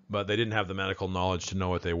 but they didn't have the medical knowledge to know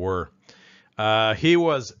what they were.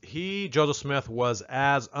 Joseph Smith, was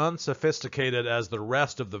as unsophisticated as the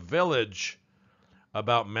rest of the village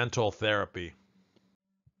about mental therapy.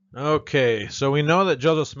 Okay, so we know that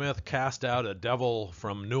Joseph Smith cast out a devil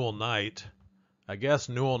from Newel Knight. I guess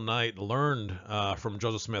Newel Knight learned from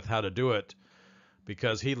Joseph Smith how to do it,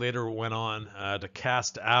 because he later went on to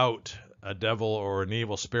cast out a devil or an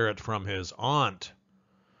evil spirit from his aunt.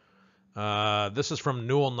 This is from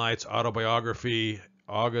Newel Knight's autobiography,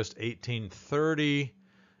 August 1830,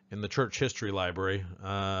 in the Church History Library.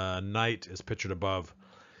 Knight is pictured above.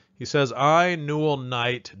 He says, I, Newel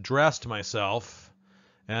Knight, dressed myself,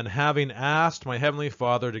 and having asked my Heavenly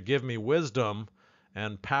Father to give me wisdom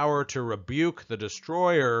and power to rebuke the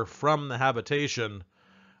destroyer from the habitation,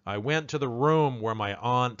 I went to the room where my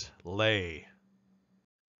aunt lay.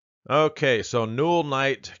 Okay, so Newel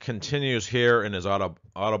Knight continues here in his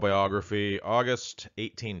autobiography, August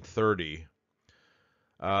 1830.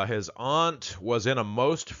 His aunt was in a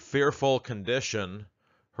most fearful condition.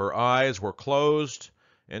 Her eyes were closed,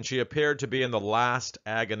 and she appeared to be in the last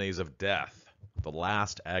agonies of death. The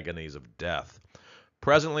last agonies of death.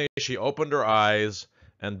 Presently she opened her eyes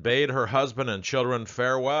and bade her husband and children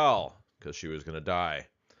farewell, because she was going to die,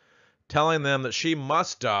 telling them that she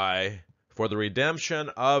must die for the redemption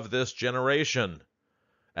of this generation,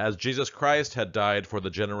 as Jesus Christ had died for the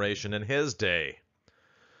generation in his day.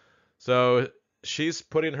 So she's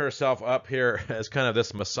putting herself up here as kind of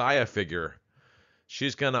this Messiah figure.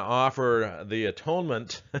 She's going to offer the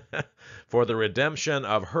atonement for the redemption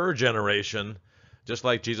of her generation, just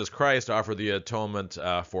like Jesus Christ offered the atonement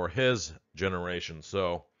for his generation.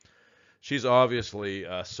 So she's obviously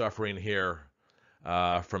suffering here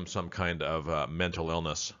from some kind of mental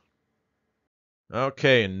illness.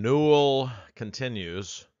 Okay, Newel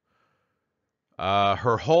continues.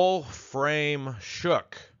 Her whole frame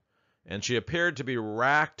shook, and she appeared to be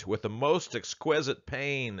racked with the most exquisite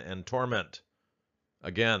pain and torment.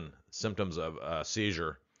 Again, symptoms of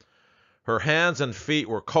seizure. Her hands and feet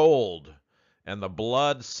were cold, and the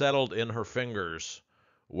blood settled in her fingers,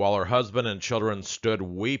 while her husband and children stood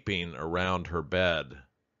weeping around her bed.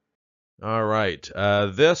 All right,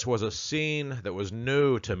 this was a scene that was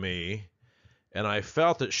new to me, and I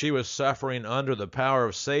felt that she was suffering under the power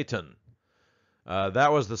of Satan.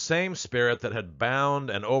 That was the same spirit that had bound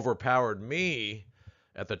and overpowered me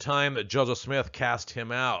at the time that Joseph Smith cast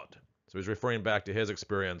him out. So he's referring back to his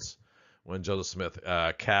experience when Joseph Smith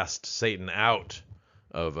cast Satan out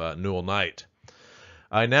of Newel Night.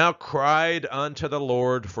 I now cried unto the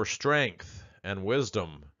Lord for strength and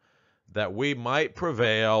wisdom, that we might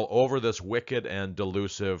prevail over this wicked and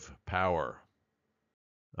delusive power.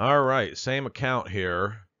 All right, same account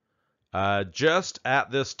here. Just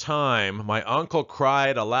at this time, my uncle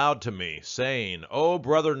cried aloud to me, saying, "O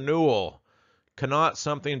brother Newel, cannot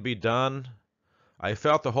something be done?" I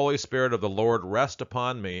felt the Holy Spirit of the Lord rest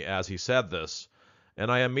upon me as he said this,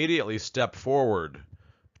 and I immediately stepped forward,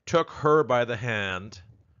 took her by the hand,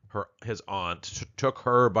 his aunt, took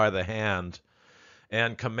her by the hand,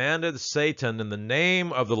 and commanded Satan in the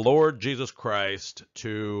name of the Lord Jesus Christ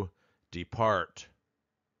to depart.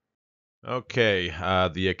 Okay,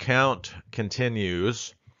 the account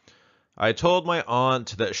continues. I told my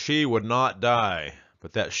aunt that she would not die,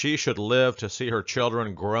 but that she should live to see her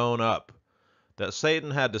children grown up, that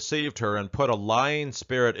Satan had deceived her and put a lying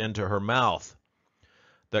spirit into her mouth,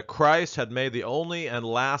 that Christ had made the only and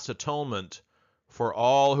last atonement for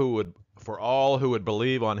all who would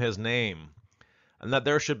believe on his name, and that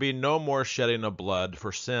there should be no more shedding of blood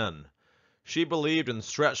for sin. She believed and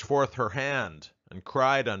stretched forth her hand and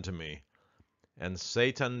cried unto me, and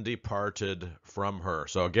Satan departed from her.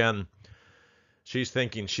 So again, she's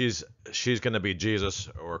thinking she's going to be Jesus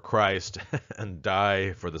or Christ and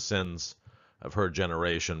die for the sins of her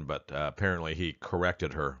generation, but apparently he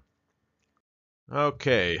corrected her.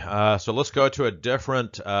 Okay, so let's go to a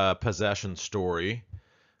different possession story.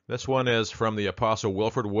 This one is from the Apostle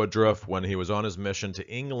Wilford Woodruff when he was on his mission to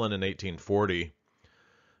England in 1840.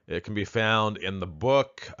 It can be found in the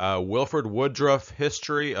book Wilford Woodruff,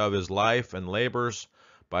 History of His Life and Labors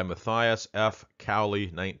by Matthias F.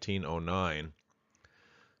 Cowley, 1909.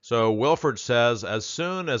 So Wilford says, as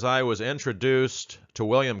soon as I was introduced to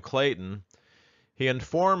William Clayton, he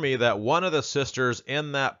informed me that one of the sisters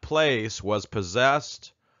in that place was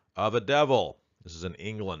possessed of a devil. This is in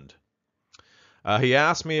England. He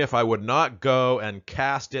asked me if I would not go and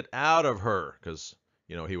cast it out of her, because,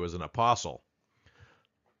 he was an apostle.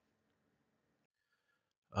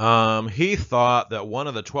 He thought that one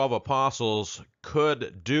of the 12 apostles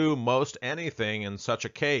could do most anything in such a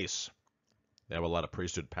case. They have a lot of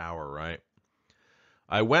priesthood power, right?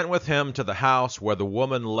 I went with him to the house where the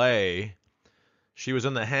woman lay. She was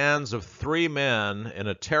in the hands of 3 men in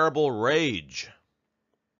a terrible rage.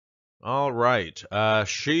 All right.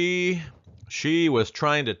 She was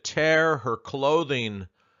trying to tear her clothing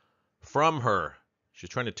from her. She's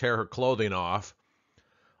trying to tear her clothing off.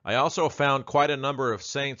 I also found quite a number of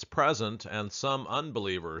saints present and some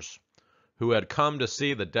unbelievers who had come to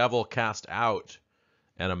see the devil cast out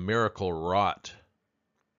and a miracle wrought.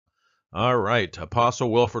 All right,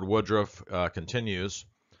 Apostle Wilford Woodruff continues.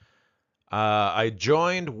 I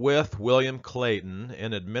joined with William Clayton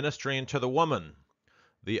in administering to the woman.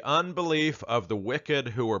 The unbelief of the wicked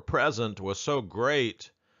who were present was so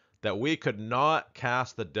great that we could not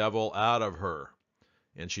cast the devil out of her,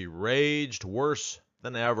 and she raged worse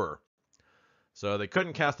than ever. So they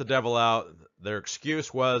couldn't cast the devil out. Their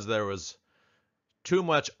excuse was there was too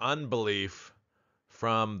much unbelief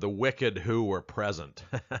from the wicked who were present.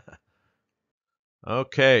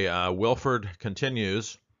 Okay, Wilford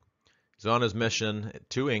continues. He's on his mission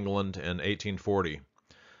to England in 1840.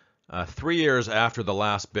 3 years after the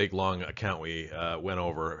last big, long account we went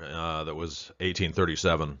over, that was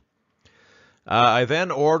 1837. I then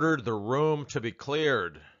ordered the room to be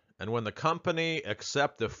cleared, and when the company,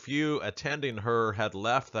 except the few attending her, had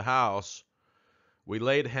left the house, we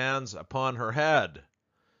laid hands upon her head,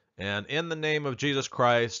 and in the name of Jesus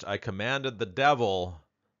Christ I commanded the devil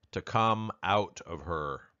to come out of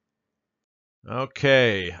her.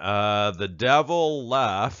 Okay, the devil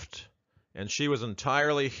left, and she was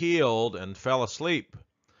entirely healed and fell asleep.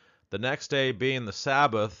 The next day, being the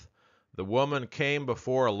Sabbath, the woman came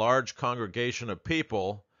before a large congregation of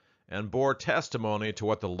people and bore testimony to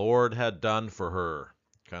what the Lord had done for her,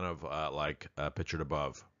 kind of like pictured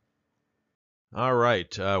above. All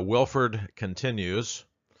right, Wilford continues.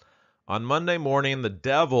 On Monday morning, the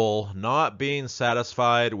devil, not being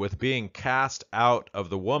satisfied with being cast out of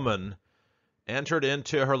the woman, entered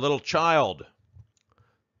into her little child.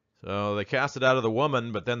 So they cast it out of the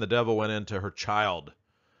woman, but then the devil went into her child,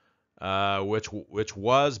 which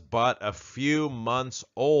was but a few months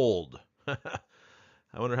old. I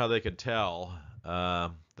wonder how they could tell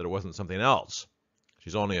that it wasn't something else.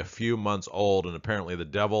 She's only a few months old, and apparently the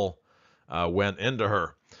devil went into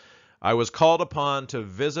her. I was called upon to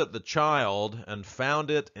visit the child and found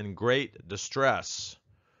it in great distress,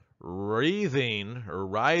 writhing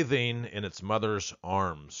in its mother's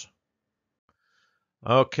arms.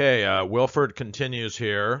 Okay, Wilford continues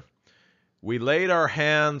here. We laid our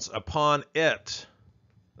hands upon it.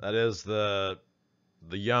 That is the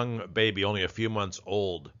young baby, only a few months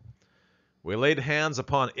old. We laid hands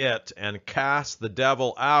upon it and cast the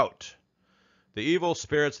devil out. The evil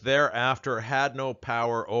spirits thereafter had no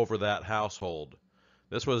power over that household.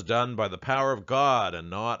 This was done by the power of God and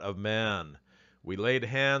not of man. We laid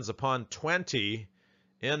hands upon 20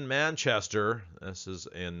 in Manchester. This is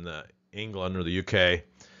in England or the UK.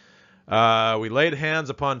 We laid hands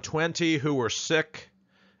upon 20 who were sick,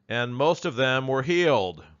 and most of them were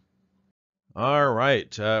healed. All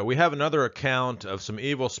right. We have another account of some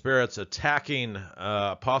evil spirits attacking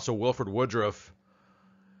Apostle Wilford Woodruff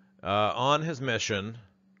on his mission.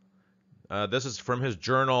 This is from his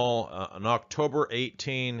journal, an October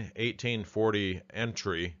 18, 1840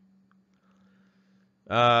 entry.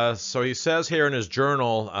 So he says here in his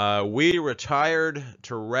journal, we retired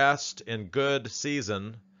to rest in good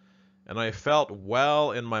season, and I felt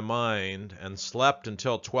well in my mind and slept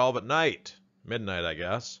until 12 at night, midnight, I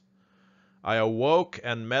guess. I awoke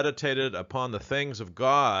and meditated upon the things of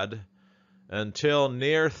God until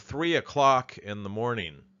near 3 o'clock in the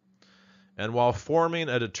morning. And while forming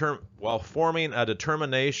a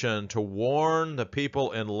determination to warn the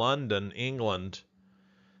people in London, England,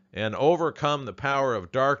 and overcome the power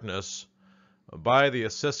of darkness by the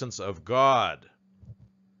assistance of God.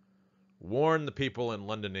 Warn the people in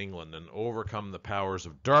London, England, and overcome the powers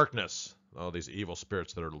of darkness, all these evil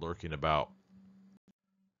spirits that are lurking about.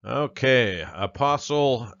 Okay,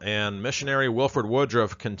 Apostle and missionary Wilford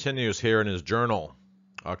Woodruff continues here in his journal,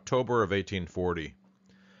 October of 1840.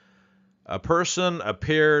 A person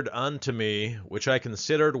appeared unto me, which I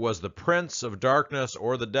considered was the prince of darkness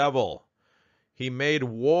or the devil. He made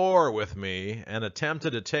war with me and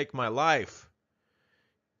attempted to take my life.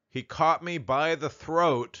 He caught me by the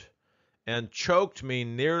throat and choked me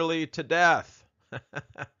nearly to death.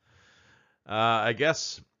 I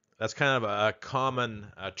guess that's kind of a common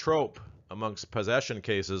trope amongst possession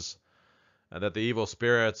cases, that the evil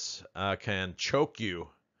spirits can choke you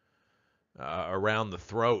around the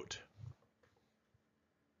throat.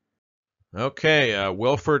 Okay,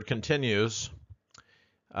 Wilford continues.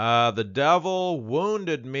 The devil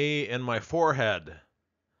wounded me in my forehead,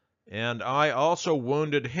 and I also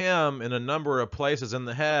wounded him in a number of places in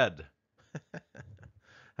the head.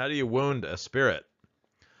 How do you wound a spirit?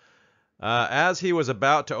 As he was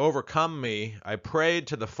about to overcome me, I prayed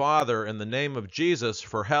to the Father in the name of Jesus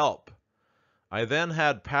for help. I then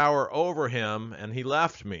had power over him, and he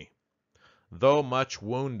left me, though much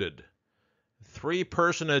wounded. 3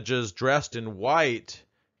 personages dressed in white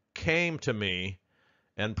came to me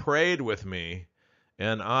and prayed with me,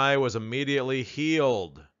 and I was immediately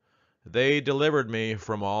healed. They delivered me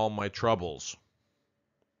from all my troubles.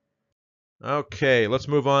 Okay, let's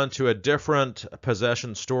move on to a different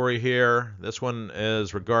possession story here. This one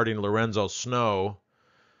is regarding Lorenzo Snow.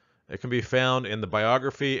 It can be found in the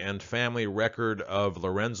biography and family record of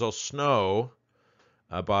Lorenzo Snow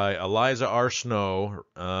by Eliza R. Snow,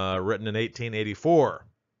 written in 1884.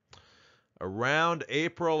 Around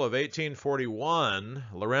April of 1841,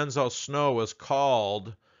 Lorenzo Snow was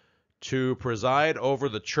called to preside over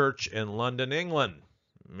the church in London, England.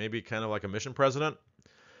 Maybe kind of like a mission president.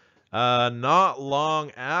 Not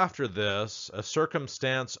long after this, a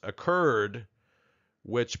circumstance occurred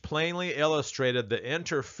which plainly illustrated the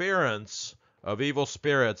interference of evil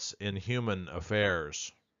spirits in human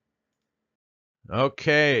affairs.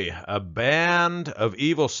 Okay, a band of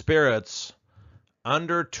evil spirits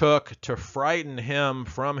undertook to frighten him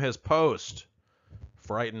from his post,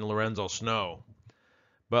 frighten Lorenzo Snow.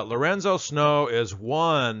 But Lorenzo Snow is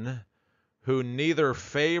one who neither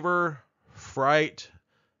favor, fright,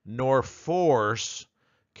 nor force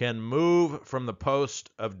can move from the post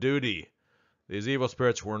of duty. These evil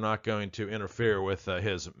spirits were not going to interfere with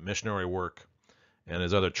his missionary work and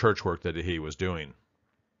his other church work that he was doing.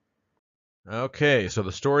 Okay, so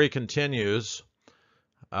the story continues.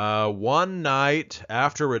 One night,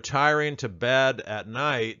 after retiring to bed at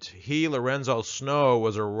night, Lorenzo Snow,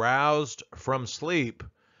 was aroused from sleep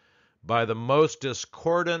by the most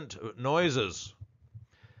discordant noises.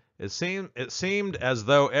 It seemed as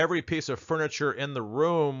though every piece of furniture in the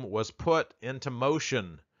room was put into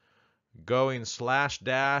motion, going slash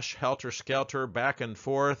dash, helter skelter, back and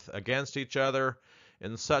forth against each other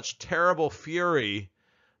in such terrible fury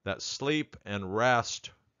that sleep and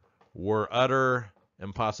rest were utter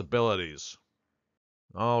impossibilities.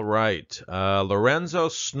 All right. Lorenzo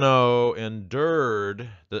Snow endured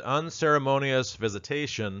the unceremonious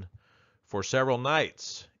visitation for several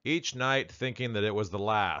nights, each night thinking that it was the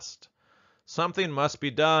last. Something must be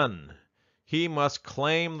done. He must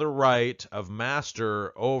claim the right of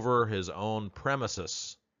master over his own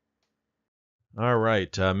premises. All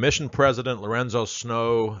right. Mission President Lorenzo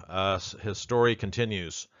Snow, his story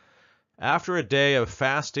continues. After a day of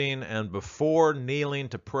fasting and before kneeling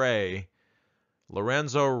to pray,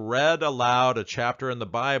 Lorenzo read aloud a chapter in the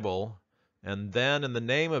Bible, and then in the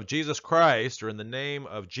name of Jesus Christ, or in the name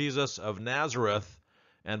of Jesus of Nazareth,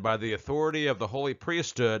 and by the authority of the holy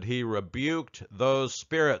priesthood, he rebuked those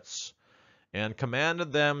spirits and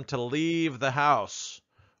commanded them to leave the house,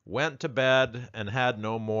 went to bed, and had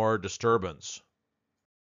no more disturbance.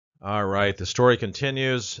 All right, the story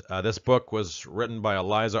continues. This book was written by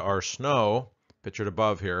Eliza R. Snow, pictured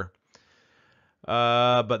above here.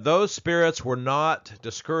 But those spirits were not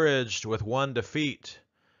discouraged with one defeat.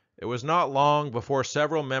 It was not long before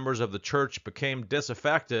several members of the church became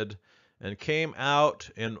disaffected and came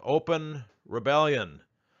out in open rebellion,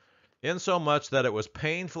 insomuch that it was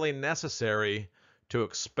painfully necessary to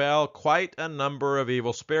expel quite a number of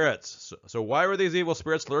evil spirits. So why were these evil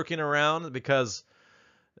spirits lurking around? Because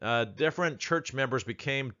different church members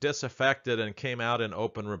became disaffected and came out in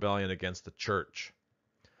open rebellion against the church.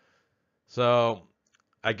 So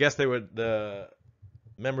I guess the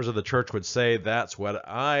members of the church would say, that's what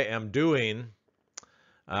I am doing,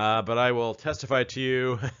 but I will testify to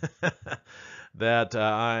you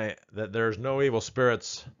that there's no evil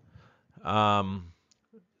spirits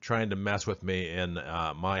trying to mess with me in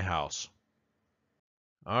my house.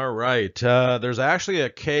 All right, there's actually a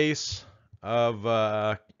case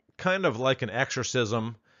of kind of like an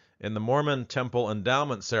exorcism in the Mormon temple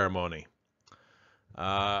endowment ceremony.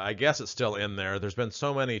 I guess it's still in there. There's been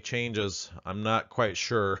so many changes, I'm not quite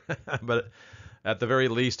sure, but at the very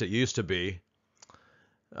least it used to be.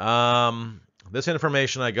 This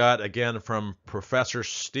information I got again from Professor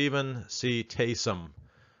Stephen C. Taysom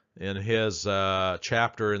in his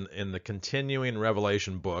chapter in the Continuing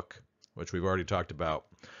Revelation book, which we've already talked about.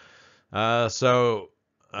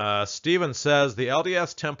 Stephen says the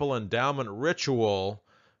LDS Temple endowment ritual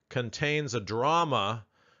contains a drama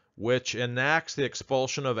which enacts the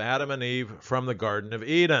expulsion of Adam and Eve from the Garden of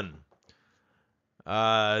Eden.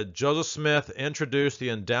 Joseph Smith introduced the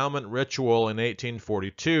endowment ritual in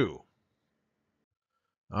 1842.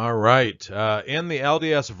 All right. In the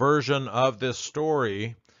LDS version of this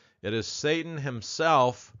story, it is Satan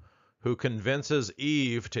himself who convinces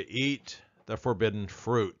Eve to eat the forbidden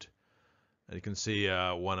fruit. You can see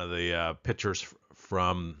one of the pictures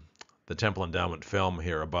from the Temple Endowment film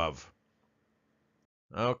here above.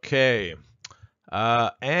 Okay.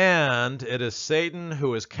 And it is Satan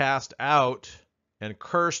who is cast out and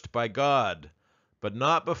cursed by God, but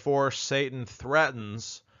not before Satan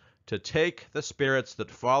threatens to take the spirits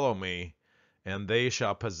that follow me, and they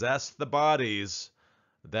shall possess the bodies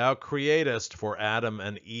thou createst for Adam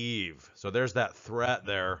and Eve. So there's that threat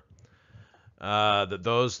there. That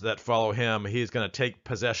those that follow him, he's going to take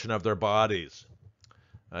possession of their bodies,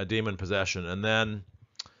 demon possession. And then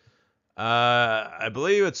I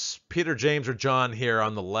believe it's Peter, James, or John here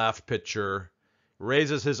on the left picture,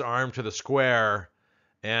 raises his arm to the square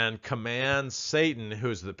and commands Satan,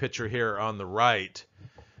 who's the picture here on the right.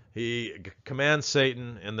 He commands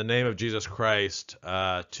Satan in the name of Jesus Christ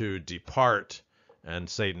to depart, and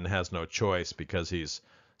Satan has no choice because he's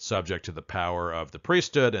subject to the power of the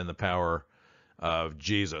priesthood and the power of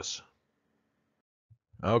Jesus.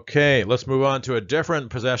 Okay, let's move on to a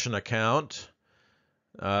different possession account.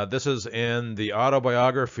 This is in the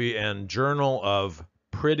autobiography and journal of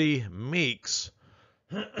Priddy Meeks,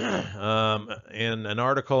 in an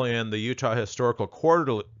article in the Utah Historical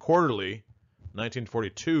Quarterly,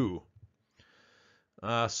 1942.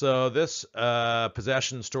 So this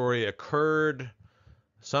possession story occurred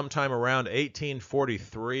sometime around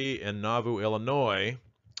 1843 in Nauvoo, Illinois.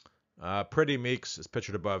 Priddy Meeks is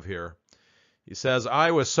pictured above here. He says,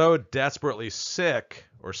 I was so desperately sick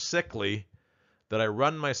or sickly that I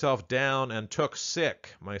run myself down and took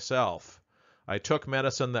sick myself. I took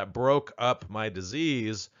medicine that broke up my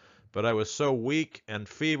disease, but I was so weak and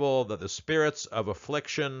feeble that the spirits of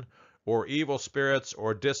affliction, or evil spirits,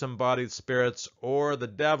 or disembodied spirits, or the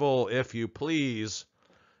devil, if you please,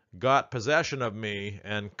 got possession of me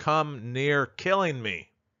and come near killing me.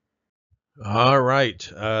 All right,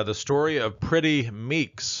 the story of Priddy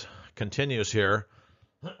Meeks continues here.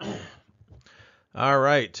 All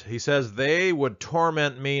right, he says, they would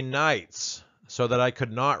torment me nights so that I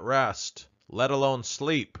could not rest, let alone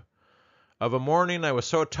sleep. Of a morning I was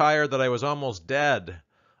so tired that I was almost dead.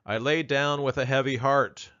 I lay down with a heavy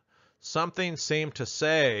heart. Something seemed to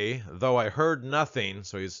say, though I heard nothing,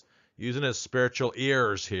 so he's using his spiritual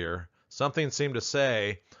ears here. Something seemed to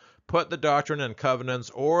say, put the Doctrine and Covenants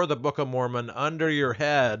or the Book of Mormon under your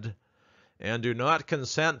head and do not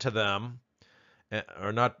consent to them,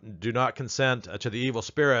 or do not consent to the evil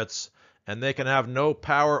spirits, and they can have no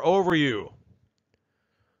power over you.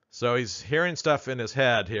 So he's hearing stuff in his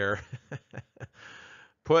head here.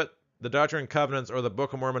 Put the Doctrine and Covenants or the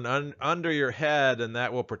Book of Mormon under your head, and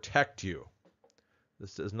that will protect you.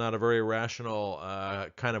 This is not a very rational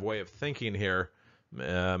kind of way of thinking here.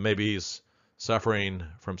 Maybe he's suffering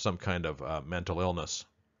from some kind of mental illness.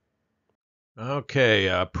 Okay,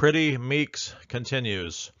 Priddy Meeks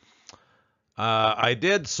continues. I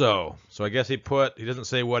did so. So I guess he doesn't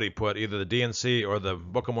say what he put, either the D&C or the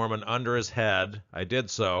Book of Mormon under his head. I did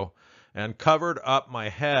so, and covered up my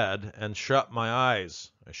head and shut my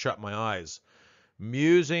eyes. I shut my eyes,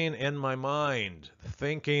 musing in my mind,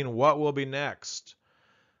 thinking what will be next.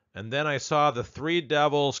 And then I saw the three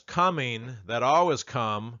devils coming that always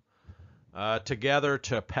come together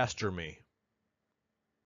to pester me.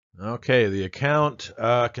 Okay, the account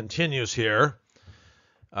continues here.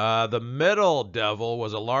 The middle devil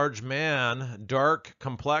was a large man, dark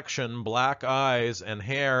complexion, black eyes and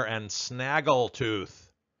hair, and snaggle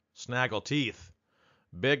teeth,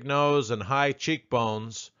 big nose and high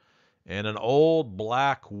cheekbones, and an old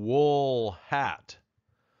black wool hat.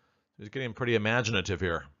 He's getting pretty imaginative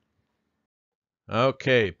here.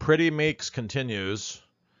 Okay, Priddy Meeks continues.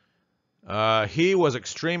 He was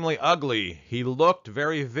extremely ugly. He looked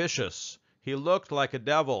very vicious. He looked like a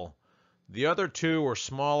devil. The other two were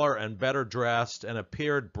smaller and better dressed and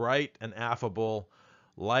appeared bright and affable,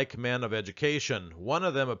 like men of education. One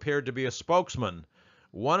of them appeared to be a spokesman.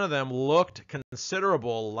 One of them looked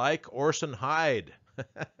considerable like Orson Hyde.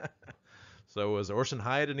 So was Orson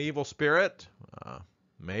Hyde an evil spirit?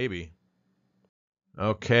 Maybe.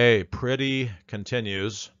 Okay, Priddy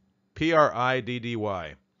continues.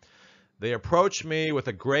 Priddy. They approached me with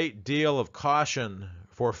a great deal of caution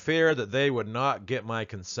for fear that they would not get my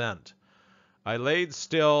consent. I laid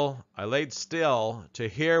still to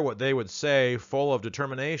hear what they would say, full of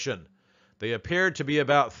determination. They appeared to be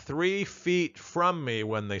about 3 feet from me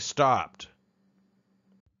when they stopped.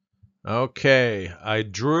 Okay, I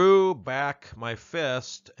drew back my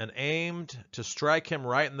fist and aimed to strike him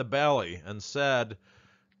right in the belly and said,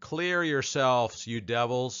 "Clear yourselves, you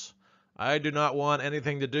devils. I do not want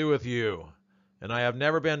anything to do with you, and I have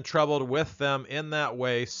never been troubled with them in that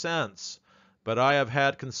way since. But I have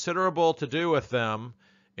had considerable to do with them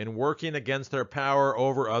in working against their power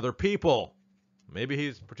over other people." Maybe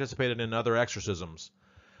he's participated in other exorcisms.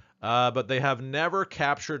 But they have never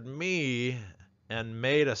captured me and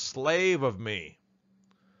made a slave of me.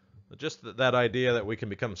 Just that idea that we can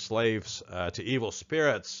become slaves to evil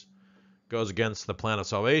spirits goes against the plan of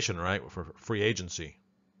salvation, right? For free agency.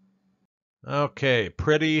 Okay,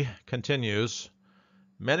 Priddy continues.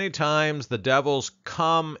 Many times the devils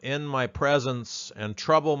come in my presence and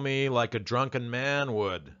trouble me like a drunken man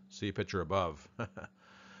would. See picture above.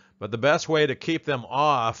 But the best way to keep them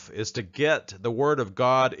off is to get the Word of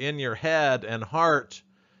God in your head and heart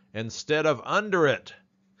instead of under it.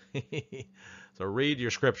 So read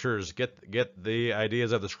your scriptures. Get the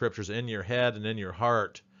ideas of the scriptures in your head and in your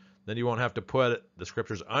heart. Then you won't have to put the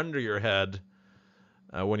scriptures under your head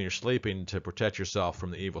when you're sleeping to protect yourself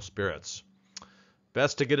from the evil spirits.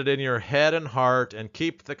 Best to get it in your head and heart and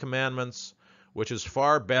keep the commandments, which is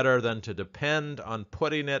far better than to depend on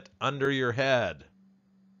putting it under your head.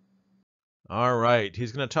 All right,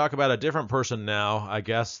 he's going to talk about a different person now, I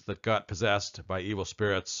guess, that got possessed by evil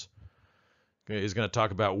spirits. He's going to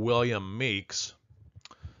talk about William Meeks.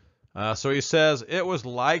 So he says, it was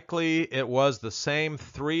likely it was the same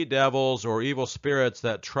 3 devils or evil spirits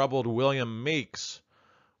that troubled William Meeks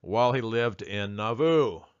while he lived in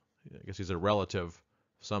Nauvoo. I guess he's a relative of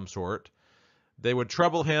some sort. They would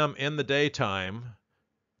trouble him in the daytime.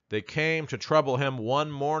 They came to trouble him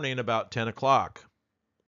one morning about 10 o'clock.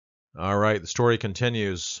 All right, the story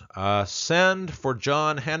continues. Send for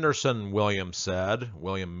John Henderson, William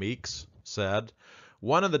Meeks said.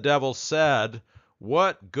 One of the devils said,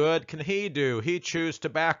 "What good can he do? He chews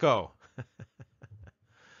tobacco."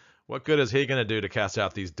 What good is he going to do to cast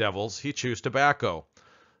out these devils? He chews tobacco.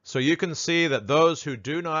 So you can see that those who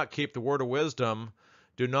do not keep the word of wisdom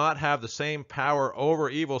do not have the same power over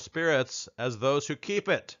evil spirits as those who keep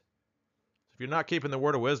it. If you're not keeping the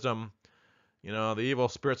word of wisdom, the evil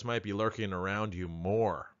spirits might be lurking around you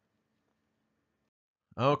more.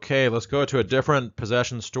 Okay, let's go to a different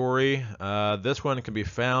possession story. This one can be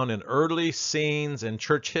found in Early Scenes in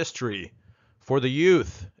Church History for the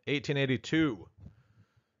Youth, 1882.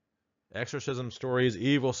 Exorcism stories,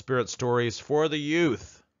 evil spirit stories for the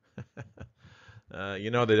youth. They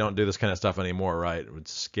don't do this kind of stuff anymore, right? It would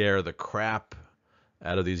scare the crap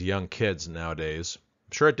out of these young kids nowadays.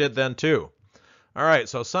 I'm sure it did then too. All right,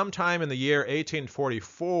 so sometime in the year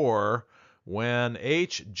 1844, when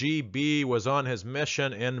H.G.B. was on his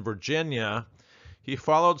mission in Virginia, he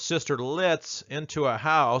followed Sister Litz into a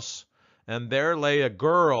house, and there lay a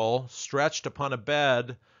girl stretched upon a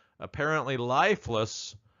bed, apparently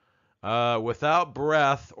lifeless, without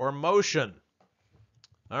breath or motion.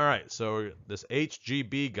 All right, so this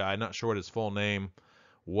H.G.B. guy, not sure what his full name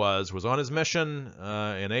was on his mission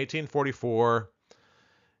in 1844,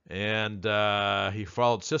 and he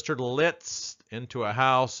followed Sister Litz into a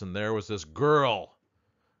house, and there was this girl,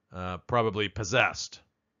 probably possessed.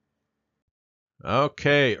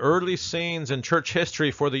 Okay, early scenes in church history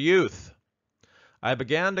for the youth. I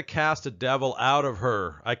began to cast a devil out of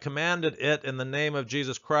her. I commanded it in the name of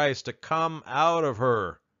Jesus Christ to come out of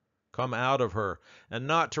her, and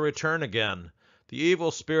not to return again. The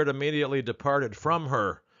evil spirit immediately departed from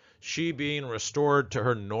her, she being restored to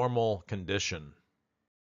her normal condition.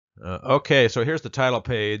 Okay, so here's the title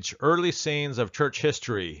page. Early Scenes of Church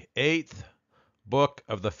History, 8th book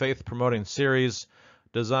of the faith-promoting series,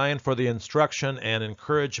 designed for the instruction and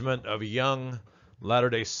encouragement of young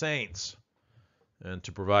Latter-day Saints, and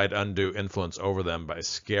to provide undue influence over them by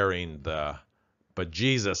scaring the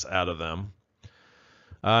bejesus out of them.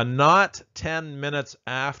 Not 10 minutes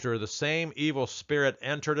after, the same evil spirit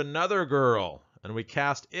entered another girl, and we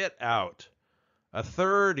cast it out. A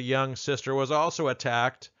third young sister was also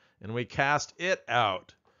attacked, and we cast it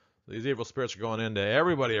out. These evil spirits are going into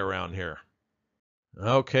everybody around here.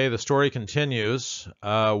 Okay, the story continues.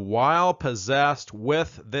 While possessed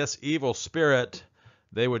with this evil spirit,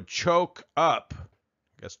 they would choke,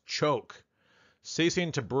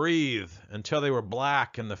 ceasing to breathe until they were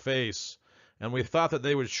black in the face, and we thought that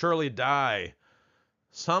they would surely die.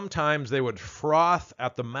 Sometimes they would froth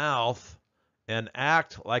at the mouth and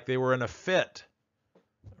act like they were in a fit.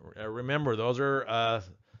 Remember, those are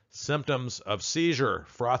symptoms of seizure,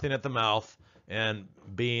 frothing at the mouth and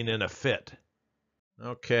being in a fit.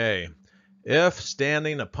 Okay. If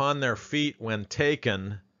standing upon their feet when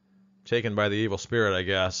taken by the evil spirit, I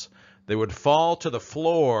guess, they would fall to the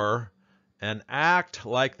floor and act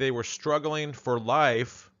like they were struggling for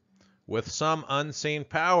life with some unseen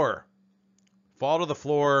power. Fall to the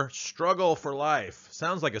floor, struggle for life.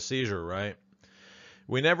 Sounds like a seizure, right?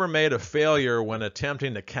 We never made a failure when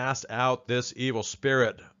attempting to cast out this evil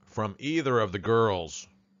spirit from either of the girls.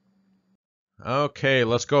 Okay,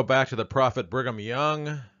 let's go back to the prophet Brigham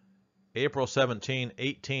Young, April 17,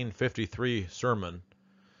 1853 sermon.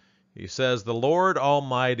 He says, "The Lord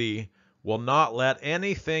Almighty will not let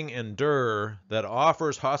anything endure that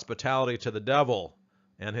offers hospitality to the devil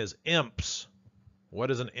and his imps."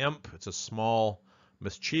 What is an imp? It's a small,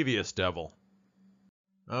 mischievous devil.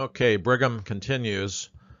 Okay, Brigham continues,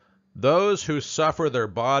 "Those who suffer their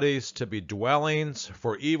bodies to be dwellings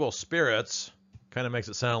for evil spirits," kind of makes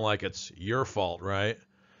it sound like it's your fault, right?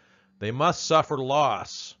 "They must suffer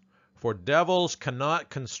loss, for devils cannot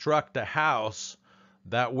construct a house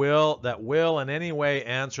that will in any way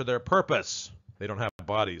answer their purpose." They don't have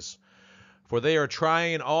bodies. "For they are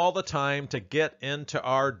trying all the time to get into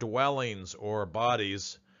our dwellings or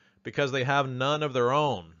bodies because they have none of their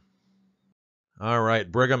own." All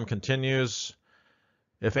right, Brigham continues,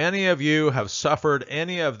 "If any of you have suffered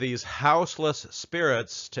any of these houseless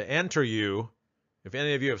spirits to enter you," if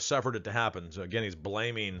any of you have suffered it to happen, so again he's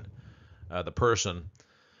blaming the person,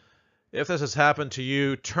 "if this has happened to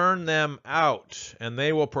you, turn them out, and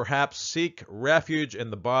they will perhaps seek refuge in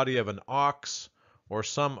the body of an ox or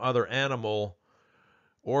some other animal,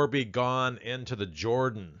 or be gone into the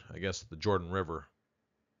Jordan," I guess the Jordan River.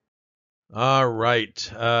 All right,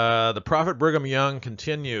 the prophet Brigham Young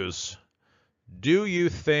continues, "Do you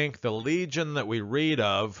think the legion that we read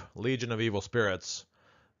of, legion of evil spirits,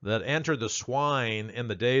 that entered the swine in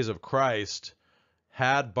the days of Christ,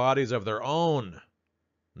 had bodies of their own?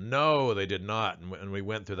 No, they did not, and we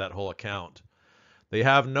went through that whole account. They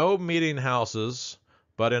have no meeting houses,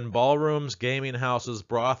 but in ballrooms, gaming houses,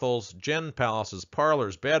 brothels, gin palaces,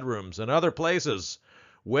 parlors, bedrooms, and other places,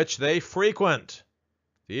 which they frequent.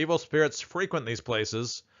 The evil spirits frequent these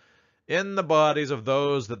places in the bodies of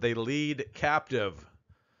those that they lead captive.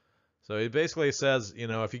 So he basically says,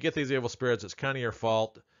 if you get these evil spirits, it's kind of your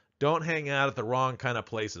fault. Don't hang out at the wrong kind of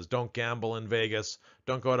places. Don't gamble in Vegas.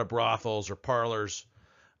 Don't go to brothels or parlors.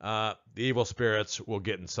 The evil spirits will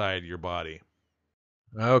get inside your body.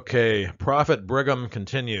 Okay, Prophet Brigham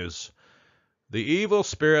continues. The evil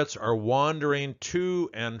spirits are wandering to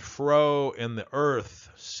and fro in the earth,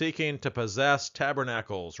 seeking to possess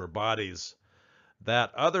tabernacles or bodies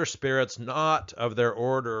that other spirits not of their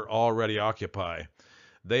order already occupy.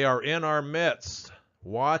 They are in our midst,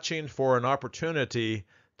 watching for an opportunity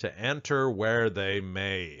to enter where they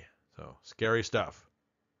may. So, scary stuff.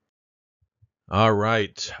 All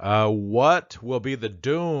right. What will be the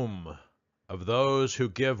doom of those who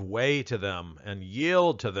give way to them and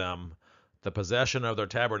yield to them the possession of their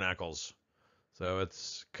tabernacles? So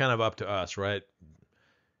it's kind of up to us, right?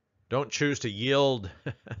 Don't choose to yield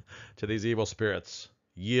to these evil spirits.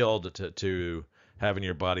 Yield to having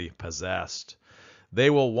your body possessed. They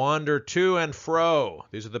will wander to and fro.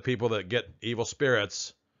 These are the people that get evil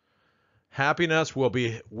spirits. Happiness will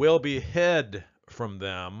be hid from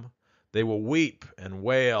them. They will weep and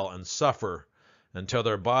wail and suffer until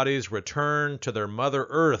their bodies return to their mother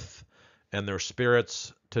earth and their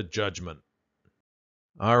spirits to judgment.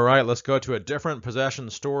 All right, let's go to a different possession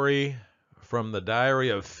story from the diary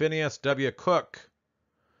of Phineas W. Cook.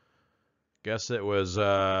 Guess it was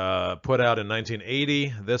put out in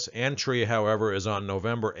 1980. This entry, however, is on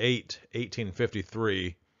November 8,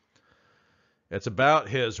 1853. It's about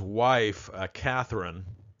his wife, Catherine.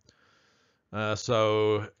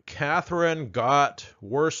 So Catherine got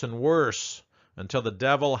worse and worse until the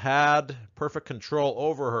devil had perfect control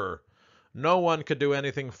over her. No one could do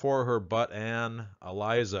anything for her but Anne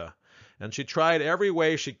Eliza, and she tried every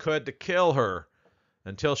way she could to kill her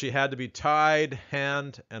until she had to be tied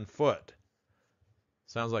hand and foot.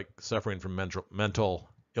 Sounds like suffering from mental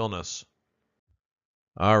illness.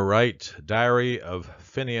 All right, Diary of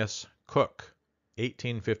Phineas Cook,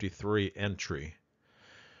 1853 entry.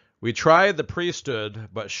 We tried the priesthood,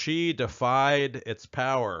 but she defied its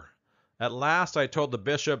power. At last I told the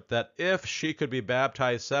bishop that if she could be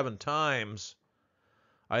baptized 7 times,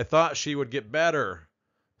 I thought she would get better.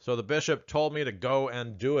 So the bishop told me to go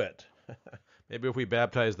and do it. Maybe if we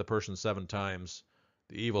baptize the person 7 times,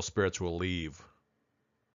 the evil spirits will leave.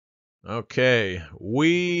 Okay,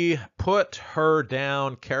 we put her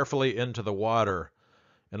down carefully into the water,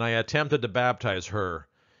 and I attempted to baptize her.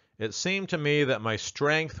 It seemed to me that my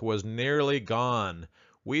strength was nearly gone.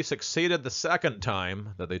 We succeeded the 2nd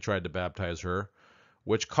time that they tried to baptize her,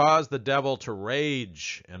 which caused the devil to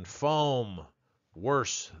rage and foam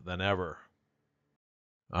worse than ever.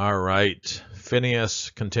 All right,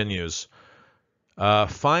 Phineas continues.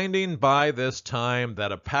 Finding by this time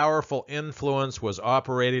that a powerful influence was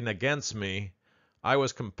operating against me, I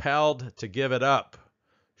was compelled to give it up.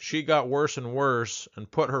 She got worse and worse and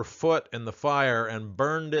put her foot in the fire and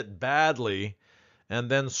burned it badly and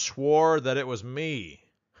then swore that it was me.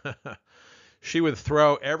 She would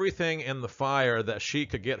throw everything in the fire that she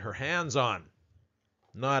could get her hands on.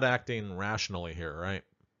 Not acting rationally here, right?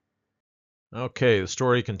 Okay, the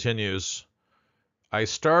story continues. I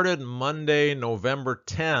started Monday, November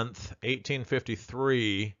 10th,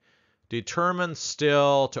 1853, determined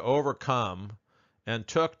still to overcome, and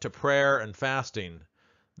took to prayer and fasting.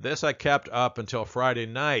 This I kept up until Friday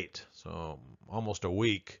night, so almost a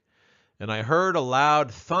week, and I heard a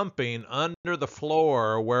loud thumping under the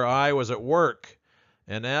floor where I was at work,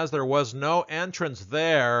 and as there was no entrance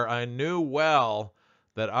there, I knew well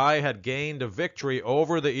that I had gained a victory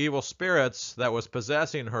over the evil spirits that was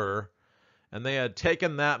possessing her, and they had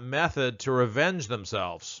taken that method to revenge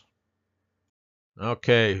themselves.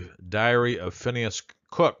 Okay, Diary of Phineas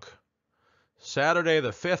Cook. Saturday the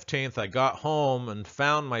 15th, I got home and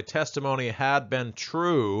found my testimony had been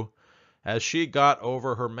true as she got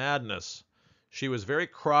over her madness. She was very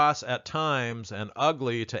cross at times and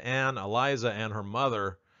ugly to Anne Eliza and her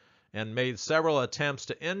mother, and made several attempts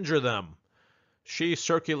to injure them. She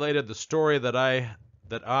circulated the story that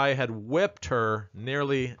I had whipped her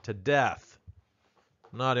nearly to death.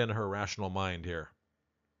 Not in her rational mind here.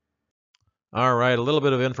 All right, a little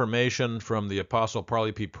bit of information from the Apostle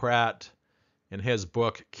Parley P. Pratt in his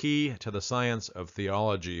book, Key to the Science of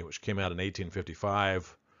Theology, which came out in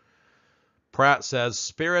 1855. Pratt says,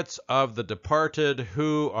 spirits of the departed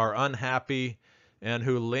who are unhappy and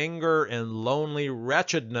who linger in lonely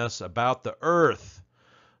wretchedness about the earth.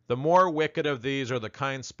 The more wicked of these are the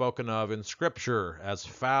kinds spoken of in Scripture as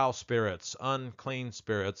foul spirits, unclean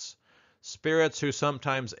spirits, spirits who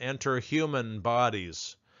sometimes enter human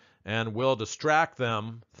bodies and will distract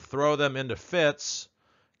them, throw them into fits,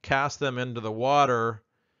 cast them into the water,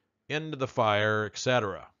 into the fire,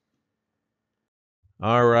 etc.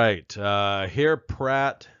 All right, here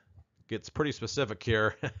Pratt gets pretty specific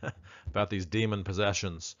here about these demon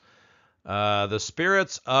possessions. The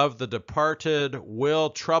spirits of the departed will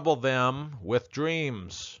trouble them with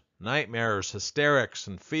dreams, nightmares, hysterics,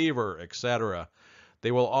 and fever, etc.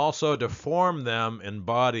 They will also deform them in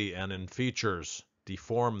body and in features,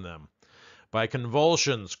 deform them, by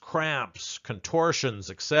convulsions, cramps, contortions,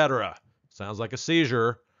 etc. Sounds like a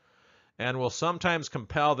seizure. And will sometimes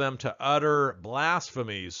compel them to utter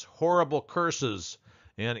blasphemies, horrible curses,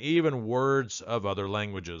 and even words of other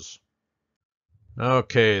languages.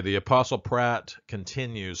 Okay, the Apostle Pratt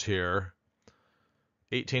continues here.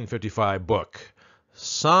 1855 book.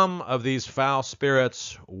 Some of these foul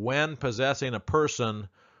spirits, when possessing a person,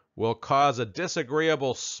 will cause a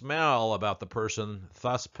disagreeable smell about the person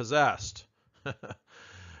thus possessed,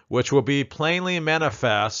 which will be plainly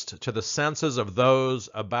manifest to the senses of those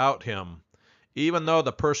about him, even though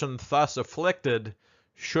the person thus afflicted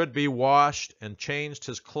should be washed and changed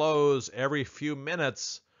his clothes every few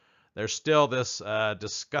minutes. There's still this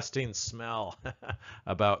disgusting smell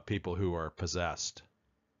about people who are possessed.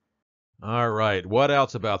 All right, what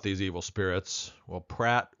else about these evil spirits? Well,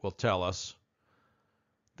 Pratt will tell us.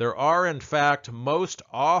 There are, in fact, most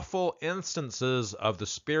awful instances of the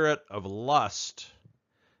spirit of lust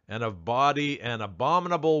and of body and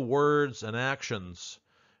abominable words and actions,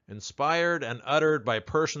 inspired and uttered by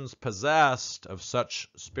persons possessed of such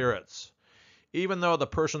spirits, even though the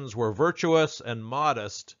persons were virtuous and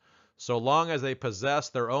modest, so long as they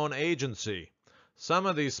possessed their own agency. Some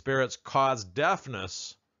of these spirits cause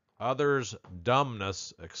deafness, others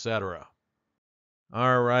dumbness, etc.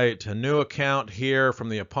 All right, a new account here from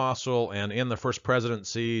the Apostle and in the First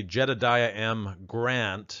Presidency, Jedediah M.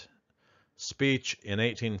 Grant, speech in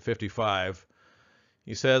 1855.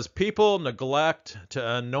 He says, people neglect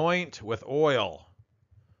to anoint with oil.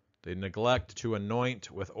 They neglect to anoint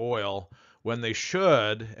with oil when they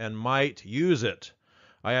should and might use it.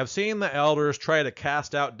 I have seen the elders try to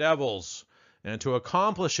cast out devils, and to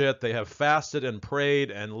accomplish it they have fasted and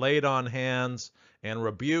prayed and laid on hands and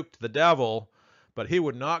rebuked the devil, but he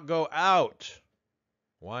would not go out.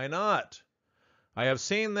 Why not? I have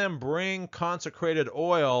seen them bring consecrated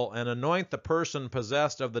oil and anoint the person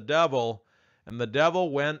possessed of the devil, and the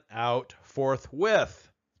devil went out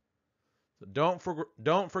forthwith. So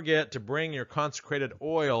don't forget to bring your consecrated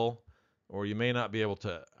oil, or you may not be able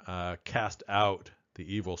to cast out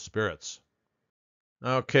the evil spirits.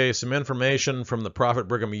 Okay, some information from the Prophet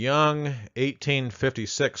Brigham Young,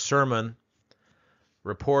 1856 sermon,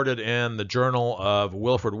 reported in the Journal of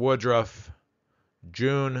Wilford Woodruff,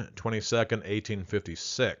 June 22nd,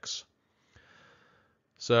 1856.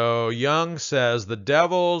 So Young says, the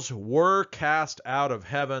devils were cast out of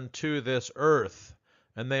heaven to this earth,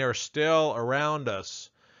 and they are still around us.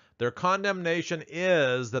 Their condemnation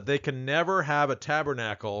is that they can never have a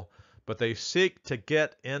tabernacle, but they seek to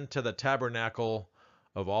get into the tabernacle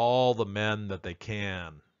of all the men that they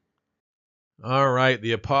can. All right,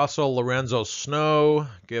 the Apostle Lorenzo Snow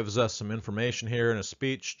gives us some information here in a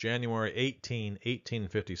speech, January 18,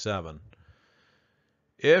 1857.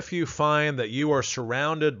 If you find that you are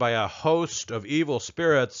surrounded by a host of evil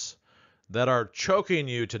spirits that are choking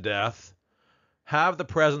you to death, have the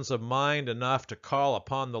presence of mind enough to call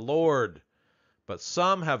upon the Lord, but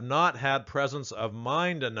some have not had presence of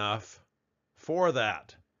mind enough for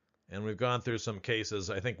that. And we've gone through some cases.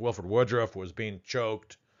 I think Wilford Woodruff was being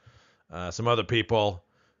choked. Some other people,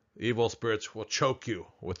 evil spirits will choke you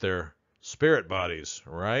with their spirit bodies,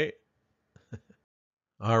 right?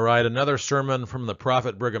 All right, another sermon from the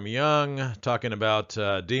prophet Brigham Young talking about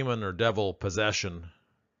demon or devil possession,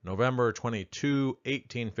 November 22,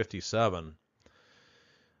 1857.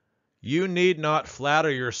 You need not flatter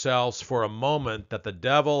yourselves for a moment that the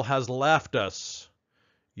devil has left us.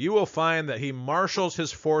 You will find that he marshals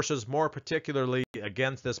his forces more particularly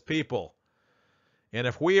against this people. And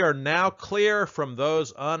if we are now clear from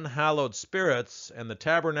those unhallowed spirits and the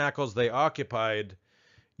tabernacles they occupied,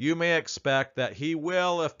 you may expect that he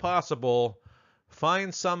will, if possible,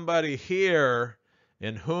 find somebody here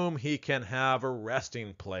in whom he can have a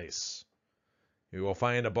resting place. He will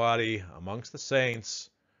find a body amongst the saints.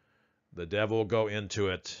 The devil will go into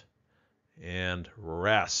it and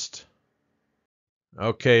rest.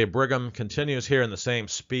 Okay, Brigham continues here in the same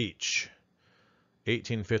speech.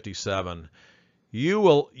 1857. You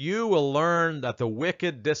will learn that the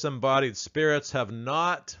wicked disembodied spirits have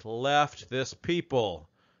not left this people.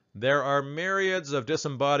 There are myriads of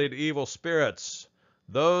disembodied evil spirits,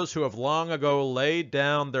 those who have long ago laid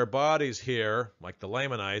down their bodies here, like the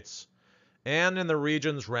Lamanites, and in the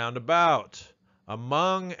regions round about,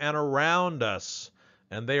 among and around us,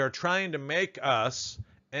 and they are trying to make us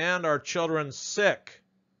and our children sick.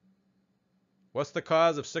 What's the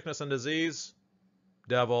cause of sickness and disease?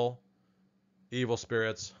 Devil, evil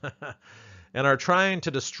spirits, and are trying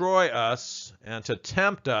to destroy us and to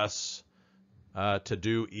tempt us to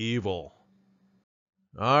do evil.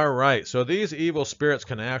 All right, so these evil spirits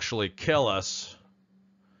can actually kill us.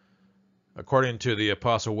 According to the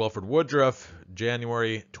Apostle Wilford Woodruff,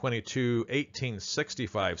 January 22,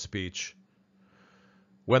 1865 speech,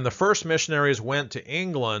 when the first missionaries went to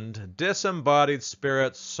England, disembodied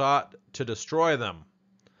spirits sought to destroy them.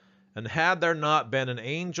 And had there not been an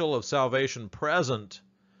angel of salvation present,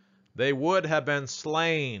 they would have been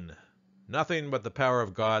slain. Nothing but the power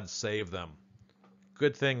of God saved them.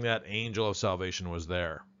 Good thing that angel of salvation was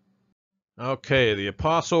there. Okay, the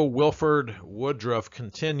Apostle Wilford Woodruff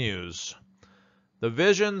continues. The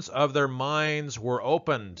visions of their minds were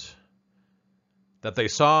opened, that they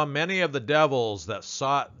saw many of the devils that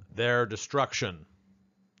sought their destruction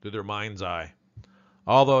through their mind's eye,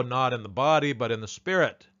 although not in the body, but in the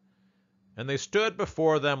spirit. And they stood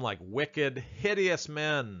before them like wicked, hideous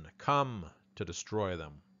men come to destroy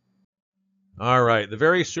them. All right, the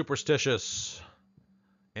very superstitious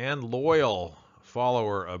and loyal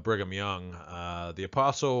follower of Brigham Young, the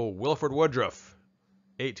Apostle Wilford Woodruff,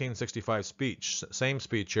 1865 speech, same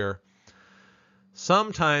speech here.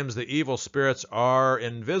 Sometimes the evil spirits are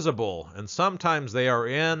invisible, and sometimes they are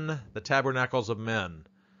in the tabernacles of men.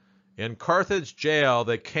 In Carthage jail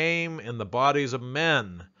they came in the bodies of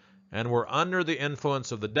men, and were under the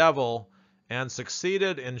influence of the devil, and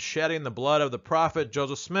succeeded in shedding the blood of the prophet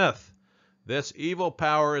Joseph Smith. This evil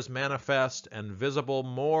power is manifest and visible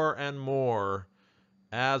more and more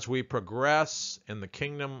as we progress in the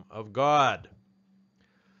kingdom of God.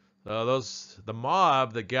 The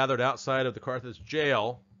mob that gathered outside of the Carthage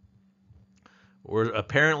jail were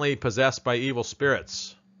apparently possessed by evil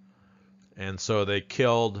spirits, and so they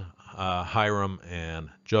killed Hiram and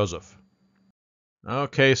Joseph.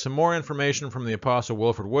 Okay, some more information from the Apostle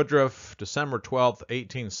Wilford Woodruff, December 12th,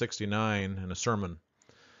 1869, in a sermon.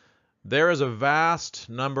 There is a vast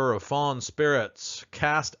number of fallen spirits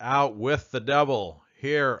cast out with the devil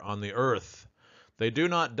here on the earth. They do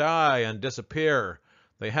not die and disappear.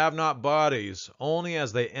 They have not bodies, only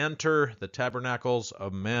as they enter the tabernacles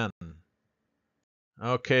of men.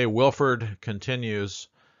 Okay, Wilford continues.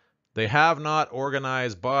 They have not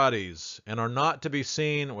organized bodies, and are not to be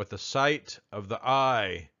seen with the sight of the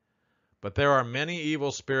eye. But there are many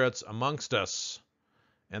evil spirits amongst us,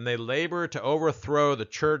 and they labor to overthrow the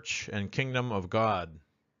church and kingdom of God.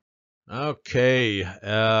 Okay,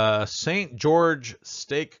 St. George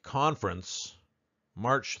Stake Conference,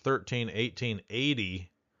 March 13, 1880.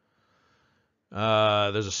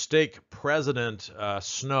 There's a stake president,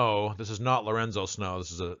 Snow. This is not Lorenzo Snow.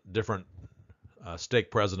 This is a different stake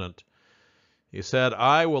president. He said,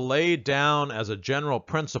 I will lay down as a general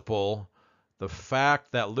principle the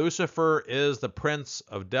fact that Lucifer is the prince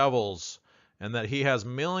of devils, and that he has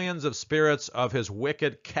millions of spirits of his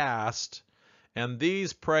wicked caste, and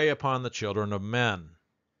these prey upon the children of men.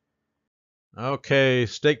 Okay,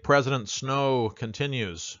 stake president Snow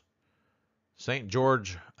continues. St.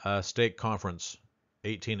 George Stake Conference,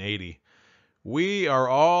 1880. We are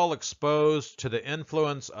all exposed to the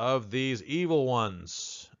influence of these evil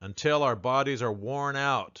ones until our bodies are worn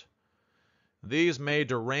out. These may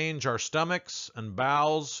derange our stomachs and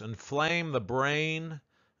bowels, inflame the brain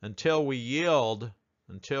until we yield,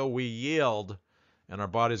 and our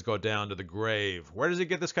bodies go down to the grave. Where does he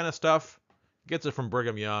get this kind of stuff? He gets it from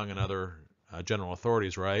Brigham Young and other general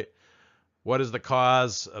authorities, right? What is the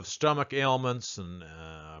cause of stomach ailments and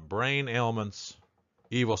brain ailments?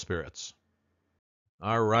 Evil spirits.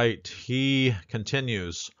 All right, he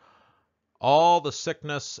continues. All the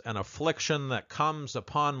sickness and affliction that comes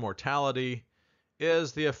upon mortality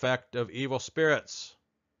is the effect of evil spirits.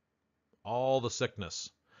 All the sickness.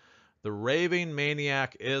 The raving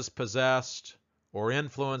maniac is possessed or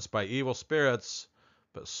influenced by evil spirits,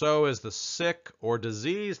 but so is the sick or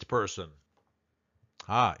diseased person.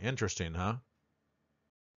 Ah, interesting, huh?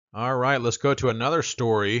 All right, let's go to another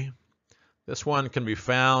story. This one can be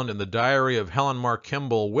found in the diary of Helen Mar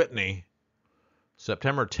Kimball Whitney,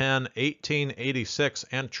 September 10, 1886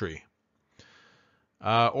 entry.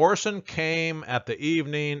 Orson came at the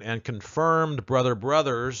evening and confirmed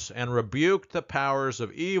brothers, and rebuked the powers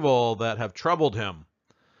of evil that have troubled him,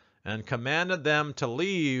 and commanded them to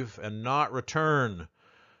leave and not return.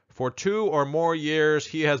 For 2 or more years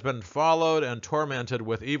he has been followed and tormented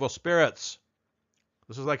with evil spirits.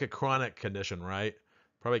 This is like a chronic condition, right?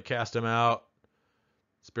 Probably cast him out.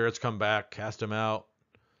 Spirits come back, cast him out.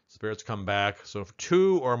 Spirits come back. So for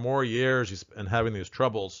 2 or more years he's been having these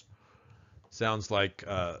troubles. Sounds like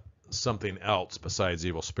something else besides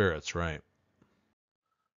evil spirits, right?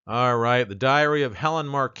 All right, the diary of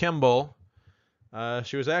Helen Kimball.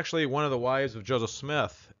 She was actually one of the wives of Joseph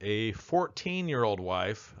Smith, a 14-year-old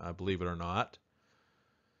wife, believe it or not.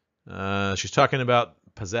 She's talking about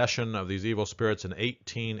possession of these evil spirits in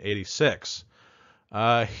 1886.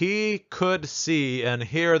 He could see and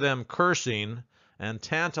hear them cursing and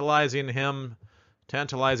tantalizing him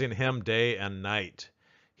day and night.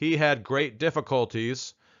 He had great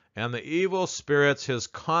difficulties, and the evil spirits, his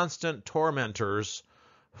constant tormentors,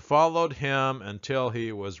 followed him until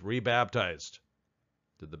he was rebaptized.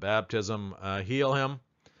 Did the baptism heal him?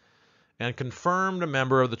 And confirmed a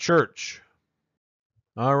member of the church.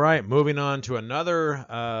 All right, moving on to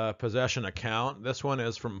another possession account. This one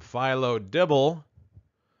is from Philo Dibble.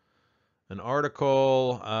 An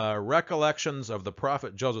article, Recollections of the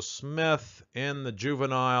Prophet Joseph Smith in the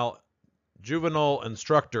Juvenile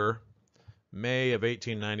Instructor, May of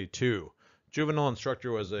 1892. Juvenile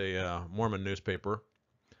Instructor was a Mormon newspaper.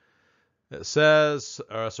 It says,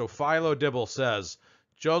 so Philo Dibble says,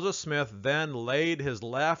 Joseph Smith then laid his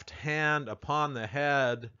left hand upon the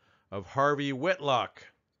head of Harvey Whitlock.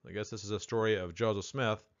 I guess this is a story of Joseph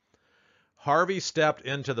Smith. Harvey stepped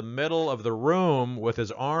into the middle of the room with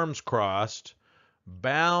his arms crossed,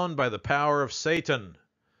 bound by the power of Satan,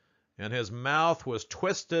 and his mouth was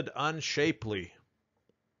twisted unshapely.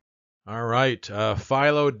 All right,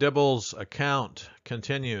 Philo Dibble's account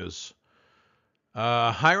continues.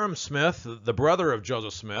 Hiram Smith, the brother of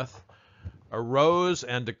Joseph Smith, arose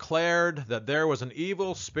and declared that there was an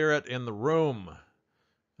evil spirit in the room.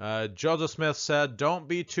 Joseph Smith said, "Don't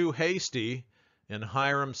be too hasty," and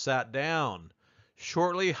Hiram sat down.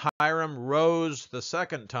 Shortly Hiram rose the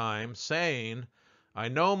second time, saying, "I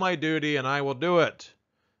know my duty and I will do it,"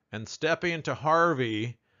 and stepping to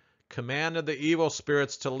Harvey, commanded the evil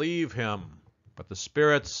spirits to leave him, but the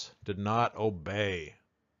spirits did not obey.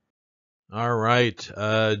 All right.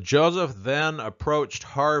 Joseph then approached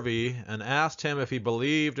Harvey and asked him if he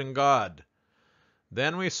believed in God.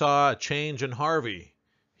 Then we saw a change in Harvey.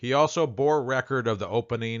 He also bore record of the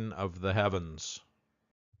opening of the heavens.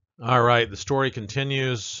 All right, the story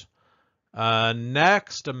continues.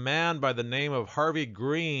 Next, a man by the name of Harvey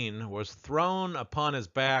Green was thrown upon his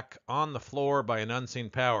back on the floor by an unseen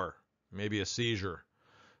power, maybe a seizure.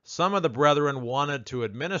 Some of the brethren wanted to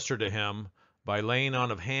administer to him by laying on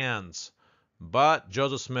of hands, but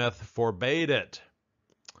Joseph Smith forbade it.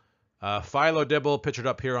 Philo Dibble pictured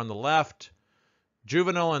up here on the left,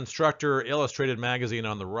 Juvenile Instructor Illustrated Magazine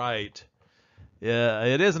on the right.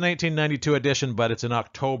 It is an 1892 edition, but it's in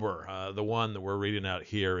October. The one that we're reading out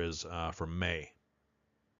here is from May.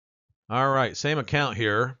 All right, same account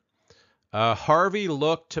here. Harvey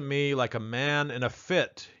looked to me like a man in a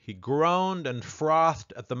fit. He groaned and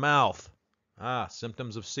frothed at the mouth.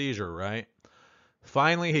 Symptoms of seizure, right?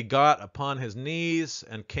 Finally, he got upon his knees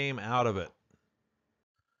and came out of it.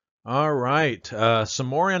 All right, some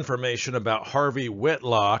more information about Harvey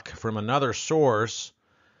Whitlock from another source.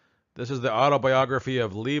 This is the autobiography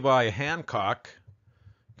of Levi Hancock.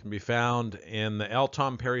 It can be found in the L.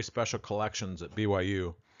 Tom Perry Special Collections at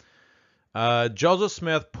BYU. Joseph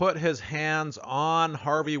Smith put his hands on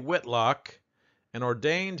Harvey Whitlock and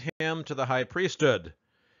ordained him to the high priesthood.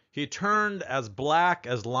 He turned as black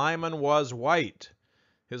as Lyman was white.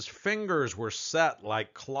 His fingers were set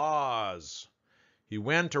like claws. He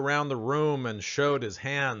went around the room and showed his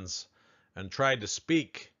hands and tried to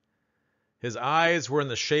speak. His eyes were in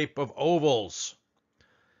the shape of ovals.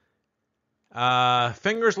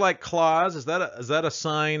 Fingers like claws, is that a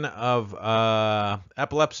sign of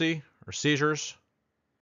epilepsy or seizures?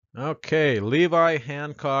 Okay, Levi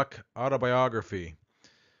Hancock autobiography.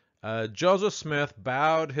 Joseph Smith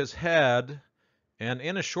bowed his head and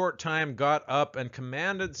in a short time got up and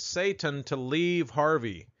commanded Satan to leave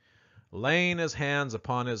Harvey, laying his hands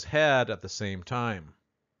upon his head at the same time.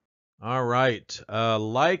 All right.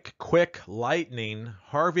 Like quick lightning,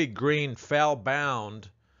 Harvey Green fell bound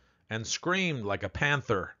and screamed like a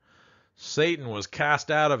panther. Satan was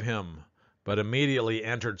cast out of him, but immediately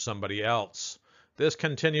entered somebody else. This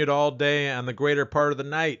continued all day and the greater part of the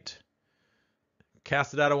night.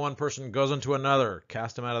 Cast it out of one person, goes into another.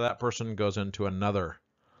 Cast him out of that person, goes into another.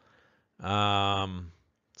 Some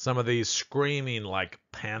of these screaming like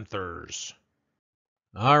panthers.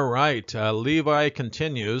 All right, Levi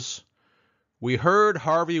continues. We heard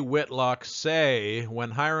Harvey Whitlock say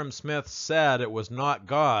when Hiram Smith said it was not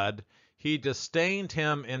God, he disdained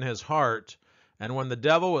him in his heart, and when the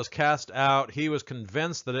devil was cast out, he was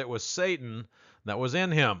convinced that it was Satan that was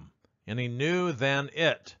in him, and he knew then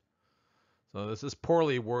it. So this is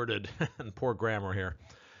poorly worded and poor grammar here.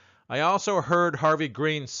 I also heard Harvey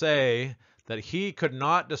Green say that he could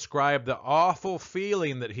not describe the awful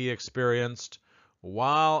feeling that he experienced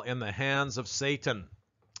while in the hands of Satan.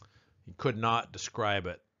 He could not describe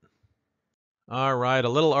it. All right, a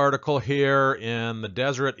little article here in the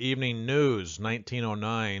Deseret Evening News,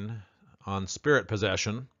 1909, on spirit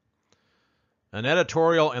possession. An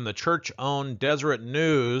editorial in the church-owned Deseret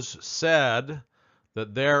News said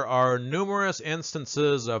that there are numerous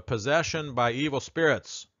instances of possession by evil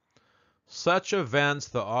spirits. Such events,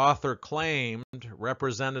 the author claimed,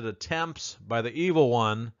 represented attempts by the evil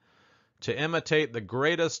one to imitate the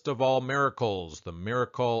greatest of all miracles, the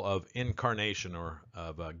miracle of incarnation, or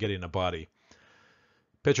of getting a body.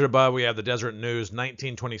 Pictured above, we have the Deseret News,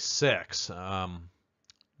 1926.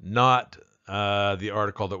 Not the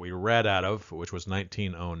article that we read out of, which was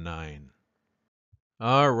 1909.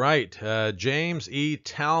 All right. James E.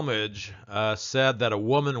 Talmage said that a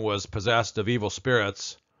woman was possessed of evil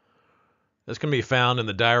spirits. This can be found in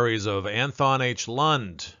the diaries of Anthon H.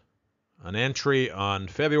 Lund, an entry on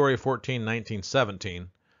February 14, 1917.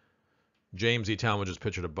 James E. Talmage is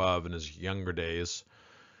pictured above in his younger days.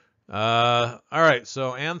 All right,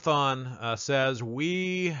 so Anthon says,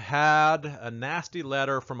 we had a nasty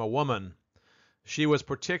letter from a woman. She was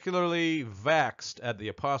particularly vexed at the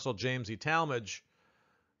Apostle James E. Talmage,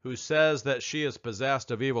 who says that she is possessed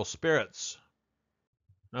of evil spirits.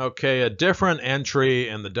 Okay, a different entry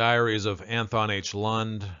in the diaries of Anthon H.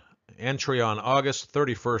 Lund, entry on August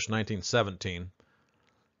 31st, 1917. You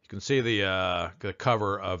can see the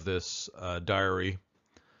cover of this diary.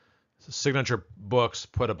 Signature Books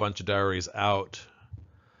put a bunch of diaries out,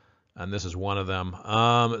 and this is one of them.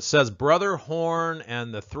 It says, Brother Horn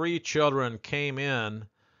and the 3 children came in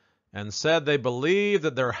and said they believed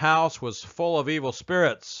that their house was full of evil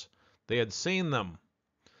spirits. They had seen them.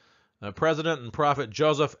 President and Prophet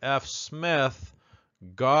Joseph F. Smith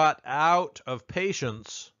got out of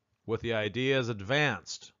patience with the ideas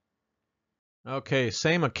advanced. Okay,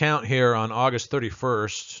 same account here on August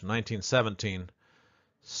 31st, 1917.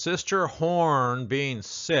 Sister Horn being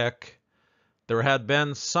sick, there had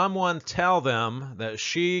been someone tell them that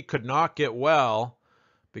she could not get well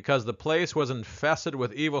because the place was infested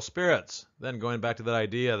with evil spirits. Then going back to that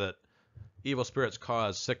idea that evil spirits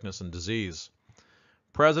cause sickness and disease.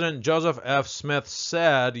 President Joseph F. Smith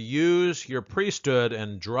said, use your priesthood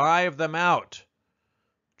and drive them out.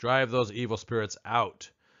 Drive those evil spirits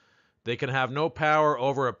out. They can have no power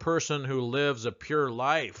over a person who lives a pure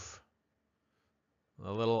life.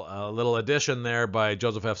 A little addition there by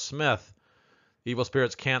Joseph F. Smith. Evil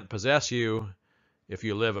spirits can't possess you if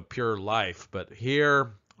you live a pure life. But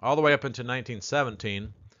here, all the way up into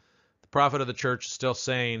 1917, the prophet of the church is still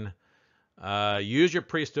saying, use your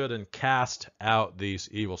priesthood and cast out these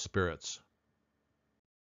evil spirits.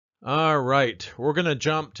 All right, we're going to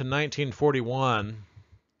jump to 1941.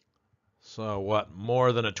 So what,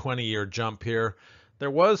 more than a 20-year jump here. There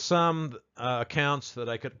was some accounts that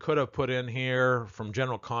I could have put in here from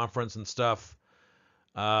General Conference and stuff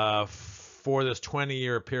for this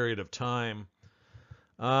 20-year period of time.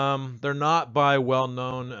 They're not by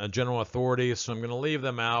well-known general authorities, so I'm going to leave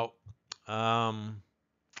them out.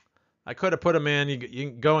 I could have put them in. You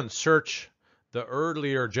can go and search the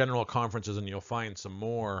earlier general conferences and you'll find some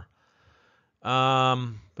more.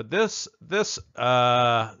 But this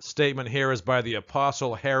statement here is by the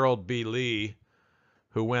Apostle Harold B. Lee,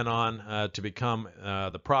 who went on to become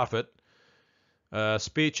the prophet.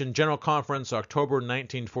 Speech in General Conference, October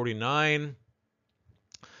 1949,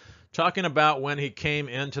 talking about when he came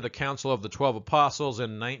into the Council of the 12 Apostles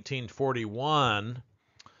in 1941.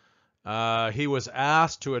 He was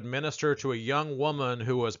asked to administer to a young woman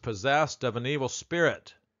who was possessed of an evil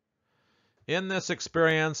spirit. In this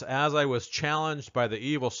experience, as I was challenged by the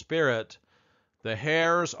evil spirit, the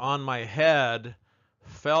hairs on my head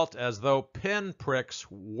felt as though pinpricks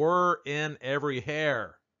were in every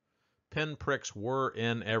hair. Pinpricks were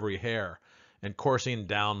in every hair and coursing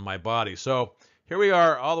down my body. So here we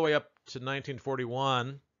are all the way up to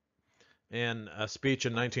 1941 and a speech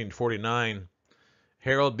in 1949.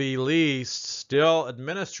 Harold B. Lee still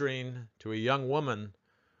administering to a young woman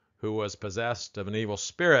who was possessed of an evil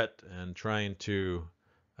spirit and trying to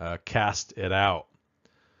cast it out.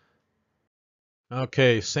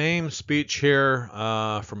 Okay, same speech here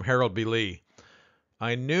from Harold B. Lee.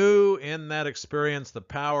 I knew in that experience the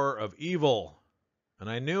power of evil, and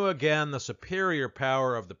I knew again the superior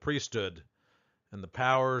power of the priesthood and the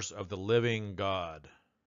powers of the living God.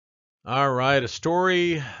 All right, a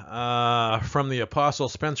story from the Apostle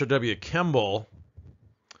Spencer W. Kimball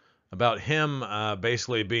about him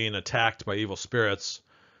basically being attacked by evil spirits.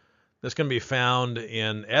 This can be found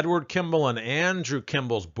in Edward Kimball and Andrew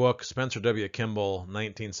Kimball's book, Spencer W. Kimball,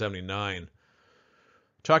 1979.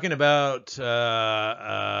 Talking about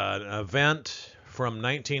an event from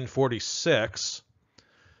 1946.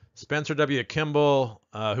 Spencer W. Kimball,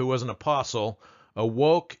 who was an apostle,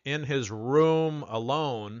 awoke in his room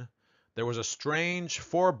alone. There was a strange,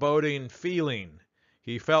 foreboding feeling.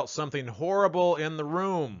 He felt something horrible in the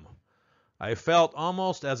room. I felt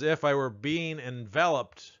almost as if I were being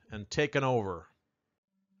enveloped and taken over.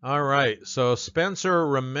 All right, so Spencer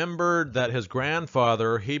remembered that his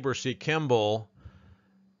grandfather, Heber C. Kimball,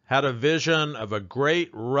 had a vision of a great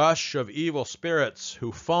rush of evil spirits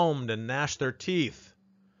who foamed and gnashed their teeth.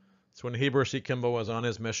 It's when Heber C. Kimball was on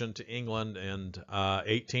his mission to England in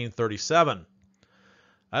 1837.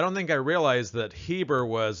 I don't think I realized that Heber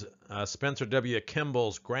was Spencer W.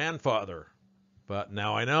 Kimball's grandfather, but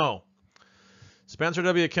now I know. Spencer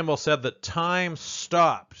W. Kimball said that time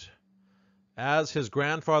stopped. As his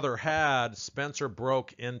grandfather had, Spencer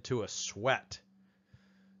broke into a sweat.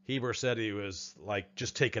 Heber said he was like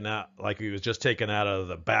he was just taken out of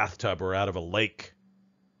the bathtub or out of a lake.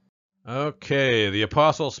 Okay, the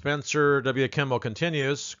Apostle Spencer W. Kimball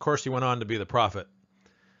continues. Of course, he went on to be the prophet.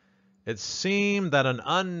 It seemed that an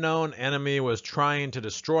unknown enemy was trying to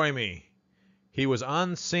destroy me. He was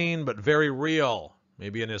unseen but very real.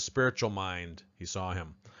 Maybe in his spiritual mind, he saw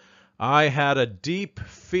him. I had a deep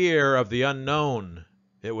fear of the unknown.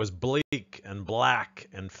 It was bleak and black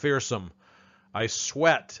and fearsome. I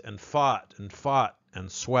sweat and fought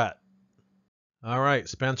and sweat. All right,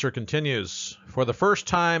 Spencer continues. For the first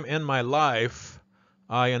time in my life,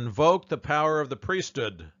 I invoked the power of the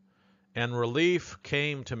priesthood, and relief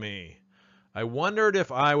came to me. I wondered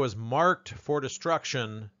if I was marked for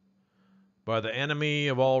destruction by the enemy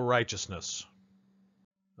of all righteousness.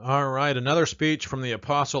 All right, another speech from the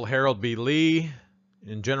Apostle Harold B. Lee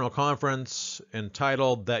in General Conference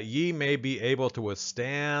entitled, That Ye May Be Able to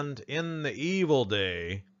Withstand in the Evil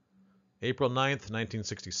Day, April 9th,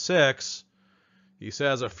 1966. He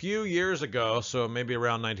says, a few years ago, so maybe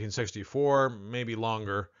around 1964, maybe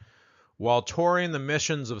longer, while touring the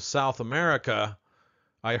missions of South America,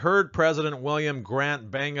 I heard President William Grant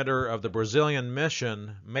Bangerter of the Brazilian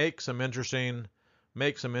mission make some interesting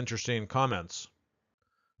comments.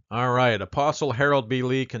 All right, Apostle Harold B.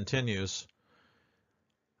 Lee continues.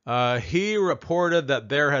 He reported that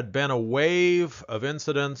there had been a wave of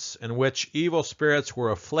incidents in which evil spirits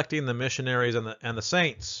were afflicting the missionaries and the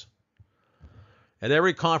saints. At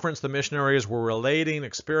every conference, the missionaries were relating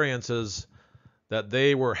experiences that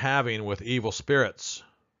they were having with evil spirits.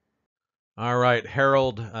 All right,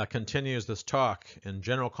 Harold continues this talk in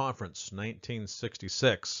General Conference,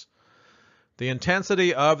 1966. The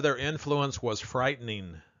intensity of their influence was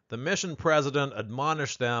frightening. The mission president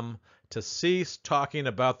admonished them to cease talking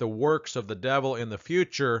about the works of the devil in the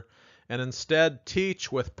future and instead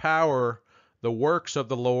teach with power the works of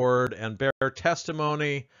the Lord and bear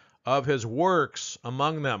testimony of his works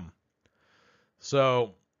among them.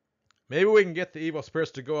 So maybe we can get the evil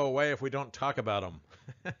spirits to go away if we don't talk about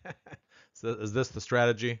them. So is this the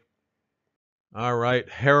strategy? All right,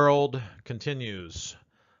 Harold continues.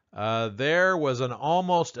 There was an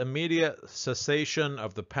almost immediate cessation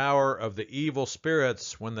of the power of the evil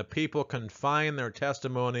spirits when the people confined their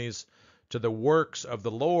testimonies to the works of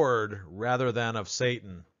the Lord rather than of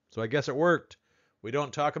Satan. So I guess it worked. We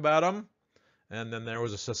don't talk about them, and then there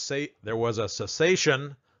was a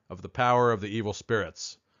cessation of the power of the evil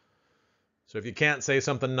spirits. So if you can't say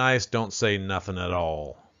something nice, don't say nothing at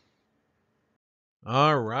all.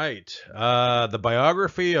 All right. The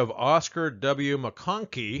biography of Oscar W.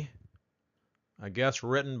 McConkie, I guess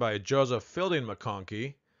written by Joseph Fielding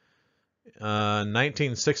McConkie,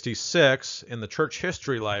 1966 in the Church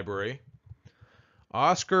History Library.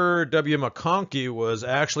 Oscar W. McConkie was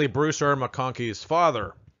actually Bruce R. McConkie's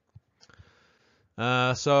father.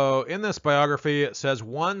 So in this biography, it says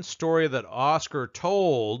one story that Oscar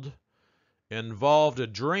told involved a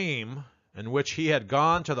dream in which he had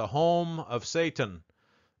gone to the home of Satan,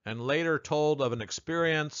 and later told of an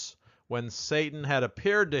experience when Satan had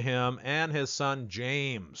appeared to him and his son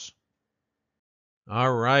James.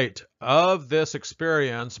 All right. Of this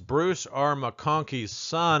experience, Bruce R. McConkie's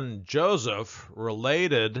son, Joseph,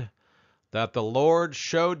 related that the Lord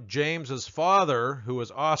showed James's father, who was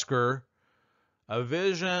Oscar, a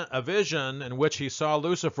vision in which he saw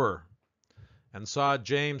Lucifer and saw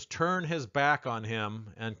James turn his back on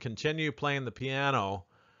him and continue playing the piano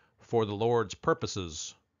for the Lord's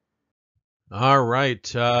purposes. All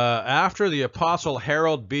right. After the Apostle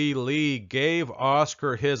Harold B. Lee gave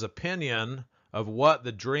Oscar his opinion of what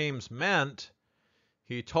the dreams meant,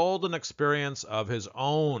 he told an experience of his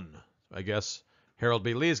own. I guess Harold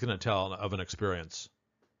B. Lee is going to tell of an experience.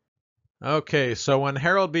 Okay, so when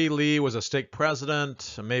Harold B. Lee was a stake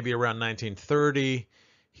president, maybe around 1930,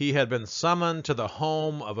 he had been summoned to the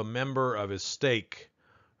home of a member of his stake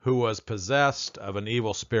who was possessed of an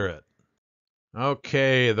evil spirit.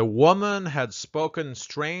 Okay, the woman had spoken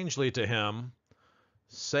strangely to him,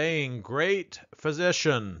 saying, great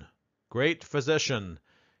physician,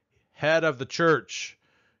 head of the church,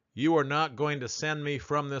 you are not going to send me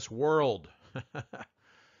from this world.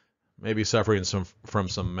 Maybe suffering from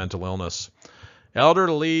some mental illness.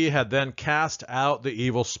 Elder Lee had then cast out the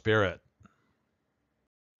evil spirit.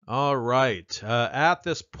 All right. At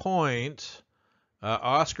this point,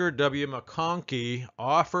 Oscar W. McConkie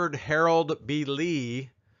offered Harold B. Lee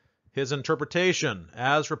his interpretation,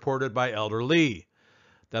 as reported by Elder Lee,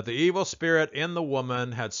 that the evil spirit in the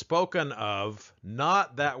woman had spoken of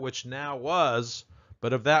not that which now was,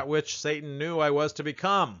 but of that which Satan knew I was to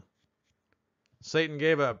become. Satan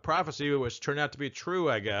gave a prophecy which turned out to be true,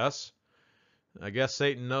 I guess. I guess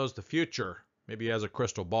Satan knows the future. Maybe he has a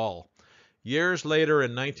crystal ball. Years later,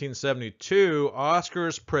 in 1972,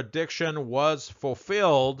 Oscar's prediction was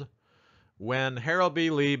fulfilled when Harold B.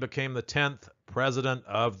 Lee became the 10th president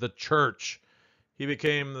of the church. He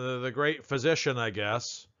became the great physician, I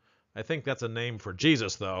guess. I think that's a name for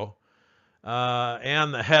Jesus, though.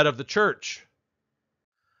 And the head of the church.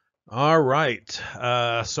 All right.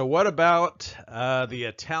 So what about the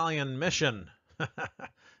Italian mission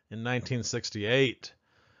in 1968?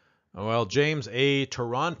 Well, James A.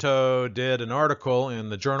 Toronto did an article in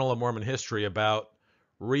the Journal of Mormon History about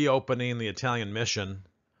reopening the Italian mission.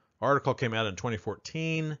 Article came out in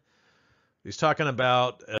 2014. He's talking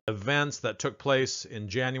about events that took place in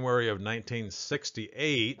January of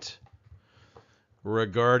 1968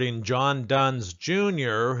 regarding John Duns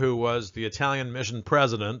Jr., who was the Italian mission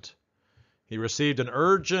president. He received an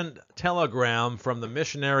urgent telegram from the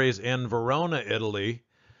missionaries in Verona, Italy,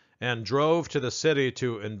 and drove to the city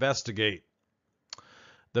to investigate.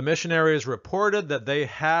 The missionaries reported that they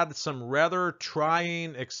had some rather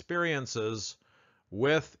trying experiences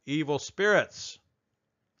with evil spirits.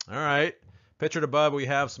 All right. Pictured above, we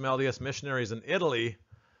have some LDS missionaries in Italy.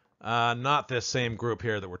 Not this same group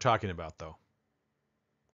here that we're talking about, though.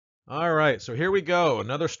 All right, so here we go.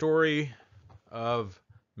 Another story of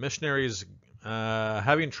missionaries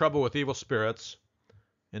having trouble with evil spirits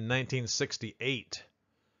in 1968.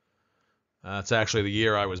 That's actually the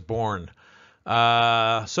year I was born.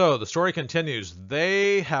 So the story continues.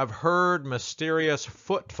 They have heard mysterious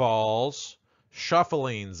footfalls,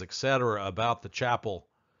 shufflings, etc. about the chapel.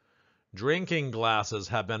 Drinking glasses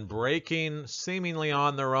have been breaking seemingly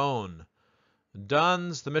on their own.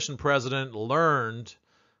 Duns, the mission president, learned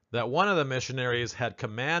that one of the missionaries had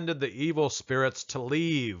commanded the evil spirits to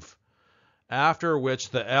leave, after which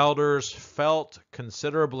the elders felt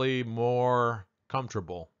considerably more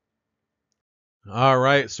comfortable. All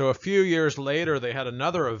right, so a few years later, they had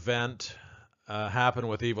another event happen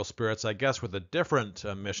with evil spirits, I guess with a different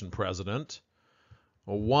mission president.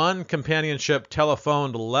 One companionship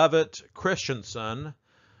telephoned Levitt Christensen,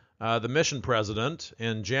 the mission president,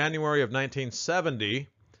 in January of 1970,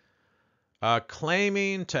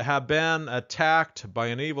 claiming to have been attacked by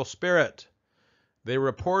an evil spirit. They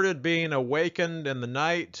reported being awakened in the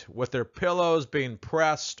night with their pillows being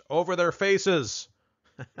pressed over their faces.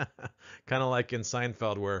 Kind of like in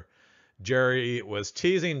Seinfeld, where Jerry was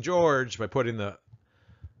teasing George by putting the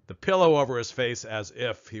pillow over his face as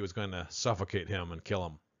if he was going to suffocate him and kill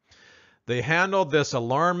him. They handled this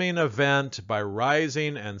alarming event by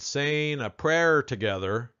rising and saying a prayer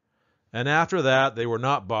together, and after that, they were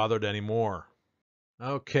not bothered anymore.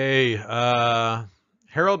 Okay,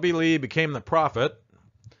 Harold B. Lee became the prophet.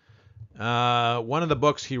 One of the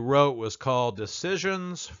books he wrote was called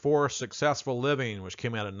Decisions for Successful Living, which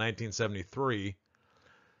came out in 1973.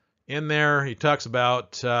 In there, he talks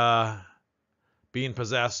about being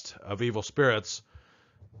possessed of evil spirits.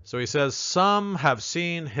 So he says, some have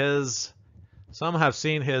seen his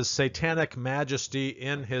satanic majesty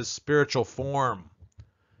in his spiritual form,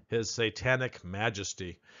 his satanic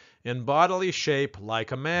majesty, in bodily shape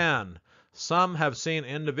like a man. Some have seen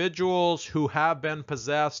individuals who have been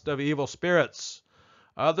possessed of evil spirits.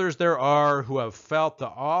 Others there are who have felt the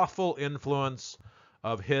awful influence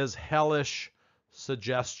of his hellish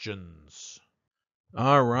suggestions.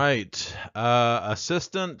 All right.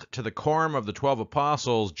 Assistant to the Quorum of the 12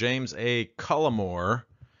 Apostles, James A. Cullimore,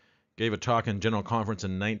 gave a talk in General Conference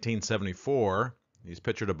in 1974. He's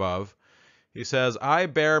pictured above. He says, I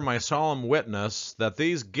bear my solemn witness that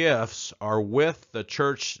these gifts are with the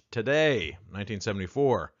church today,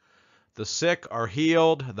 1974. The sick are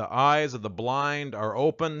healed, the eyes of the blind are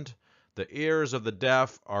opened, the ears of the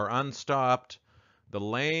deaf are unstopped, the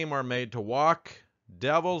lame are made to walk,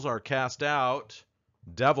 devils are cast out,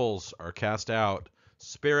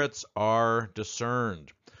 spirits are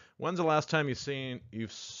discerned. When's the last time you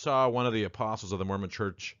saw one of the apostles of the Mormon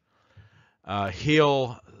Church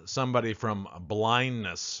heal somebody from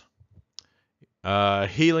blindness,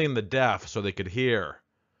 healing the deaf so they could hear,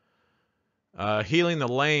 healing the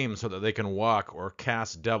lame so that they can walk, or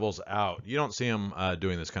cast devils out? You don't see them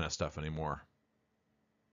doing this kind of stuff anymore.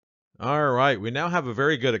 All right, we now have a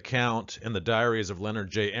very good account in the diaries of Leonard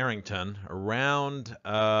J. Arrington around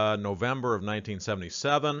November of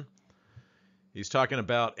 1977. He's talking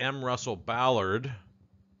about M. Russell Ballard,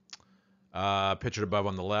 pictured above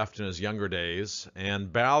on the left, in his younger days.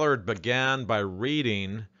 And Ballard began by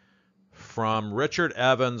reading from Richard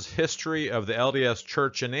Evans' History of the LDS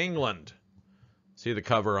Church in England. See the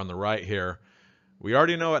cover on the right here. We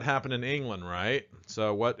already know what happened in England, right?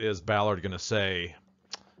 So what is Ballard going to say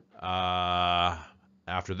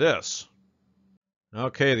after this?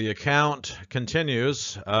 Okay, the account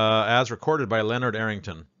continues as recorded by Leonard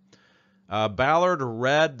Arrington. Ballard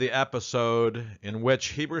read the episode in which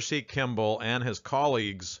Heber C. Kimball and his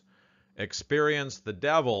colleagues experienced the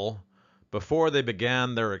devil before they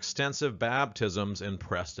began their extensive baptisms in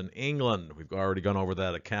Preston, England. We've already gone over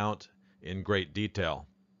that account in great detail.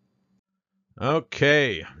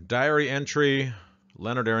 Okay, diary entry,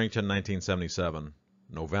 Leonard Arrington, 1977,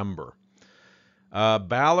 November.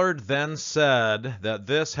 Ballard then said that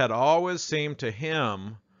this had always seemed to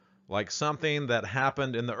him like something that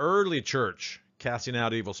happened in the early church, casting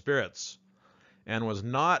out evil spirits, and was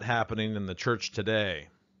not happening in the church today.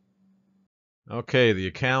 Okay, the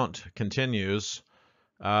account continues.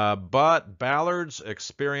 But Ballard's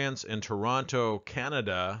experience in Toronto,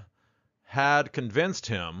 Canada, had convinced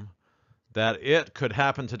him that it could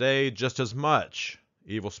happen today just as much.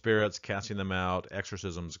 Evil spirits, casting them out,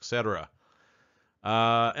 exorcisms, etc.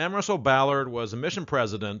 M. Russell Ballard was a mission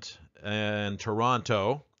president in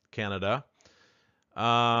Toronto, Canada.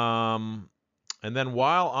 And then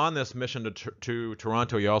while on this mission to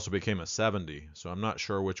Toronto, he also became a 70. So I'm not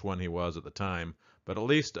sure which one he was at the time, but at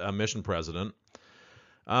least a mission president.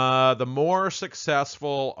 The more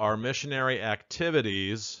successful our missionary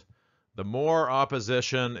activities, the more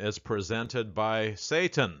opposition is presented by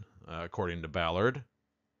Satan, according to Ballard.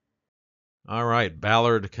 All right,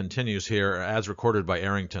 Ballard continues here, as recorded by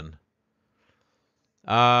Arrington.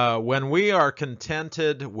 When we are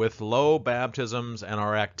contented with low baptisms and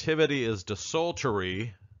our activity is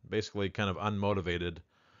desultory, basically kind of unmotivated,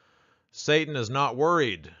 Satan is not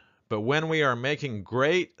worried. But when we are making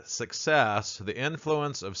great success, the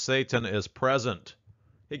influence of Satan is present.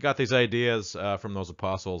 He got these ideas from those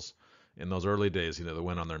apostles in those early days, that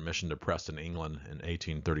went on their mission to Preston, England in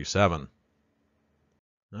 1837.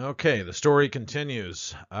 Okay, the story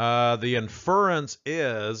continues. The inference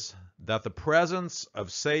is that the presence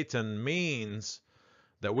of Satan means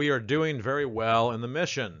that we are doing very well in the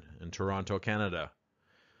mission in Toronto, Canada.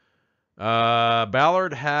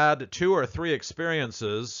 Ballard had 2 or 3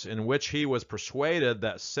 experiences in which he was persuaded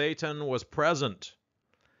that Satan was present,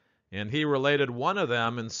 and he related one of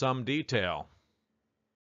them in some detail.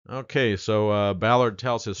 Okay, so Ballard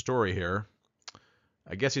tells his story here.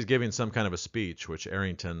 I guess he's giving some kind of a speech, which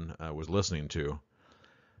Arrington was listening to.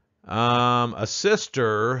 A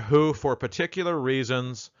sister who, for particular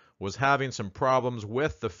reasons, was having some problems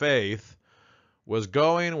with the faith, was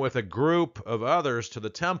going with a group of others to the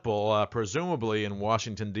temple, presumably in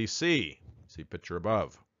Washington, D.C. See picture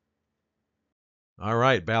above. All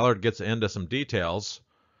right, Ballard gets into some details.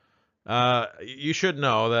 You should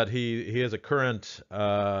know that he is a current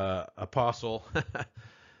apostle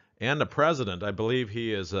and a president. I believe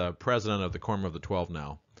he is a president of the Quorum of the 12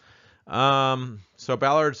 now. So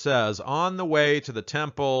Ballard says, on the way to the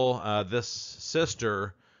temple, this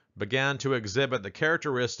sister began to exhibit the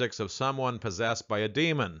characteristics of someone possessed by a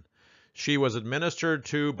demon. She was administered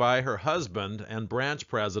to by her husband and branch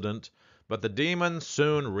president, but the demon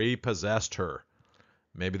soon repossessed her.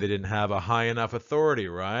 Maybe they didn't have a high enough authority,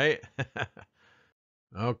 right?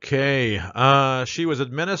 Okay, she was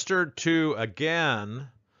administered to again.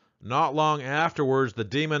 Not long afterwards, the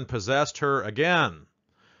demon possessed her again.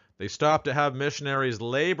 They stopped to have missionaries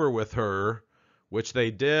labor with her, which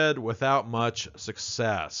they did without much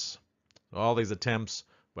success. All these attempts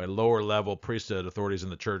by lower level priesthood authorities in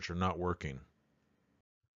the church are not working.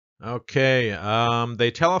 Okay,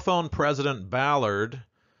 they telephoned President Ballard,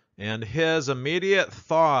 and his immediate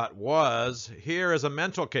thought was, here is a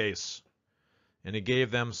mental case. And he gave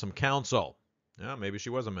them some counsel. Yeah, maybe she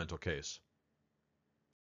was a mental case.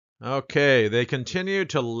 Okay, they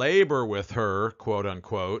continued to labor with her, quote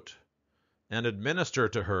unquote, and administer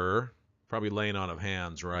to her, probably laying on of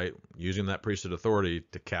hands, right? Using that priesthood authority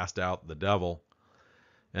to cast out the devil.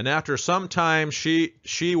 And after some time,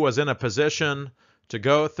 she was in a position to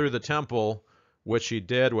go through the temple, which she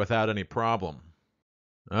did without any problem.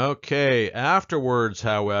 Okay, afterwards,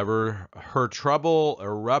 however, her trouble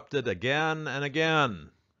erupted again and again.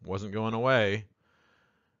 Wasn't going away.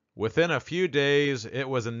 Within a few days, it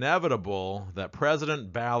was inevitable that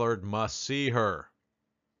President Ballard must see her.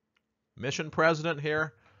 Mission president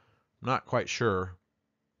here? Not quite sure.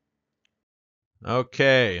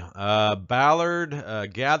 Okay,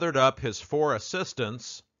 Ballard gathered up his 4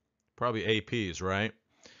 assistants, probably APs, right?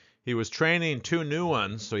 He was training 2 new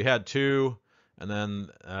ones, so he had 2, and then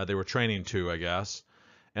they were training 2, I guess.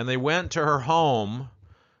 And they went to her home,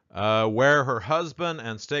 where her husband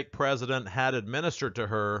and stake president had administered to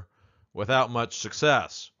her without much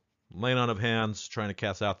success. Laying on of hands, trying to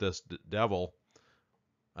cast out this devil,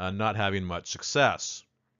 not having much success.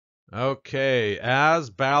 Okay, as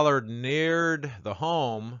Ballard neared the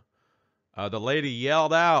home, the lady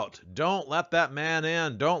yelled out, "Don't let that man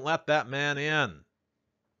in! Don't let that man in!"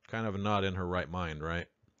 Kind of not in her right mind, right?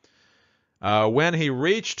 When he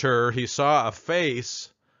reached her, he saw a face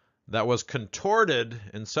that was contorted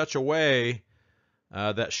in such a way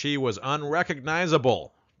that she was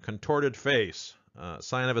unrecognizable. Contorted face.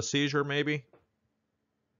 Sign of a seizure, maybe?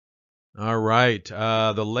 All right.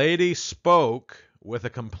 The lady spoke with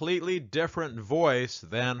a completely different voice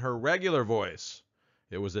than her regular voice.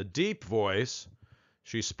 It was a deep voice.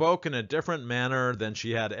 She spoke in a different manner than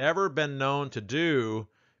she had ever been known to do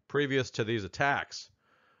previous to these attacks.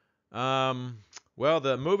 Well,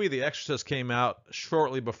 the movie The Exorcist came out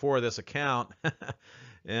shortly before this account,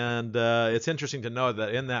 and it's interesting to know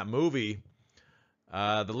that in that movie,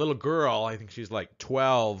 the little girl, I think she's like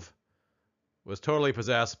 12, was totally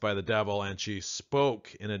possessed by the devil, and she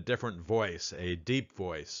spoke in a different voice, a deep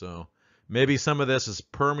voice. So maybe some of this is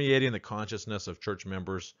permeating the consciousness of church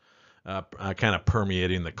members, kind of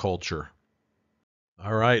permeating the culture.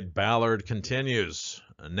 All right, Ballard continues.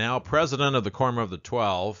 Now president of the Quorum of the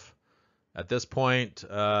 12. At this point,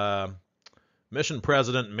 mission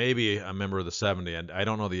president, maybe a member of the 70. And I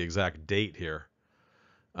don't know the exact date here.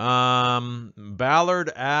 Ballard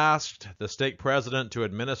asked the stake president to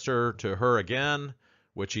administer to her again,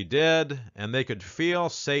 which he did, and they could feel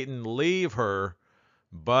Satan leave her,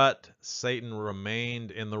 but Satan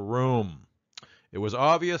remained in the room. It was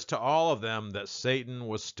obvious to all of them that Satan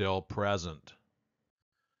was still present.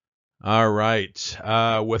 All right.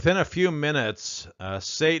 Within a few minutes,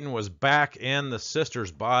 Satan was back in the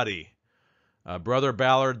sister's body. Brother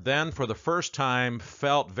Ballard then, for the first time,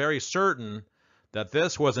 felt very certain that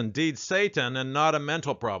this was indeed Satan and not a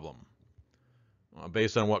mental problem. Well,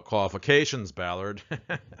 based on what qualifications, Ballard?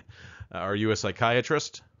 Are you a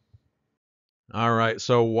psychiatrist? All right,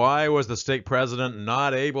 so why was the stake president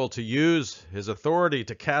not able to use his authority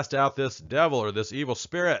to cast out this devil or this evil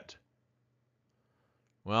spirit?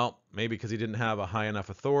 Well, maybe because he didn't have a high enough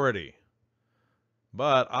authority.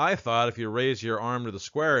 But I thought if you raise your arm to the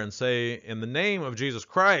square and say, in the name of Jesus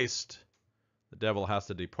Christ, the devil has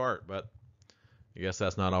to depart. But I guess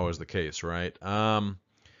that's not always the case, right?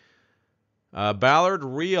 Ballard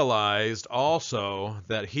realized also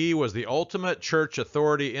that he was the ultimate church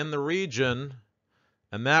authority in the region,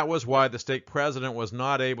 and that was why the stake president was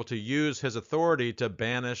not able to use his authority to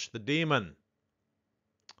banish the demon.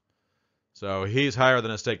 So he's higher than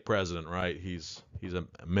a stake president, right? He's a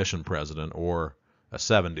mission president or a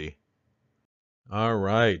 70. All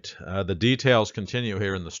right. The details continue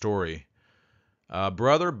here in the story.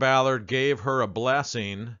 Brother Ballard gave her a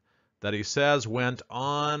blessing that he says it went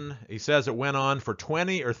on for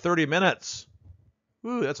 20 or 30 minutes.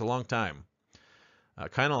 Ooh, that's a long time.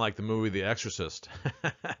 Kind of like the movie The Exorcist.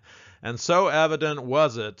 And so evident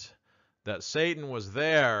was it that Satan was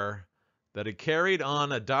there that he carried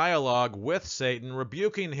on a dialogue with Satan,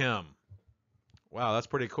 rebuking him. Wow, that's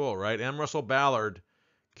pretty cool, right? M. Russell Ballard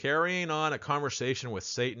carrying on a conversation with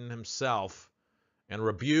Satan himself and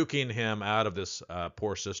rebuking him out of this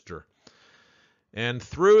poor sister. And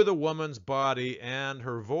through the woman's body and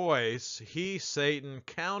her voice, he, Satan,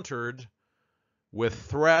 countered with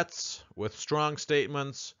threats, with strong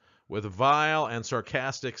statements, with vile and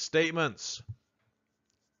sarcastic statements.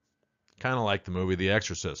 Kind of like the movie The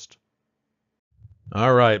Exorcist.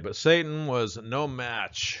 All right, but Satan was no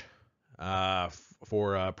match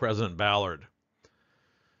for President Ballard.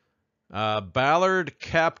 Ballard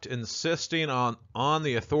kept insisting on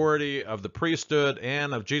the authority of the priesthood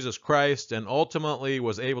and of Jesus Christ, and ultimately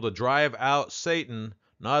was able to drive out Satan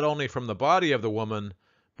not only from the body of the woman,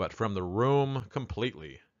 but from the room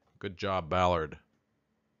completely. Good job, Ballard.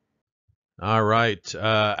 All right.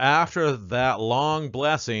 After that long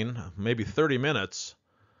blessing, maybe 30 minutes,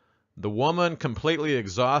 the woman, completely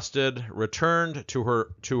exhausted, returned to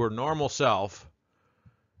her normal self.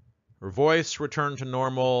 Her voice returned to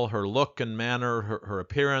normal, her look and manner, her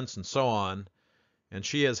appearance, and so on. And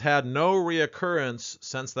she has had no reoccurrence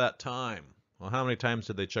since that time. Well, how many times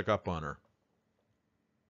did they check up on her?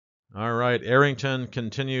 All right, Arrington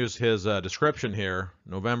continues his description here,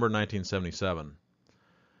 November 1977.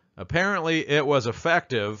 Apparently, it was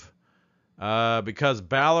effective because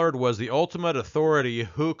Ballard was the ultimate authority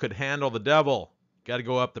who could handle the devil. Got to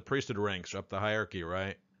go up the priesthood ranks, up the hierarchy,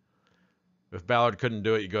 right? If Ballard couldn't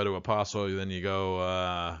do it, you go to apostle, then you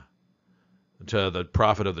go to the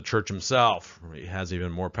prophet of the church himself. He has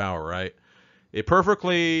even more power, right? A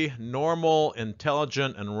perfectly normal,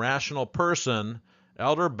 intelligent, and rational person,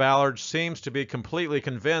 Elder Ballard seems to be completely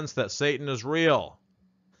convinced that Satan is real.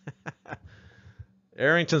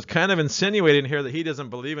 Arrington's kind of insinuating here that he doesn't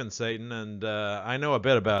believe in Satan, and I know a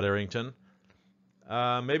bit about Arrington.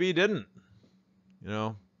 Maybe he didn't. You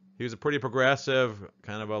know, he was a pretty progressive,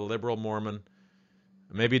 kind of a liberal Mormon.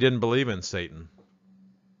 Maybe he didn't believe in Satan.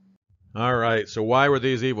 All right, so why were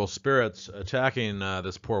these evil spirits attacking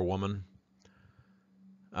this poor woman?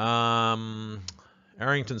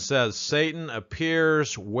 Arrington says, Satan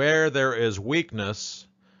appears where there is weakness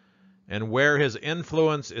and where his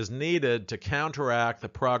influence is needed to counteract the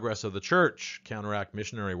progress of the church, counteract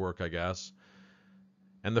missionary work, I guess,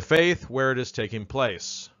 and the faith where it is taking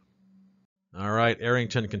place. All right,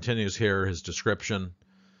 Arrington continues here his description.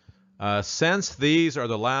 Since these are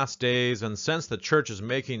the last days, and since the church is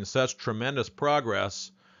making such tremendous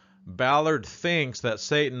progress, Ballard thinks that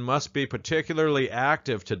Satan must be particularly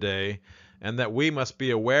active today, and that we must be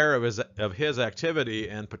aware of his activity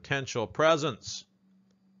and potential presence.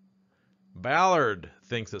 Ballard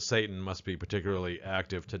thinks that Satan must be particularly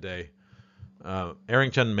active today.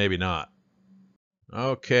 Arrington, maybe not.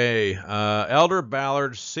 Okay, Elder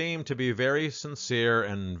Ballard seemed to be very sincere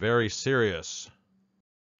and very serious.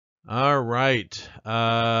 All right,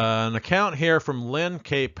 an account here from Lynn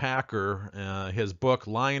K. Packer, his book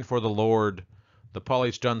Lying for the Lord, The Paul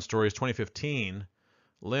H. Dunn Stories, 2015.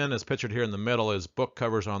 Lynn is pictured here in the middle, his book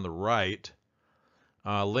cover's on the right.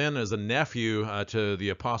 Lynn is a nephew to the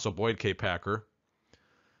Apostle Boyd K. Packer.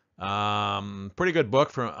 Pretty good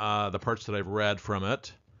book from the parts that I've read from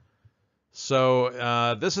it.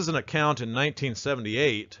 So this is an account in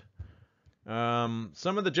 1978.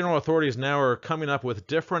 Some of the general authorities now are coming up with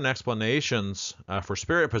different explanations for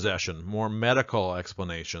spirit possession, more medical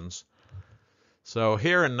explanations. So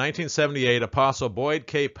here in 1978, Apostle Boyd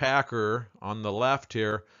K. Packer, on the left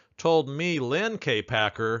here, told me, Lynn K.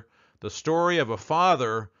 Packer, the story of a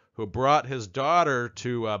father who brought his daughter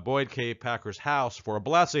to Boyd K. Packer's house for a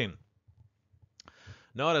blessing.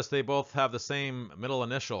 Notice they both have the same middle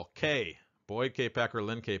initial, K. Boyd K. Packer,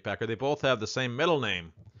 Lynn K. Packer. They both have the same middle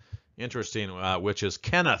name. Interesting, which is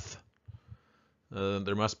Kenneth.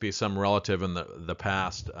 There must be some relative in the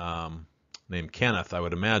past named Kenneth, I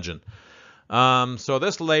would imagine. So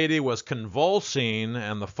this lady was convulsing,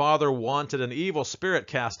 and the father wanted an evil spirit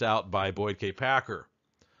cast out by Boyd K. Packer.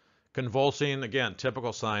 Convulsing, again,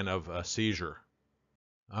 typical sign of a seizure.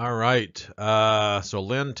 All right, so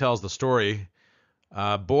Lynn tells the story.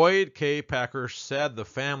 Boyd K. Packer said the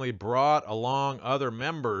family brought along other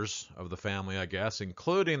members of the family, I guess,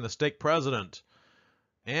 including the stake president.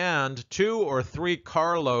 And 2 or 3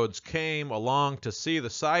 carloads came along to see the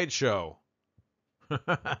sideshow. 2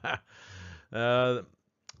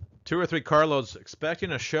 or 3 carloads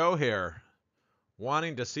expecting a show here,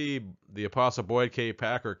 wanting to see the Apostle Boyd K.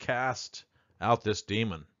 Packer cast out this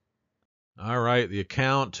demon. All right, the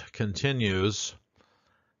account continues.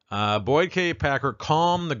 Boyd K. Packer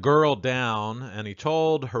calmed the girl down, and he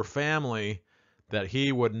told her family that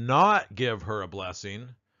he would not give her a blessing,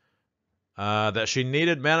 that she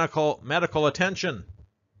needed medical attention.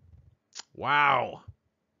 Wow.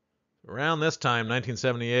 Around this time,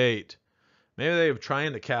 1978, maybe they were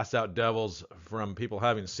trying to cast out devils from people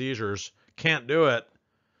having seizures. Can't do it.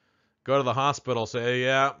 go to the hospital, say,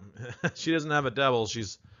 yeah, she doesn't have a devil.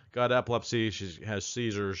 She's got epilepsy. She has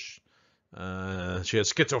seizures. She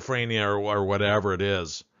has schizophrenia or whatever it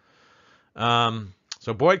is.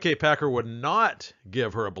 So Boyd K. Packer would not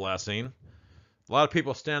give her a blessing. A lot of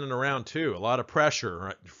people standing around too. A lot of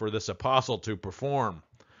pressure for this apostle to perform.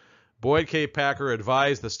 Boyd K. Packer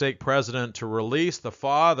advised the stake president to release the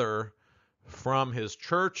father from his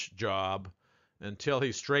church job until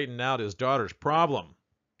he straightened out his daughter's problem.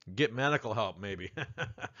 Get medical help, maybe.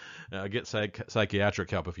 Get psychiatric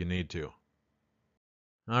help if you need to.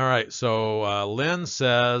 All right, so Lynn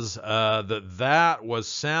says that was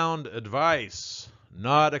sound advice,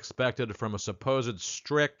 not expected from a supposed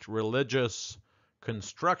strict religious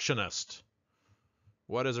constructionist.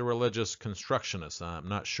 What is a religious constructionist? I'm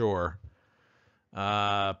not sure.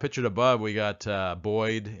 Pictured above, we got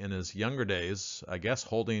Boyd in his younger days, I guess,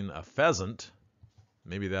 holding a pheasant.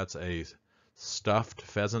 Maybe that's a stuffed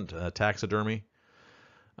pheasant, taxidermy.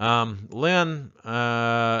 Lynn,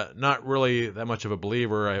 not really that much of a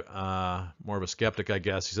believer, more of a skeptic, I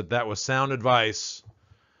guess. He said that was sound advice,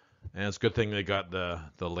 and it's a good thing they got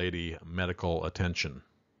the lady medical attention.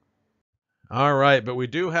 All right, but we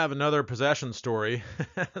do have another possession story,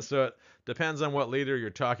 so it depends on what leader you're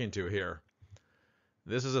talking to here.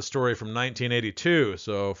 This is a story from 1982,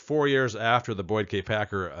 so 4 years after the Boyd K.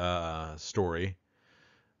 Packer story.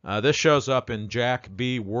 This shows up in Jack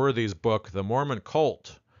B. Worthy's book, The Mormon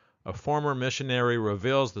Cult. A former missionary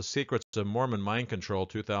reveals the secrets of Mormon mind control,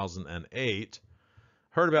 2008.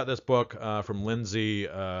 Heard about this book from Lindsay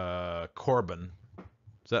Corbin.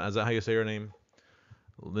 Is that how you say her name?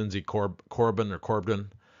 Lindsay Corbin or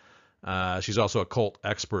Corbin. She's also a cult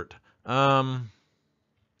expert. So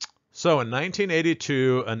in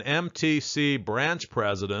 1982, an MTC branch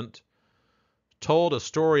president told a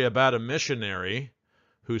story about a missionary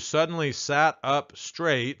who suddenly sat up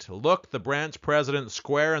straight, looked the branch president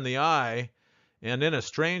square in the eye, and in a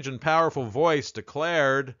strange and powerful voice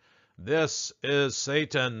declared, "This is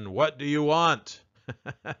Satan. What do you want?"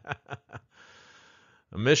 A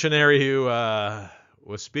missionary who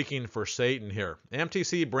was speaking for Satan here.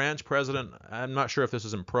 MTC branch president, I'm not sure if this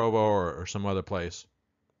is in Provo or some other place.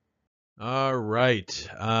 All right.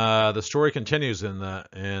 The story continues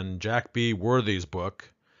in Jack B. Worthy's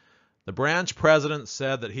book. The branch president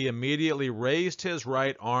said that he immediately raised his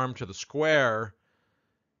right arm to the square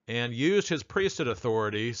and used his priesthood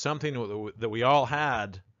authority, something that we all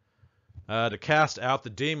had, to cast out the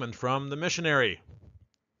demon from the missionary.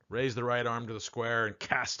 Raise the right arm to the square and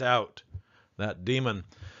cast out that demon.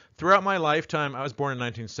 Throughout my lifetime, I was born in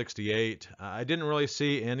 1968, I didn't really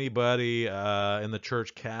see anybody in the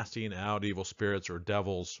church casting out evil spirits or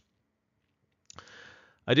devils.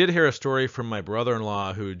 I did hear a story from my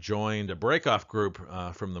brother-in-law who joined a breakoff group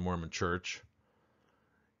from the Mormon Church.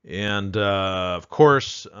 And, of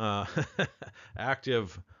course,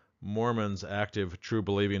 active Mormons, active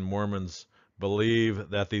true-believing Mormons,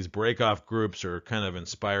 believe that these breakoff groups are kind of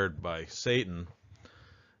inspired by Satan.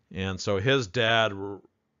 And so his dad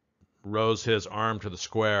rose his arm to the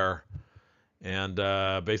square and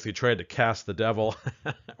basically tried to cast the devil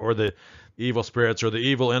or the evil spirits or the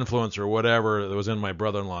evil influence or whatever that was in my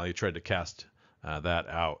brother-in-law. He tried to cast that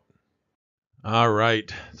out. All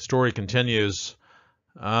right, the story continues.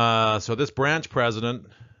 So this branch president,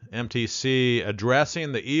 MTC,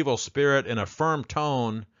 addressing the evil spirit in a firm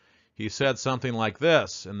tone, he said something like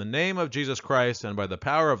this: "In the name of Jesus Christ and by the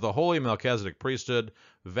power of the holy Melchizedek priesthood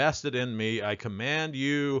vested in me, I command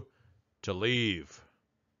you to leave."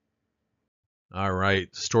 All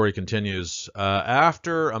right, story continues.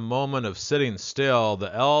 After a moment of sitting still,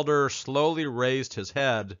 the elder slowly raised his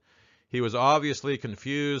head. He was obviously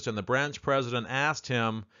confused, and the branch president asked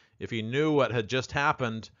him if he knew what had just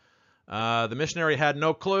happened. The missionary had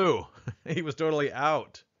no clue. He was totally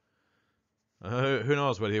out. Who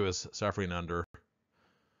knows what he was suffering under?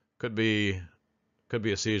 Could be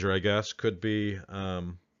a seizure, I guess. Could be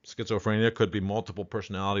schizophrenia. Could be multiple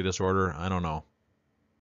personality disorder. I don't know.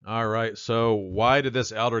 All right, so why did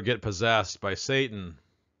this elder get possessed by Satan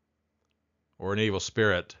or an evil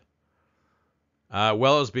spirit? Well,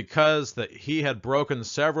 it was because that he had broken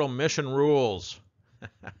several mission rules.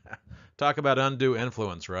 Talk about undue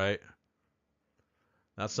influence, right?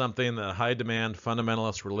 That's something that high demand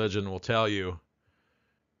fundamentalist religion will tell you.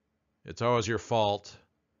 It's always your fault.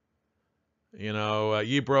 You know,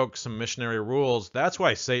 you broke some missionary rules. That's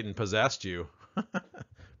why Satan possessed you.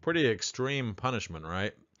 Pretty extreme punishment,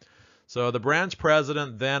 right? So the branch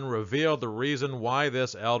president then revealed the reason why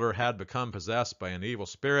this elder had become possessed by an evil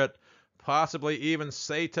spirit, possibly even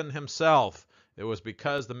Satan himself. It was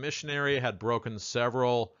because the missionary had broken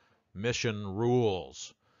several mission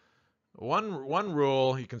rules. One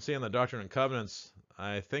rule you can see in the Doctrine and Covenants,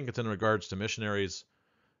 I think it's in regards to missionaries.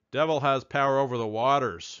 Devil has power over the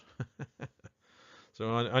waters. So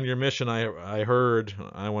on your mission, I heard,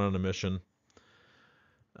 I went on a mission,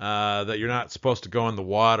 that you're not supposed to go in the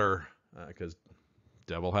water because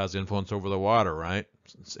devil has influence over the water, right?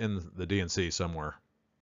 It's in the D&C somewhere.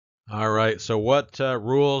 All right, so what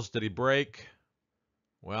rules did he break?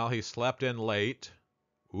 Well, he slept in late.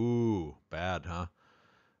 Ooh, bad, huh?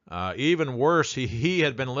 Even worse, he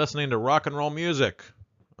had been listening to rock and roll music.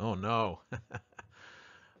 Oh, no.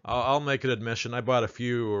 I'll make an admission. I bought a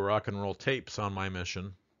few rock and roll tapes on my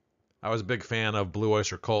mission. I was a big fan of Blue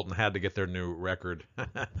Oyster Cult and had to get their new record.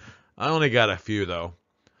 I only got a few, though.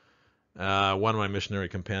 One of my missionary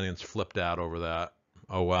companions flipped out over that.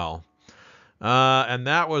 Oh, well. And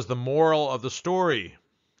that was the moral of the story.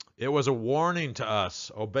 It was a warning to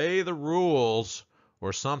us. Obey the rules,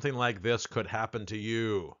 or something like this could happen to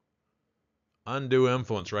you. Undue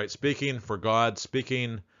influence, right? Speaking for God,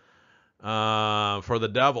 speaking for the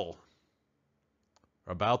devil,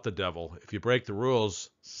 about the devil. If you break the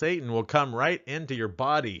rules, Satan will come right into your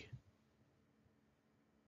body.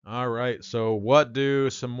 All right, so what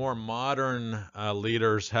do some more modern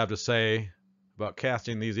leaders have to say about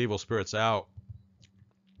casting these evil spirits out?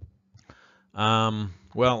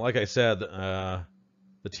 Well, like I said, the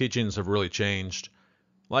teachings have really changed.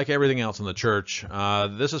 Like everything else in the church,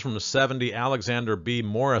 this is from the 70 Alexander B.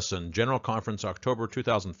 Morrison, General Conference, October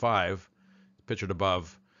 2005, pictured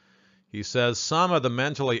above. He says, some of the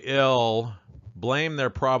mentally ill blame their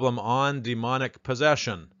problem on demonic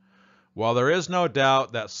possession. While there is no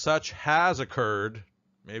doubt that such has occurred,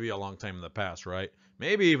 maybe a long time in the past, right?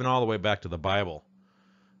 Maybe even all the way back to the Bible.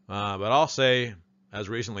 But I'll say as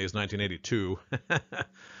recently as 1982.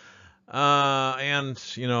 And,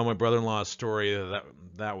 you know, my brother-in-law's story,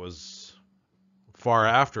 that was far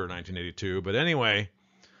after 1982. But anyway,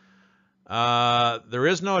 there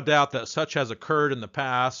is no doubt that such has occurred in the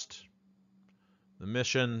past. The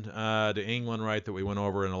mission to England, right, that we went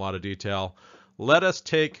over in a lot of detail. Let us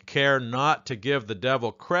take care not to give the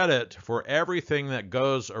devil credit for everything that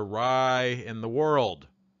goes awry in the world.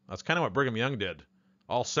 That's kind of what Brigham Young did.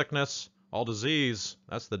 All sickness, all disease,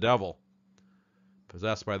 that's the devil.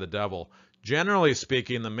 Possessed by the devil. Generally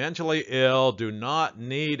speaking, the mentally ill do not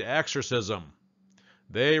need exorcism.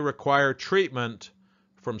 They require treatment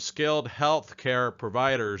from skilled health care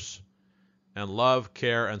providers and love,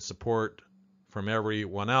 care, and support from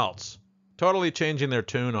everyone else. Totally changing their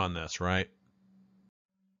tune on this, right?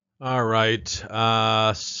 All right.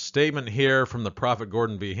 Statement here from the prophet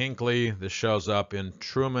Gordon B. Hinckley. This shows up in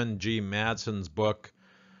Truman G. Madson's book,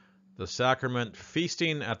 The Sacrament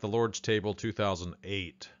Feasting at the Lord's Table,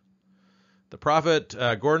 2008. The prophet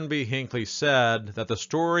Gordon B. Hinckley said that the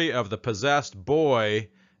story of the possessed boy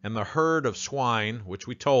and the herd of swine, which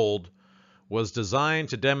we told, was designed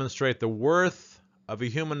to demonstrate the worth of a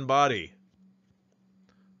human body.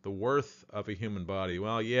 The worth of a human body.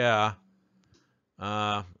 Well, yeah.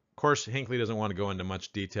 Of course, Hinckley doesn't want to go into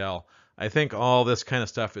much detail. I think all this kind of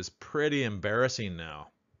stuff is pretty embarrassing now.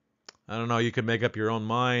 I don't know, you could make up your own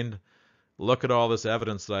mind. Look at all this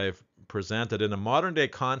evidence that I've presented in a modern-day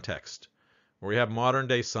context, where we have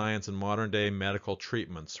modern-day science and modern-day medical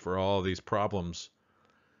treatments for all of these problems.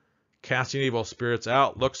 Casting evil spirits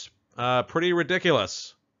out looks pretty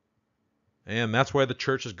ridiculous. And that's why the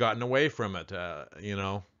church has gotten away from it, you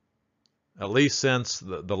know, at least since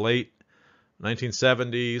the late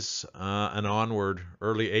 1970s and onward,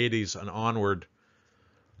 early 80s and onward,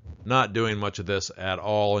 not doing much of this at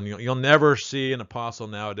all. And you'll never see an apostle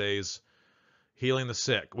nowadays healing the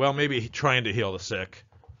sick. Well, maybe trying to heal the sick,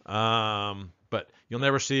 but you'll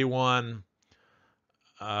never see one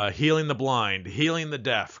healing the blind, healing the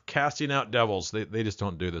deaf, casting out devils. They just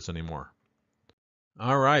don't do this anymore.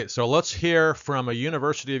 All right, so let's hear from a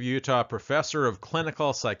University of Utah professor of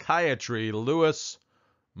clinical psychiatry, Louis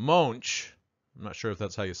Monch. I'm not sure if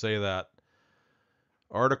that's how you say that.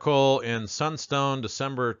 Article in Sunstone,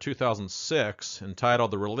 December 2006, entitled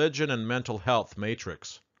The Religion and Mental Health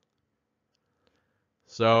Matrix.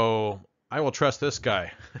 So I will trust this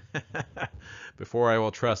guy before I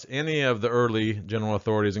will trust any of the early general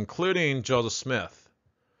authorities, including Joseph Smith.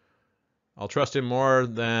 I'll trust him more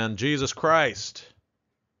than Jesus Christ,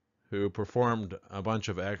 who performed a bunch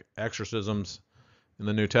of exorcisms in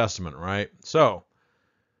the New Testament, right? So,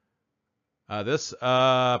 this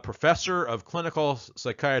professor of clinical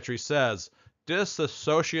psychiatry says,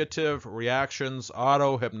 dissociative reactions,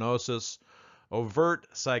 auto-hypnosis, overt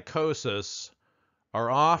psychosis are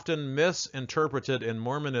often misinterpreted in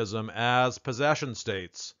Mormonism as possession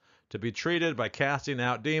states to be treated by casting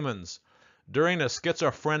out demons. During a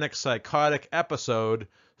schizophrenic psychotic episode,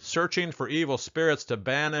 searching for evil spirits to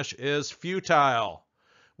banish is futile.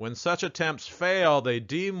 When such attempts fail, they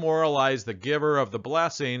demoralize the giver of the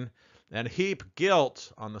blessing and heap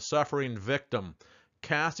guilt on the suffering victim.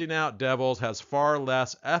 Casting out devils has far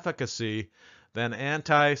less efficacy than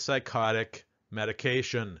antipsychotic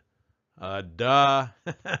medication. Duh.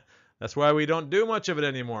 That's why we don't do much of it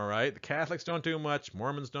anymore, right? The Catholics don't do much.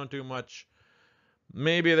 Mormons don't do much.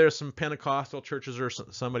 Maybe there's some Pentecostal churches or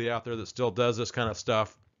somebody out there that still does this kind of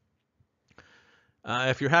stuff.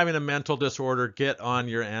 If you're having a mental disorder, get on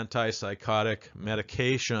your antipsychotic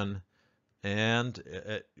medication, and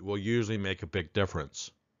it will usually make a big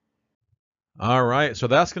difference. All right, so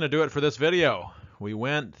that's going to do it for this video. We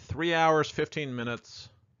went 3 hours, 15 minutes.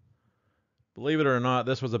 Believe it or not,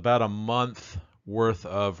 this was about a month worth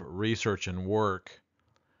of research and work.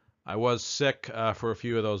 I was sick for a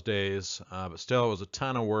few of those days, but still it was a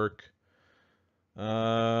ton of work.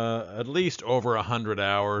 At least over 100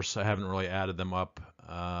 hours. I haven't really added them up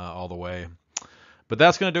all the way. But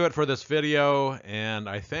that's going to do it for this video, and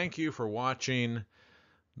I thank you for watching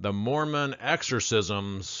the Mormon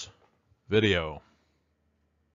Exorcisms video.